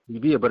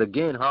 Yeah, but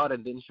again,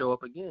 Harden didn't show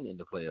up again in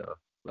the playoffs.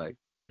 Like,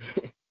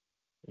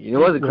 it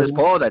wasn't Chris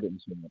Paul that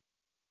didn't show up.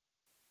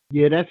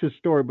 Yeah, that's his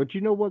story. But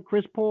you know what,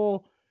 Chris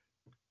Paul,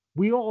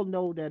 we all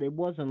know that it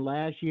wasn't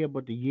last year,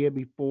 but the year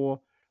before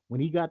when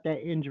he got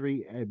that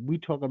injury. And we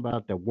talking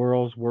about the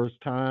world's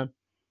worst time.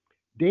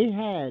 They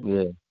had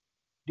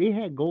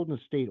Golden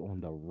State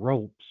on the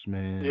ropes,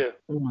 man. Yeah.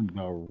 On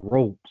the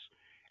ropes,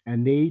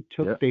 and they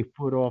took their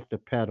foot off the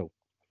pedal.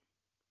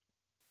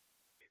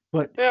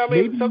 But yeah, I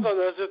mean, maybe, sometimes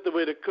that's just the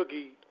way the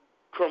cookie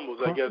crumbles,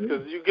 I guess,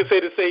 because you could say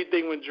the same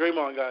thing when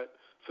Draymond got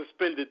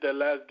suspended that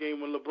last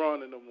game when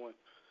LeBron and them won.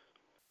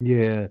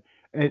 Yeah,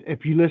 and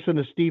if you listen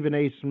to Stephen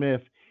A.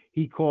 Smith,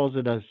 he calls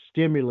it a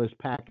stimulus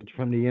package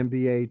from the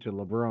NBA to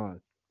LeBron.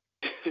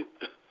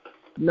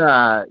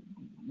 Nah,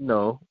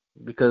 no,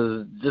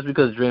 because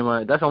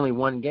Draymond, that's only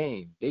one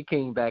game. They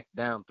came back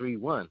down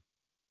 3-1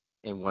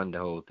 and won the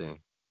whole thing.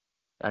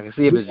 I can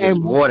see if it's just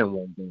more than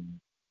one game.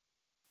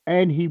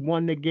 And he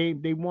won the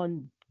game. They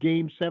won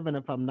Game 7,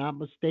 if I'm not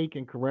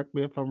mistaken. Correct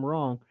me if I'm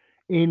wrong.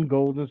 In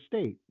Golden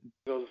State.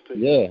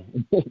 Yeah.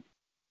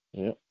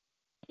 Yeah.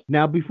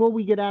 Now, before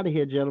we get out of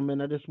here,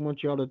 gentlemen, I just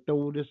want y'all to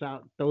throw this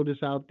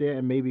out there,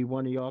 and maybe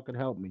one of y'all could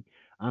help me.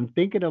 I'm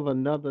thinking of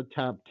another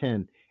top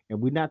 10,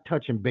 and we're not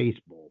touching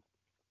baseball.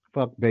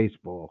 Fuck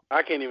baseball.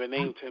 I can't even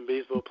name 10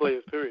 baseball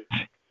players. Period.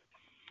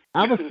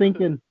 I was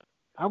thinking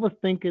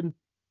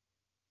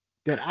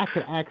that I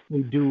could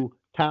actually do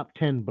top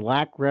 10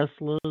 black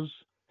wrestlers,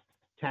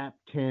 top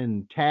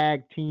 10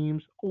 tag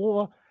teams,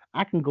 or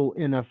I can go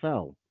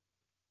NFL.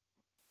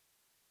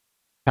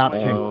 Top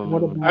 10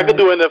 quarterbacks. I could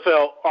do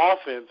NFL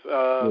offense.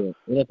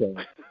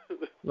 NFL.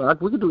 Well,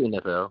 we could do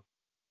NFL.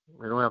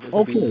 We don't have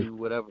to be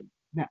whatever.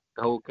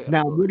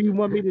 Now, what do you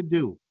want me to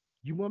do?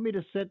 You want me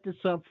to set this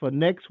up for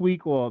next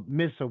week or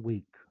miss a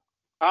week?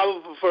 I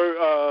would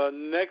prefer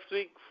next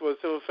week for the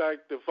simple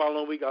fact the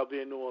following week I'll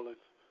be in New Orleans.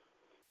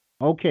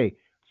 Okay,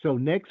 so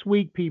next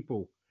week,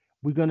 people,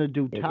 we're gonna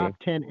do top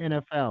 10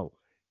 NFL,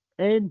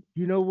 and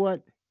you know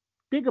what?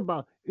 Think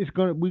about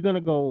we're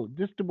gonna go.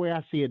 This is the way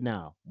I see it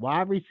now: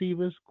 wide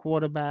receivers,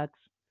 quarterbacks,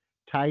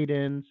 tight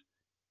ends,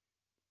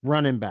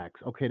 running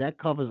backs. Okay, that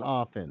covers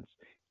offense,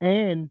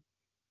 and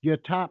your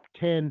top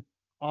 10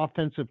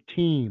 offensive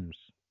teams.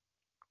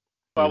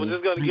 I was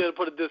just gonna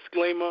put a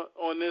disclaimer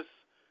on this.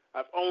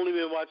 I've only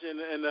been watching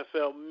the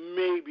NFL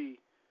maybe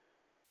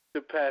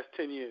the past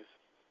 10 years.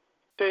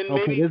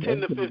 Maybe 10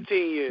 to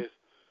 15 years.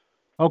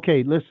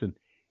 Okay, listen.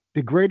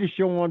 The greatest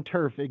show on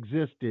turf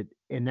existed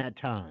in that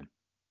time,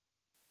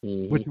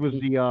 which was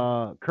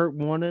the Kurt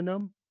Warner and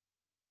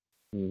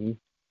them.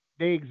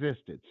 They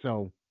existed,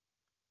 so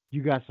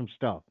you got some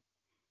stuff.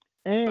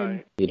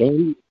 And you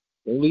don't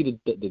leave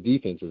the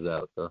defenses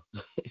out, though.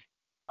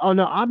 Oh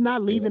no, I'm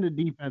not leaving the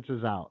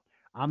defenses out.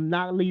 I'm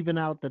not leaving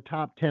out the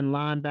top 10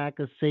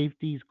 linebackers,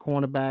 safeties,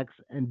 cornerbacks,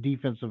 and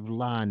defensive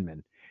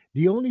linemen.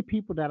 The only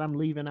people that I'm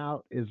leaving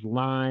out is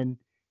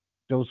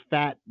those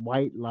fat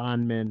white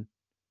linemen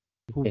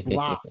who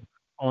block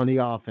on the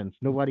offense.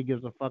 Nobody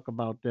gives a fuck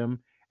about them,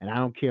 and I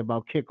don't care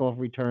about kickoff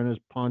returners,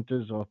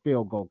 punters, or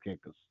field goal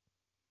kickers.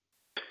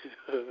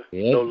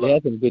 They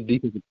have some good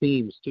defensive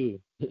teams too.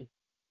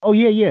 Oh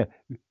yeah.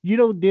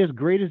 There's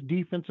greatest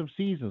defensive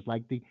seasons.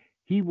 Like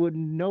he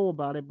wouldn't know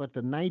about it, but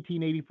the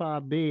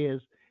 1985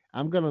 Bears,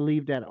 I'm gonna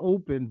leave that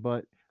open,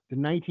 but the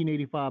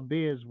 1985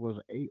 Bears was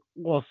a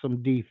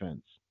awesome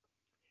defense.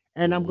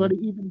 And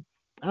Mm-hmm.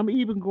 I'm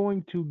even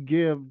going to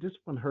give, this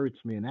one hurts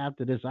me, and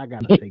after this I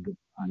gotta say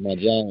goodbye. My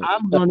Giants.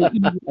 I'm gonna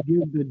even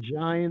give the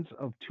Giants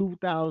of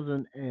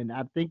 2000, and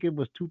I think it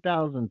was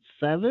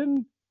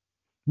 2007.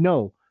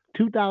 No,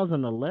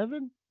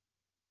 2011,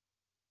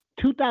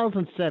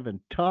 2007.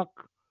 Tuck,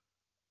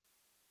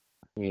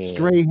 Yeah.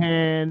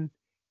 Strahan,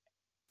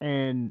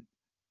 and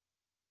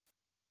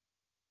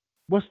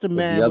what's the But the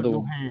man with other no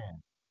one,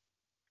 hand?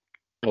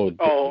 oh,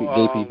 Oh,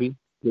 JPP.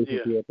 yeah,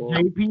 JPP at all.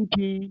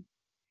 JPP,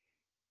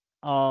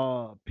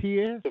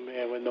 Pierce. the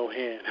man with no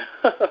hand.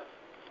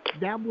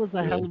 That was a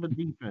Yeah. hell of a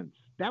defense.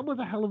 That was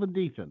a hell of a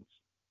defense.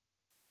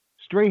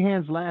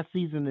 Strahan's last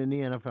season in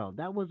the NFL.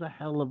 That was a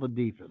hell of a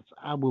defense.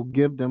 I will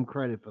give them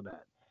credit for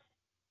that.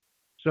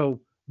 So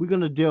we're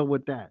gonna deal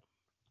with that.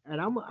 And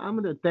I'm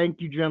gonna thank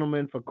you,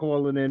 gentlemen, for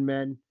calling in,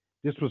 man.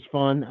 This was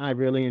fun. I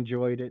really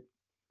enjoyed it.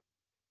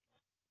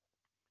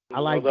 I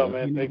No like, doubt, Yeah.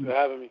 man. you know. Thanks for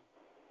having me.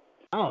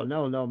 Oh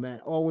no, no, man.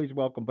 Always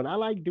welcome. But I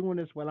like doing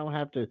this when I don't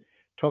have to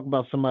talk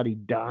about somebody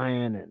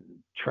dying and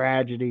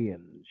tragedy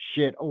and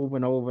shit over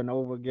and over and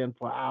over again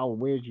for an hour.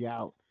 Where's you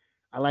out?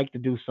 I like to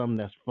do something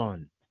that's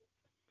fun.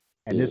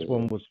 And this Yeah.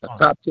 one was A fun.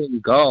 top 10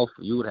 golf,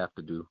 you would have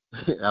to do.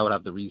 I would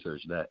have to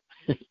research that.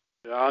 Yeah,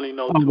 I only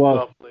know Oh two well,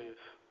 golf players.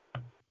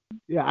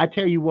 yeah. I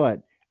tell you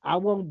what, I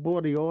won't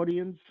bore the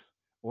audience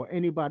or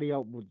anybody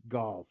else with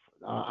golf.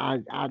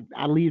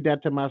 I leave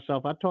that to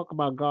myself. I talk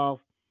about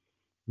golf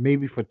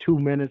maybe for 2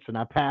 minutes and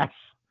I pass,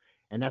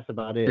 and that's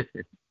about it.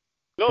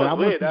 No, But I it's want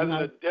weird. you As an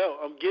guys. adult,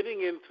 I'm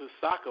getting into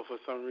soccer for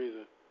some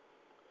reason.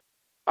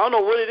 I don't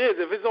know what it is.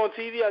 If it's on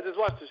TV, I just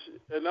watch the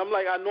shit. And I'm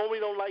like, I normally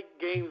don't like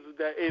games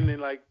that end in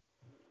like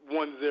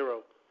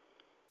 1-0.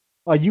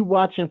 Are you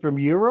watching from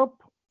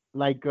Europe,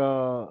 like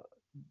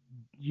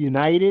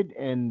United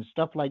and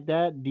stuff like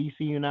that? DC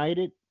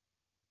United.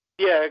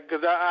 Yeah,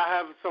 because I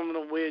have some of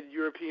the weird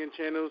European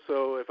channels,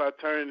 so if I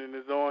turn and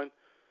it's on,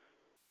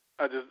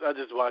 I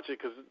just watch it.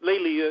 Because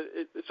lately,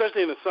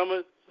 especially in the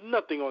summer,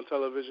 nothing on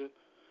television,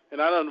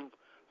 and I don't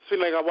seem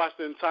like I watched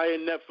the entire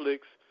Netflix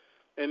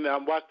and I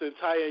watched the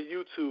entire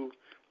YouTube.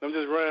 I'm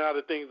just running out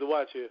of things to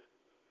watch here.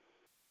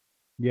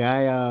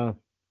 Yeah,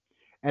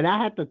 and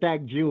I have to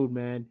thank June,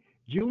 man.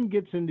 June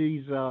gets in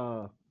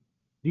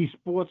these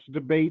sports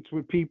debates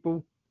with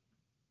people,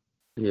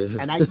 Yeah.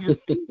 and I just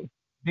see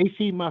they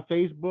see my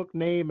Facebook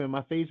name and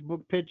my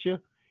Facebook picture,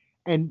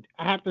 and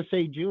I have to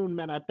say, June,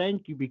 man, I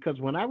thank you because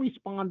when I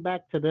respond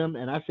back to them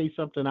and I say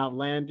something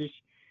outlandish,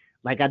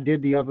 like I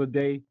did the other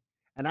day,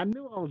 and I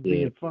knew I was Yeah.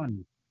 being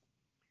funny.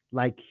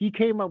 Like he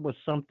came up with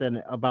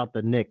something about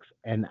the Knicks,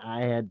 and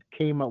I had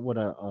came up with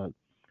a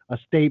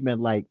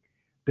statement like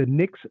the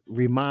Knicks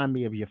remind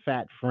me of your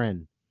fat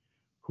friend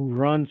who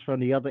runs from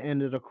the other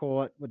end of the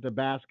court with the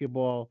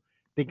basketball,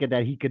 thinking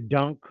that he could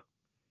dunk,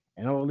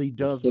 and all he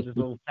does with his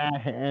little fat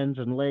hands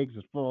and legs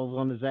is falls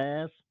on his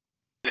ass.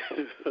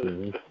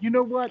 Mhm. You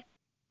know what?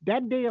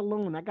 That day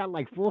alone, I got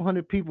like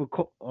 400 people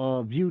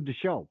viewed the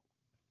show.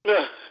 So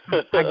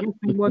I guess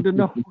they wanted to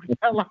know who the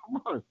hell I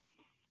was.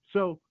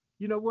 So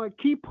you know what?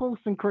 Keep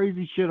posting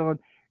crazy shit on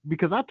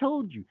because I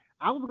told you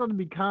I was going to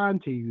be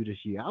kind to you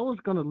this year. I was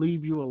going to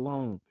leave you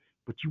alone,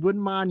 but you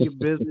wouldn't mind your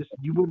business.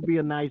 You wouldn't be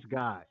a nice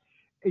guy.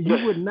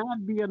 You would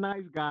not be a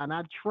nice guy, and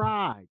I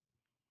tried.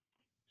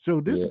 So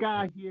this Yeah.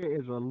 guy here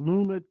is a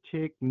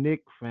lunatic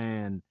Nick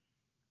fan,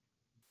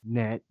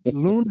 net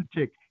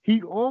lunatic.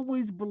 He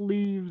always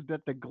believes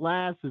that the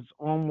glass is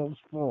almost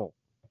full.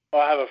 Oh,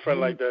 I have a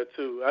friend like that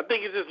too. I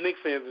think it's just Knicks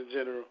fans in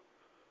general.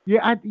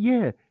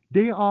 Yeah,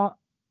 they are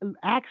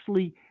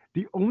actually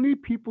the only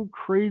people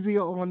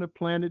crazier on the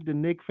planet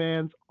than Nick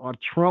fans are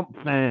Trump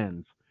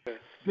fans. Knicks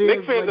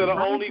There's fans like are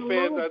the only Nigel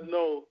fans I Logan.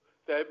 know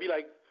that be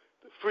like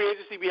free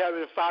agency be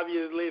having 5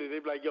 years later. They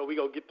be like, yo, we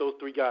gonna get those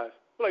three guys.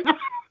 Like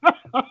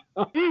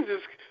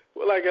Jesus,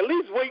 like at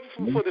least wait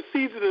for the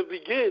season to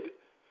begin.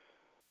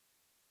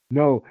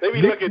 No, They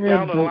be Nick looking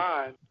down fans the don't.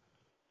 line.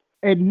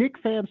 And Nick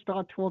fans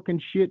start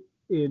talking shit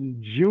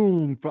in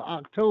June for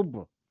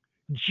October.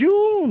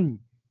 June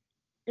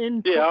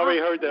in Yeah, for I already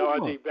heard that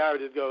October. R.J.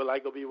 Barrett is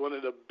gonna be one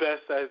of the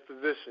best at his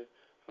position.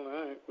 All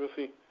right, we'll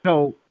see.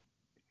 So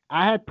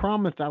I had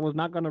promised I was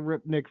not going to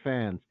rip Nick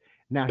fans.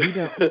 Now he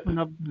done open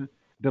up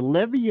the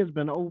levee has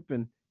been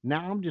open.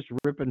 Now I'm just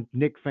ripping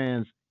Nick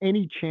fans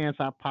any chance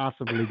I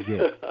possibly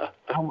get.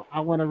 I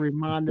want to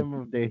remind them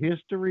of their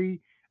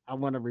history. I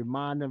want to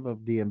remind them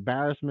of the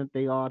embarrassment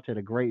they are to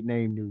the great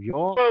name New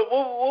York. Well,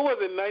 what was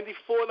it?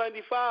 94,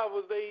 95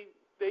 was they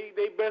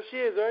best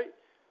years, right?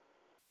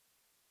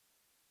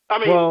 I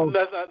mean, Well,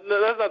 let's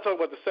not talk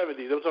about the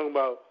 70s. I'm talking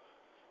about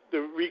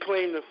the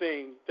reclaim the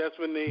thing. That's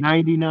when they.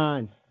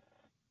 99.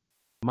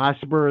 My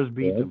Spurs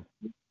beat Yeah. them.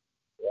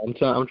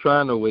 I'm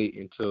trying to wait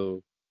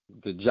until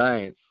the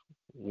Giants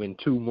win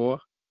two more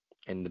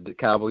and the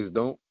Cowboys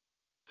don't.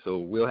 So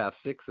we'll have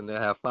six and they'll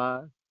have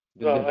five.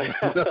 Then Oh.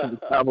 there's nothing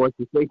the Cowboys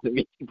can say to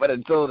me. But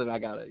until then, I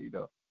gotta,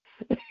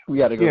 we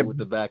gotta go Yeah. with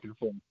the back and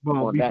forth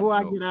Well, on that before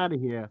I note. get out of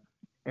here,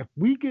 if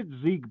we get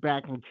Zeke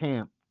back in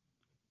camp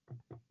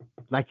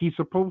like he's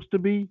supposed to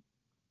be,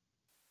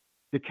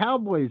 the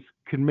Cowboys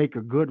could make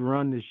a good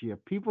run this year.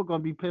 People are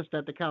gonna be pissed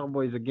at the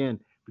Cowboys again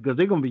because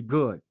they're gonna be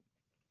good,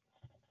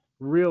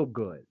 real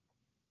good.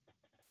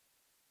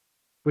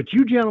 But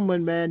you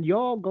gentlemen, man,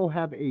 y'all go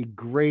have a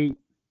great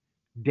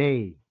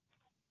day.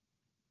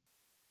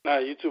 Nah,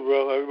 you too,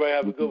 bro. Everybody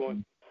have a good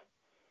one.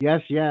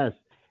 Yes, yes.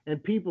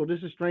 And people, this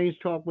is Strange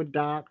Talk with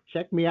Doc.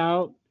 Check me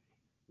out.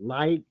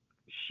 Like,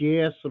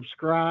 share,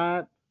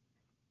 subscribe.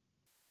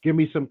 Give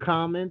me some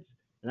comments.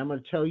 And I'm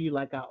going to tell you,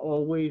 like I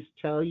always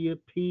tell you,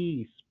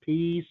 peace,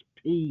 peace,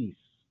 peace.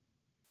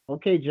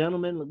 Okay,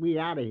 gentlemen, we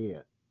out of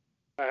here.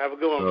 All right, have a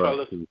good one, All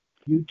right. fellas.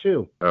 You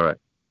too. All right.